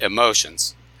person's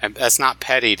emotions. And that's not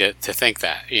petty to think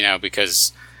that, you know,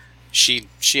 because she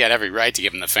had every right to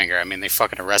give him the finger. I mean, they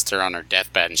fucking arrested her on her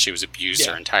deathbed, and she was abused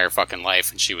her entire fucking life,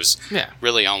 and she was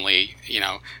really only, you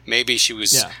know, maybe she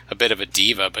was a bit of a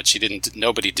diva, but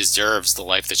nobody deserves the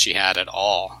life that she had at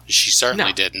all. She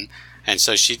certainly didn't. And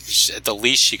so she at the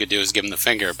least she could do is give him the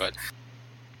finger, but...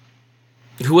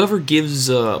 Whoever gives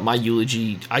my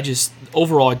eulogy,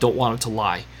 overall, I don't want him to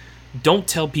lie. Don't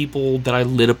tell people that I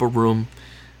lit up a room.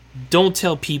 Don't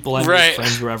tell people I made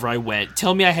friends wherever I went.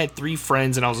 Tell me I had 3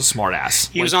 friends and I was a smart ass.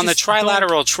 He was on the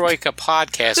Trilateral Troika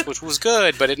podcast, which was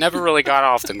good, but it never really got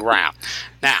off the ground.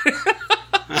 Now,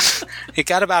 it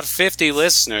got about 50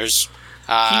 listeners.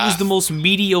 He was the most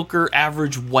mediocre,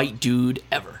 average white dude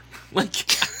ever. Like,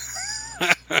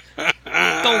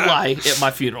 don't lie at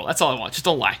my funeral. That's all I want. Just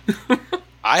don't lie.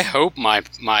 I hope my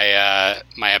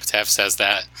epitaph says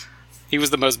that. He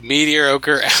was the most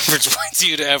mediocre, average white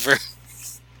dude ever.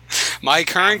 My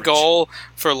current goal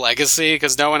for legacy,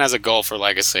 because no one has a goal for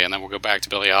legacy, and then we'll go back to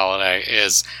Billie Holiday,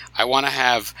 is I want to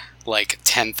have like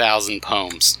 10,000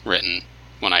 poems written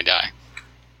when I die.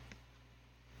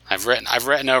 I've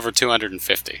written over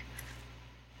 250.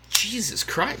 Jesus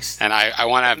Christ. And I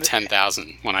want to have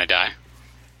 10,000 when I die.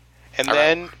 And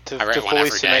then to fully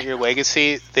cement your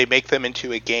legacy, they make them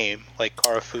into a game like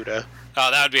Karafuda.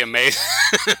 Oh, that would be amazing.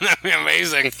 That would be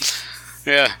amazing.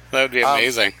 Yeah, that would be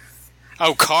amazing.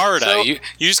 Karada. So, you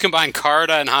just combine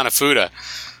Karada and Hanafuda.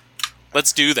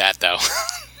 Let's do that, though.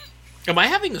 Am I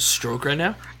having a stroke right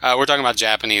now? We're talking about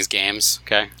Japanese games,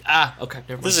 okay? Okay.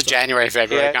 Never mind. This is a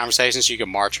January-February conversation, so you can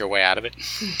march your way out of it.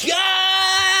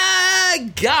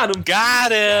 Got him.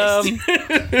 Got him.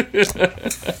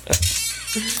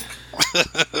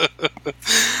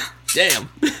 Damn.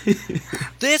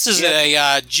 This is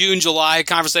a June-July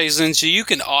conversation, so you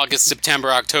can August,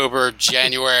 September, October,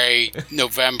 January,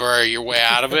 November your way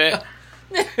out of it.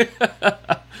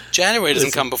 January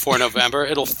doesn't come before November.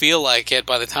 It'll feel like it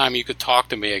by the time you could talk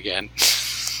to me again.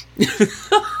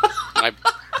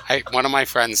 One of my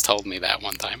friends told me that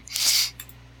one time.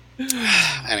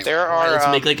 Anyway. Let's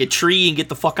make like a tree and get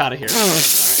the fuck out of here.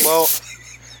 Well,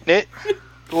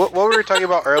 what we were talking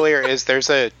about earlier is there's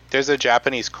a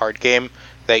Japanese card game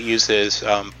that uses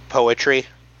poetry.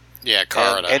 Yeah,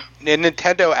 Karada. And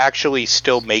Nintendo actually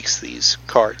still makes these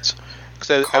cards.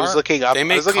 So I was looking up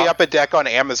a deck on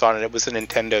Amazon, and it was a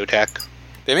Nintendo deck.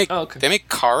 They make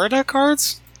Karada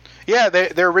cards? Yeah,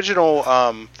 their original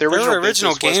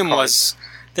game was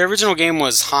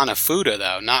Hanafuda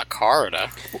though, not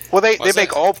Karada. Well, they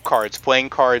make all cards,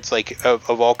 playing cards like of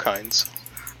all kinds.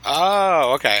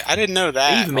 Oh, okay. I didn't know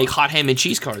that. They even make hot ham and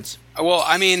cheese cards. Well,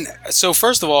 I mean, so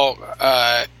first of all,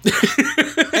 hey,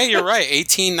 you're right.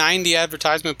 1890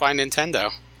 advertisement by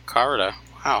Nintendo. Karada.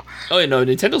 Wow. Oh, yeah, no,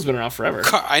 Nintendo's been around forever.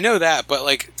 I know that, but,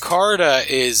 like, Karada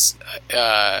is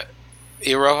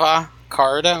Iroha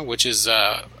Karada, which is,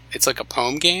 it's like a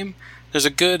poem game. There's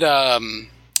a good anime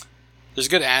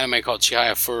called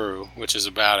Chihaya Furu, which is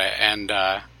about it, and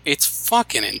it's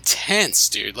fucking intense,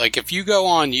 dude. Like, if you go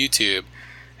on YouTube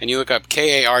and you look up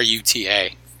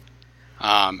Karuta,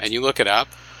 and you look it up,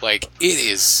 like,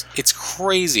 it's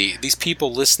crazy. These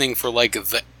people listening for, like,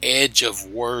 the edge of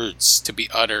words to be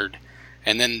uttered,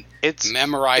 and then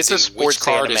memorizing which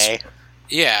card is...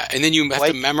 Yeah, and then you have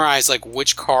to memorize, like,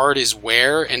 which card is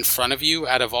where in front of you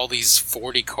out of all these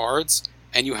 40 cards,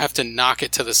 and you have to knock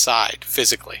it to the side,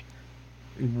 physically.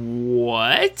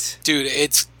 What? Dude,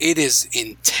 it is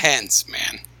intense,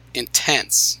 man.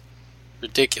 Intense.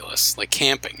 Ridiculous. Like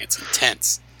camping, it's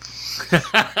intense.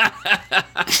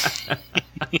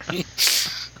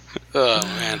 Oh,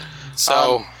 man.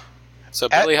 So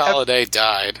Billie Holiday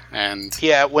died, and...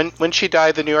 Yeah, when she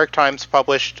died, the New York Times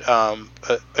published a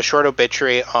short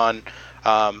obituary on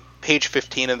page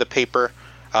 15 of the paper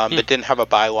that didn't have a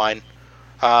byline.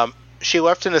 She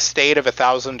left an estate of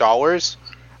 $1,000,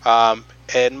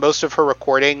 and most of her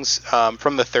recordings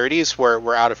from the 30s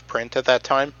were out of print at that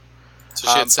time. So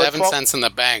she had 7 cents in the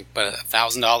bank, but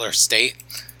 $1,000 estate?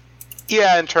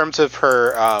 Yeah, in terms of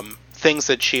her things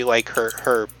that she, like,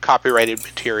 her copyrighted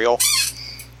material.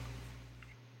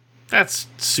 That's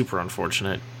super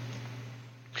unfortunate.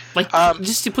 Like,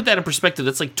 just to put that in perspective,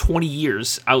 that's like 20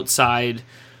 years outside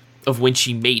of when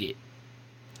she made it.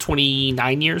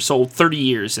 29 years, so 30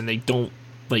 years, and they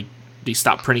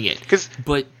stop printing it.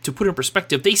 But to put it in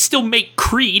perspective, they still make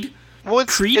Creed.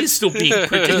 Creed is still being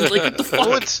printed. Like, what the fuck?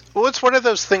 Well, it's one of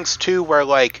those things too, where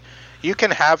like you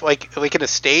can have like an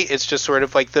estate. It's just sort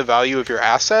of like the value of your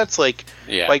assets. Like,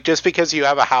 like just because you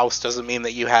have a house doesn't mean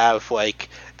that you have like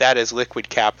that as liquid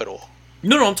capital.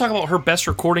 No, I'm talking about her best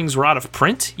recordings were out of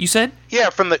print. You said?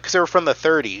 Yeah, because they were from the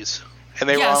 30s. And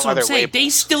they were on other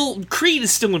labels. Creed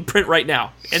is still in print right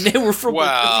now, and they were from the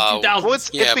early 2000s. Well,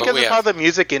 it's because of how the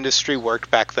music industry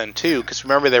worked back then too. Because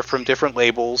remember, they're from different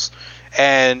labels,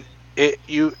 and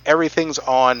everything's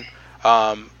on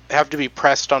have to be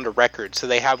pressed onto records, so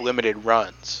they have limited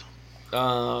runs.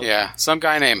 Yeah, some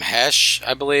guy named Hesh,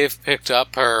 I believe, picked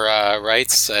up her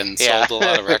rights and sold a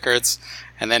lot of records,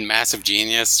 and then Massive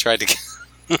Genius tried to.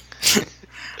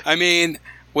 I mean,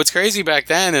 what's crazy back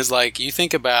then is like you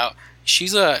think about.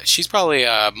 She's probably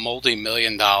a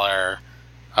multi-million-dollar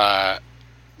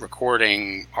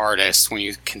recording artist when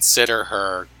you consider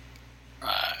her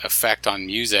effect on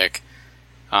music,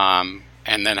 and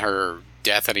then her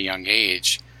death at a young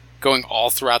age, going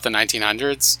all throughout the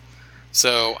 1900s.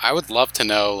 So I would love to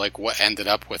know like what ended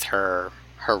up with her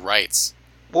rights.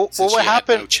 Well, what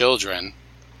happened? Had no children.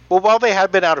 Well, while they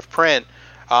had been out of print,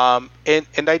 in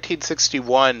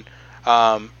 1961.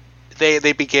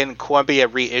 They began Columbia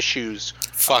reissues.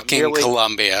 Fucking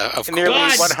Columbia, of course. Nearly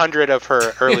 100 of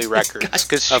her early records,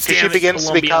 because she begins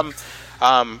to become,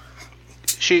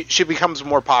 she becomes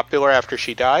more popular after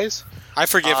she dies. I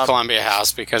forgive Columbia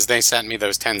House because they sent me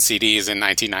those 10 CDs in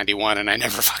 1991, and I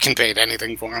never fucking paid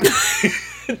anything for them.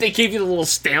 They gave you the little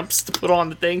stamps to put on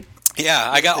the thing.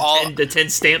 Yeah, I got all the 10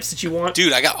 stamps that you want.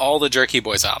 Dude, I got all the Jerky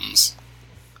Boys albums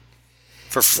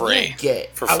for free. I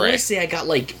want to say I got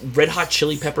like Red Hot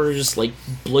Chili Peppers, like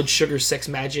Blood Sugar Sex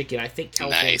Magic, and I think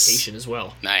Californication as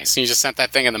well. Nice. You just sent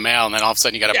that thing in the mail, and then all of a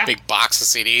sudden you got a big box of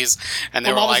CDs, and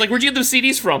they were like, "Where'd you get those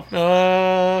CDs from?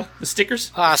 The stickers?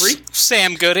 Free?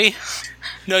 Sam Goody."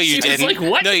 No, you didn't. Like,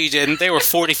 what? No, you didn't. They were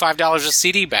 $45 a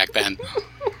CD back then.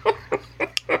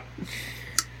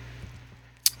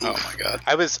 Oh my god!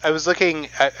 I was looking.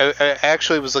 I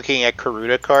actually was looking at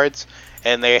Karuta cards,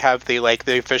 and they have the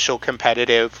official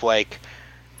competitive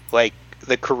the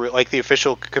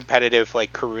official competitive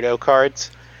Karuta cards,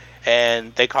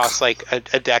 and they cost like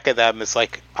a deck of them is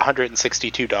like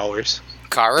 $162.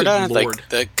 Karuta, like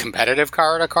the competitive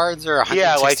Karuta cards, are $162?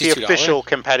 Yeah, like the official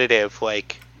competitive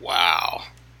Wow.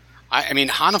 I mean,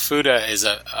 Hanafuda is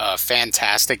a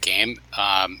fantastic game.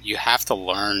 You have to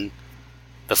learn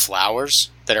the flowers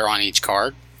that are on each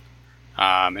card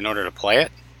in order to play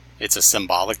it. It's a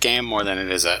symbolic game more than it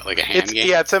is a hand game.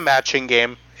 Yeah, it's a matching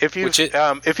game. If you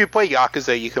play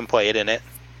Yakuza, you can play it in it.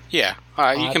 Yeah,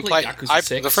 you can play.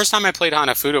 The first time I played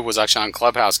Hanafuda was actually on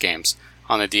Clubhouse Games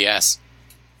on the DS,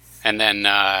 and then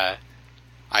I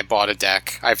bought a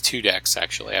deck. I have 2 decks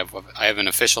actually. I have an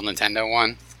official Nintendo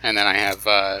one, and then I have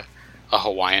a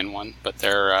Hawaiian one. But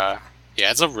they're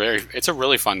it's a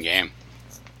really fun game.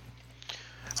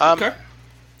 Okay.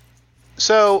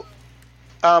 So,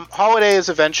 Holiday is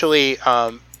eventually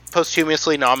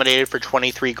posthumously nominated for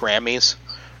 23 Grammys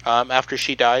after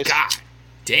she dies. God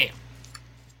damn.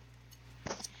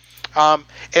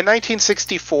 In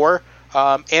 1964,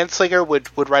 Anslinger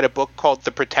would write a book called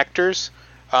The Protectors,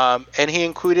 and he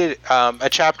included a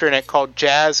chapter in it called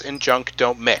Jazz and Junk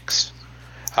Don't Mix,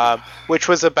 which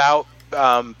was about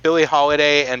Billie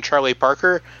Holiday and Charlie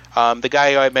Parker, the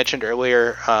guy who I mentioned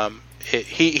earlier.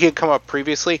 He had come up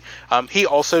previously. He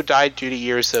also died due to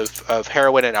years of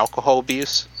heroin and alcohol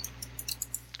abuse.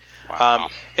 Wow.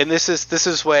 And this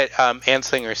is what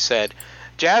Anslinger said.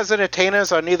 Jazz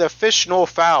entertainers are neither fish nor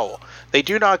fowl. They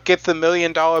do not get the $1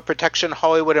 million protection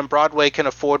Hollywood and Broadway can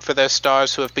afford for their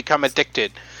stars who have become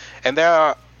addicted. And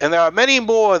there are many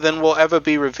more than will ever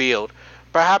be revealed.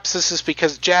 Perhaps this is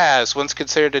because jazz, once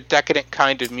considered a decadent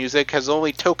kind of music, has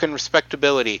only token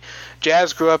respectability.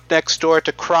 Jazz grew up next door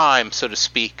to crime, so to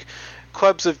speak.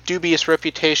 Clubs of dubious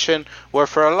reputation were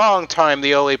for a long time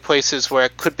the only places where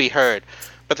it could be heard.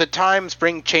 But the times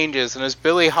bring changes, and as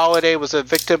Billie Holiday was a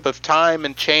victim of time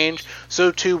and change,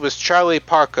 so too was Charlie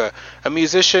Parker, a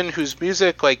musician whose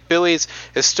music, like Billie's,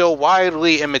 is still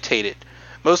widely imitated.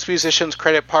 Most musicians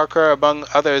credit Parker, among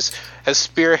others, as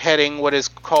spearheading what is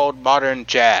called modern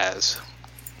jazz.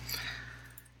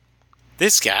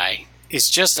 This guy is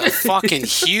just a fucking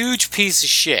huge piece of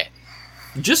shit.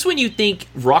 Just when you think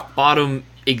rock bottom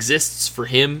exists for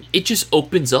him, it just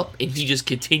opens up and he just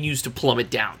continues to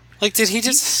plummet down. Like, did he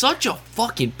just... He's such a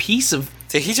fucking piece of...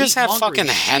 Did he just have fucking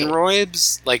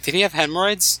hemorrhoids? Like, did he have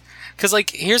hemorrhoids? Because, like,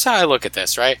 here's how I look at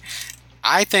this, right?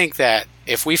 I think that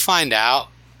if we find out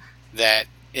that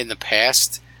in the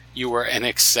past you were an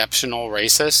exceptional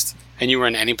racist and you were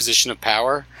in any position of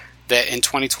power, that in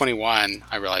 2021,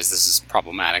 I realize this is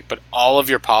problematic, but all of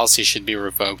your policies should be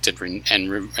revoked and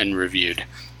reviewed.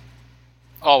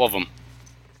 All of them.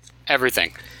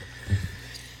 Everything.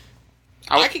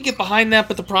 I could get behind that,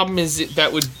 but the problem is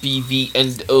that would be the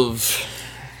end of,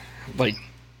 like,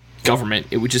 government.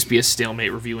 It would just be a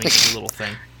stalemate reviewing every little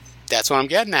thing. That's what I'm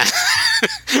getting at.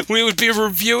 We would be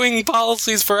reviewing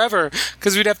policies forever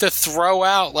because we'd have to throw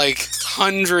out, like,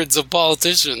 hundreds of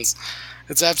politicians.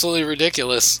 It's absolutely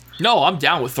ridiculous. No, I'm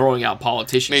down with throwing out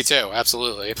politicians. Me too,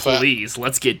 absolutely. Please,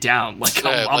 let's get down. Like,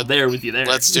 I'm there with you there.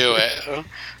 Let's do it.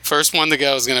 First one to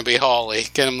go is going to be Hawley.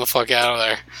 Get him the fuck out of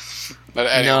there. But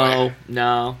anyway.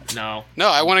 No,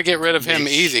 I want to get rid of him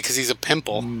easy because he's a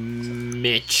pimple.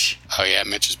 Mitch. Oh yeah,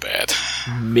 Mitch is bad.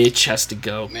 Mitch has to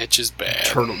go. Mitch is bad.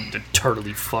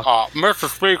 Turtly fuck. Mr.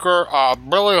 Speaker,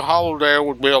 Billie Holiday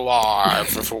would be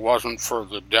alive if it wasn't for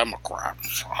the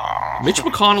Democrats. Mitch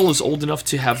McConnell is old enough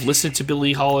to have listened to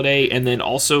Billie Holiday and then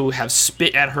also have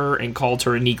spit at her and called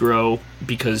her a Negro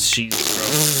because she's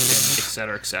gross,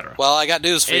 etc., etc. Well, I got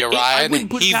news for you, Ryan.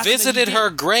 He visited her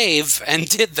grave and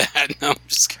did that. No, I'm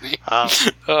just kidding.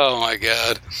 Oh my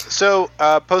god. So,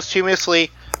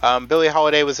 posthumously, Billie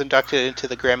Holiday was inducted into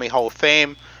the Grammy Hall of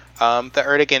Fame, the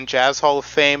Erdogan Jazz Hall of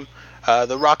Fame,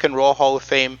 the Rock and Roll Hall of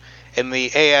Fame, and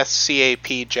the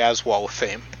ASCAP Jazz Wall of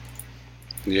Fame.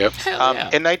 Yep.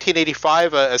 In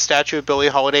 1985, a statue of Billie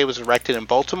Holiday was erected in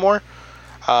Baltimore.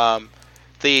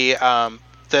 The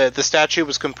statue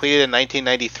was completed in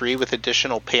 1993 with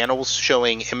additional panels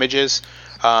showing images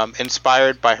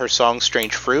inspired by her song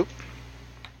 "Strange Fruit."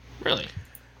 Really?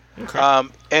 Okay.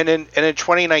 And in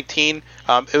 2019,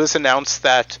 it was announced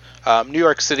that New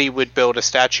York City would build a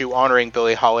statue honoring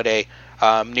Billie Holiday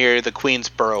near the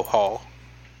Queensboro Hall.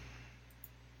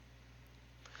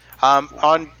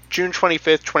 On June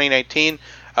 25th, 2019,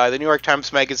 the New York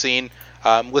Times Magazine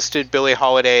listed Billie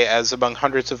Holiday as among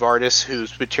hundreds of artists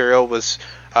whose material was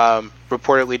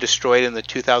reportedly destroyed in the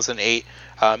 2008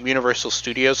 Universal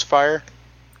Studios fire.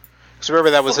 Because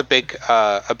remember, that was a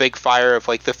big fire of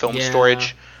like the film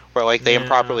storage, where like they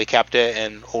improperly kept it,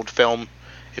 and old film.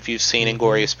 If you've seen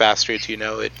Inglourious Bastards, you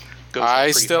know it goes.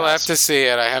 I still have to see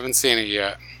it. I haven't seen it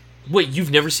yet. Wait, you've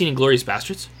never seen Inglourious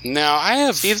Bastards? No, I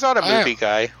have. Steve's not a movie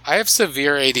guy. I have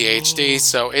severe ADHD,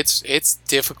 so it's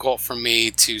difficult for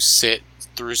me to sit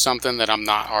through something that I'm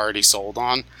not already sold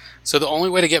on. So the only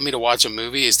way to get me to watch a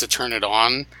movie is to turn it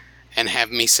on and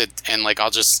have me sit, and like I'll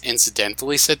just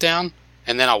incidentally sit down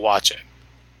and then I'll watch it.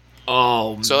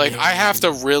 Oh, so like I have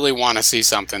to really want to see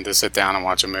something to sit down and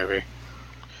watch a movie.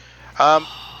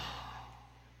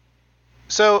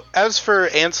 So as for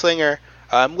Anslinger,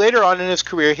 later on in his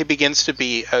career, he begins to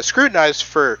be scrutinized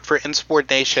for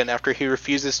insubordination after he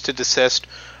refuses to desist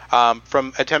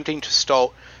from attempting to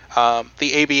stall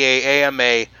the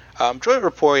ABA-AMA joint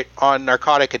report on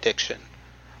narcotic addiction,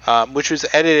 which was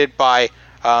edited by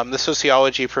the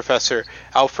sociology professor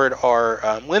Alfred R.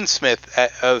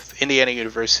 Linsmith of Indiana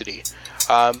University.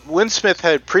 Linsmith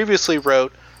had previously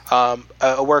wrote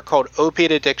a work called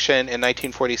Opiate Addiction in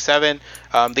 1947,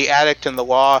 The Addict and the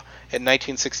Law in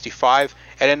 1965,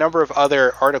 and a number of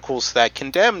other articles that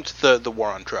condemned the war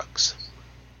on drugs.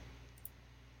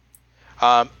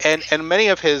 And many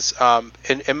of his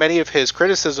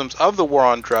criticisms of the war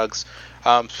on drugs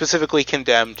specifically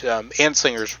condemned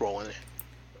Anslinger's role in it.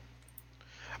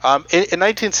 In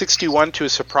 1961, to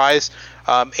his surprise,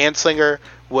 Anslinger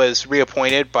was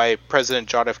reappointed by President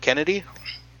John F. Kennedy.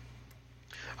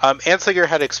 Anslinger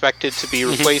had expected to be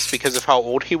replaced because of how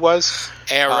old he was.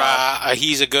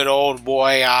 He's a good old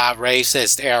boy,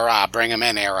 racist era. Bring him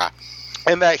in, era.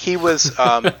 And that he was,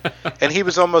 and he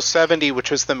was almost 70, which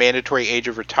was the mandatory age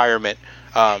of retirement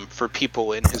for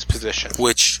people in his position.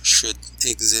 Which should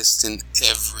exist in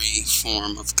every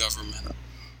form of government.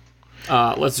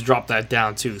 Let's drop that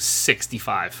down to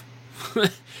 65.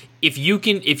 If you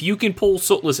can pull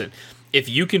if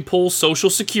you can pull Social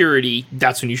Security,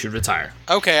 that's when you should retire.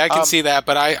 Okay, I can see that,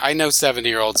 but I know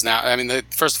 70-year-olds now. I mean,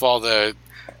 first of all, the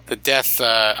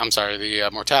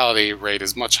mortality rate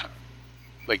is much,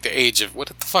 like the age of, what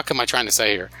the fuck am I trying to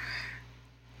say here?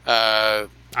 I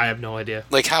have no idea.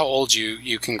 Like how old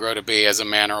you can grow to be as a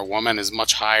man or a woman is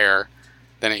much higher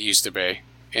than it used to be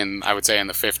I would say in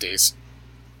the 50s.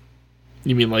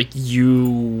 You mean like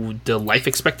the life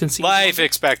expectancy? Life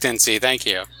expectancy, thank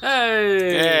you.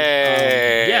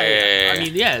 Hey! Yeah. I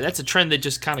mean, that's a trend that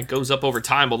just kind of goes up over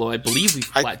time, although I believe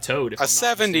we've plateaued. A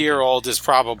 70-year-old is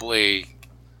probably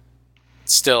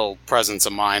still presence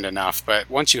of mind enough, but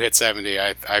once you hit 70,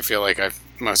 I feel like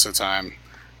most of the time,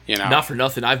 you know. Not for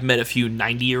nothing, I've met a few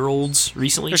 90-year-olds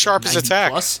recently. They're sharp as a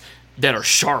tack. That are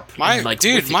sharp. My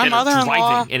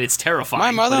mother-in-law, and it's terrifying.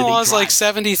 My mother-in-law is like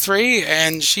 73,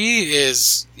 and she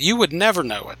is. You would never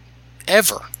know it,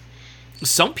 ever.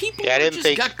 Some people. Yeah, I didn't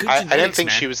think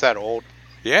she was that old.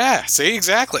 Yeah, see,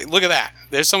 exactly. Look at that.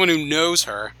 There's someone who knows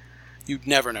her. You'd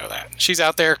never know that. She's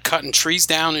out there cutting trees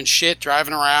down and shit,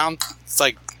 driving around. It's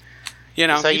like, you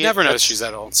never know she's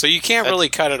that old. So you can't really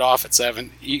cut it off at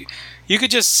 70. You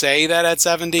could just say that at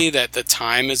 70 that the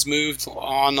time has moved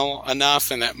on enough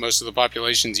and that most of the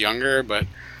population's younger, but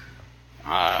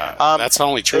that's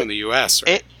only true in the U.S.,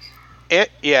 right?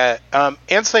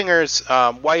 Anslinger's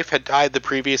wife had died the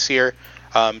previous year.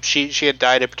 She had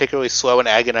died a particularly slow and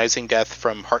agonizing death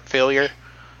from heart failure.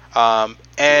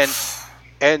 That's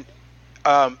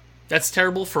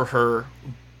terrible for her,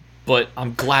 but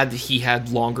I'm glad that he had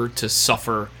longer to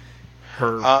suffer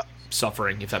her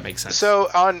suffering, if that makes sense. So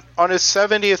on his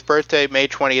 70th birthday, May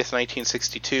 20th,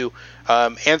 1962,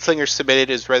 Anslinger submitted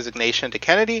his resignation to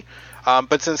Kennedy,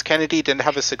 but since Kennedy didn't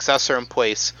have a successor in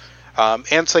place,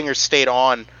 Anslinger stayed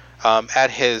on at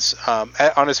his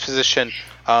position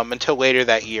until later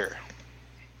that year.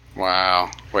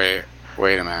 Wow. Wait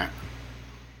a minute.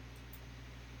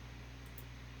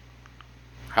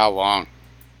 How long?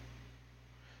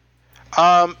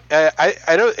 I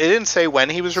don't. It didn't say when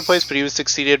he was replaced, but he was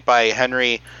succeeded by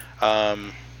Henry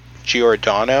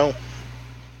Giordano.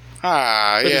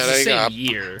 There you go.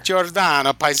 Year.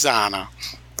 Giordano Paisano.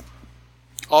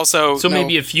 Also,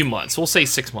 maybe a few months. We'll say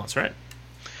 6 months, right?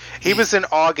 He was in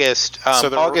August,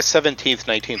 August 17th,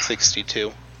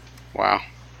 1962. Wow.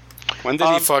 When did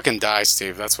he fucking die,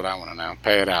 Steve? That's what I want to know.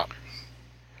 Pay it out.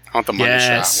 I want the money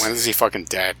Yes. shot. When is he fucking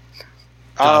dead?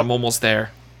 God, I'm almost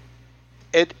there.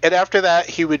 And after that,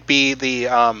 he would be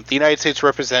the United States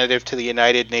representative to the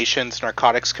United Nations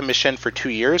Narcotics Commission for 2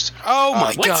 years. Oh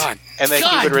my What? God! And then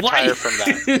he would retire from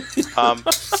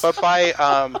that. But by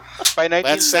 1973,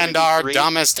 Let's send our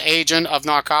dumbest agent of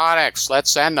narcotics.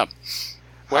 Let's send him.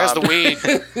 Where's the weed?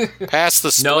 Pass the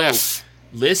spliff.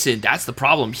 Listen, that's the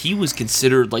problem. He was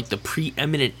considered like the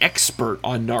preeminent expert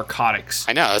on narcotics.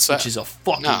 I know. That's which is a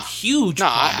fucking huge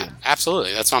problem.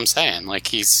 Absolutely. That's what I'm saying. Like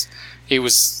he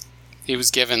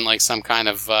was given like some kind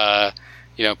of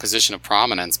position of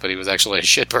prominence, but he was actually a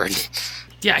shitbird.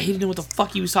 Yeah, he didn't know what the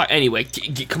fuck he was talking. Anyway,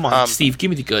 come on, Steve, give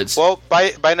me the goods. Well, by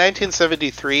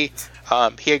 1973,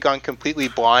 he had gone completely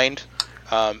blind.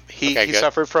 He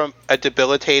suffered from a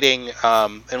debilitating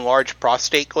enlarged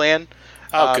prostate gland.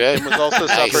 Oh, good. And was also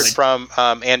suffered from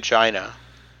angina.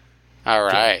 All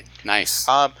right, nice.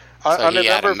 On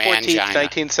November 14th,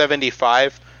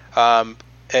 1975,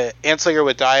 Anslinger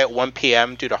would die at 1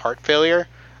 p.m. due to heart failure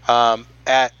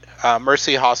at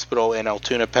Mercy Hospital in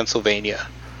Altoona, Pennsylvania.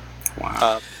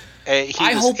 Wow.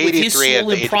 I hope with his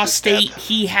swollen prostate,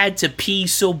 he had to pee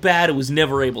so bad it was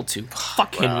never able to.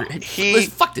 Fuck Henry.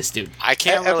 Listen, fuck this dude. I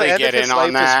can't really get in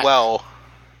on that. As well.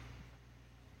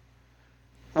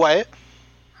 What?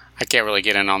 I can't really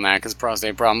get in on that because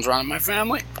prostate problems run in my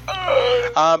family.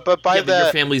 But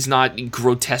your family's not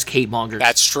grotesque hate mongers.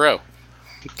 That's true.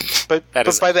 But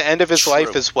by the end of his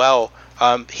life as well,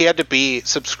 he had to be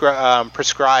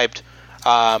prescribed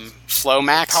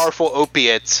Flomax, powerful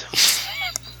opiates.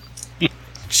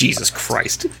 Jesus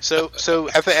Christ. So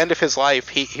at the end of his life,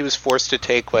 he was forced to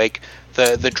take like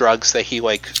the drugs that he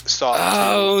like sought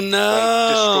to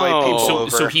destroy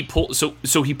people over.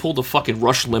 So he pulled a fucking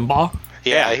Rush Limbaugh.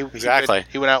 Yeah, exactly.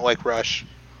 He went out like Rush.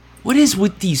 What is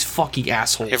with these fuking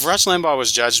assholes? If Rush Limbaugh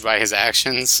was judged by his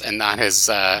actions and not his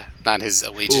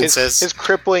allegiances, his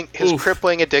crippling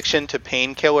addiction to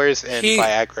painkillers and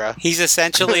Viagra. He's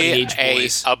essentially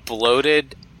a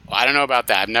bloated. Well, I don't know about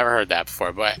that. I've never heard that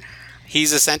before, but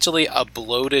he's essentially a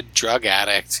bloated drug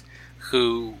addict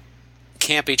who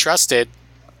can't be trusted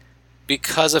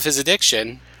because of his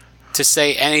addiction to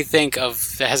say anything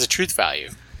that has a truth value.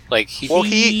 Like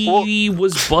he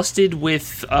was busted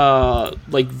with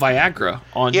like Viagra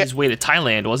on his way to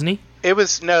Thailand, wasn't he? It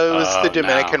was the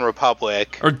Dominican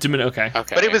Republic. Okay.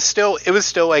 But it was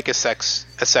still like a sex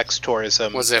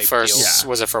tourism. Was it for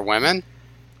Was it for women?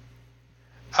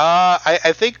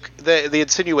 I think the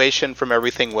insinuation from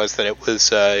everything was that it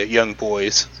was young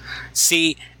boys.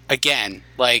 See, again,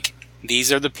 like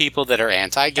these are the people that are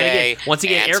anti-gay, once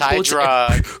again,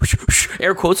 anti-drug.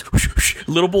 Air quotes,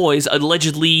 little boys,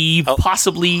 allegedly,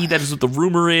 possibly, that is what the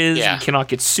rumor is. Yeah. You cannot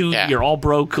get sued. Yeah. You're all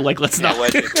broke. Like, let's not.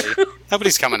 Allegedly.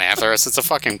 Nobody's coming after us. It's a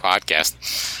fucking podcast.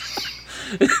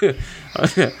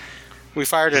 We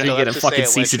fired it. You get a fucking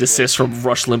cease and desist from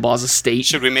Rush Limbaugh's estate.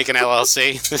 Should we make an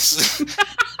LLC?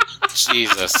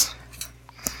 Jesus.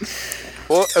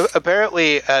 Well,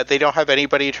 apparently they don't have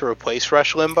anybody to replace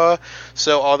Rush Limbaugh,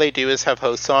 so all they do is have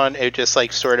hosts on. It just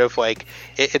like sort of like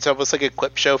it's almost like a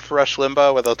clip show for Rush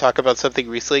Limbaugh where they'll talk about something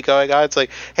recently going on. It's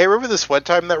like, hey, remember this one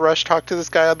time that Rush talked to this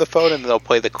guy on the phone, and they'll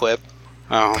play the clip.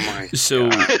 Oh my! So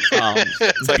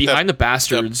Behind the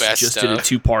Bastards just did a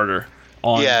 2-parter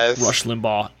on Rush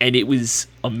Limbaugh, and it was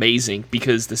amazing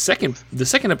because the second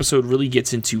episode really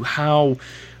gets into how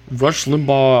Rush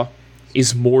Limbaugh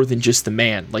is more than just the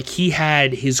man. Like, he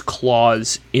had his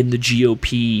claws in the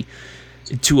GOP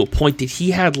to a point that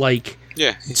he had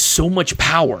so much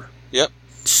power. Yep.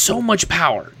 So much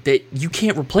power that you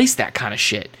can't replace that kind of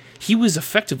shit. He was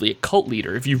effectively a cult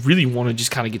leader if you really want to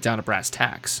just kind of get down to brass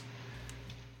tacks.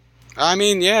 I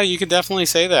mean, yeah, you could definitely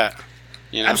say that.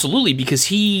 You know? Absolutely, because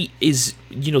he is,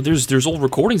 there's old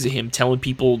recordings of him telling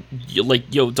people,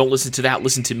 like, yo, don't listen to that,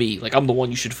 listen to me. Like, I'm the one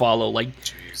you should follow. Like,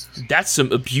 that's some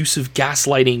abusive,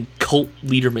 gaslighting, cult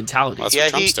leader mentality. Well, that's what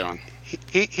Trump's doing.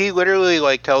 He literally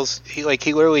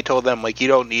he literally told them, like, you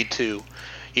don't need to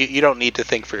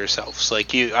think for yourselves.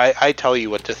 Like, I tell you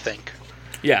what to think.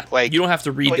 Yeah, like, you don't have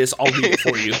to read this. I'll read it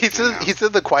for you. He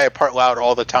said the quiet part loud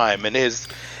all the time, and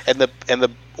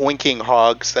the winking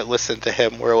hogs that listened to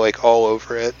him were like all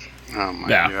over it. Oh my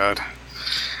god!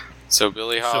 So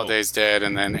Billie Holiday's dead,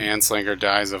 and then Anslinger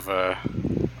dies of a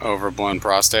overblown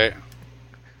prostate.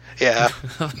 Yeah.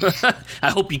 I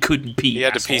hope he couldn't pee. He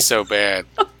had to pee so bad.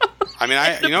 I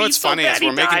mean, what's funny is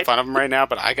we're making fun of him right now,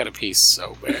 but I gotta pee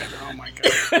so bad. Oh my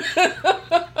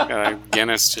god! Got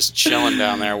Guinness just chilling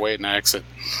down there waiting to exit.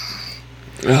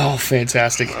 Oh,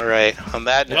 fantastic! All right. On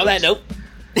that note.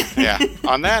 Yeah.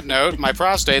 On that note, my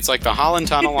prostate's like the Holland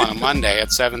Tunnel on a Monday at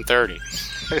 7:30.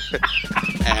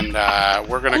 And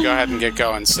we're going to go ahead and get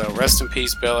going. So rest in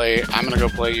peace, Billy. I'm going to go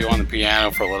play you on the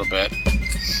piano for a little bit.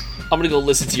 I'm going to go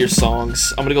listen to your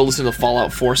songs. I'm going to go listen to the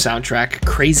Fallout 4 soundtrack.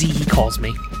 Crazy He Calls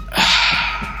Me.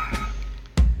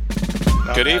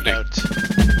 Good evening.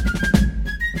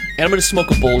 And I'm going to smoke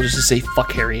a bowl just to say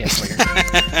fuck Harry Anslinger.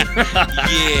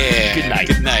 Yeah. Good night.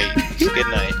 Good night. Good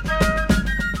night.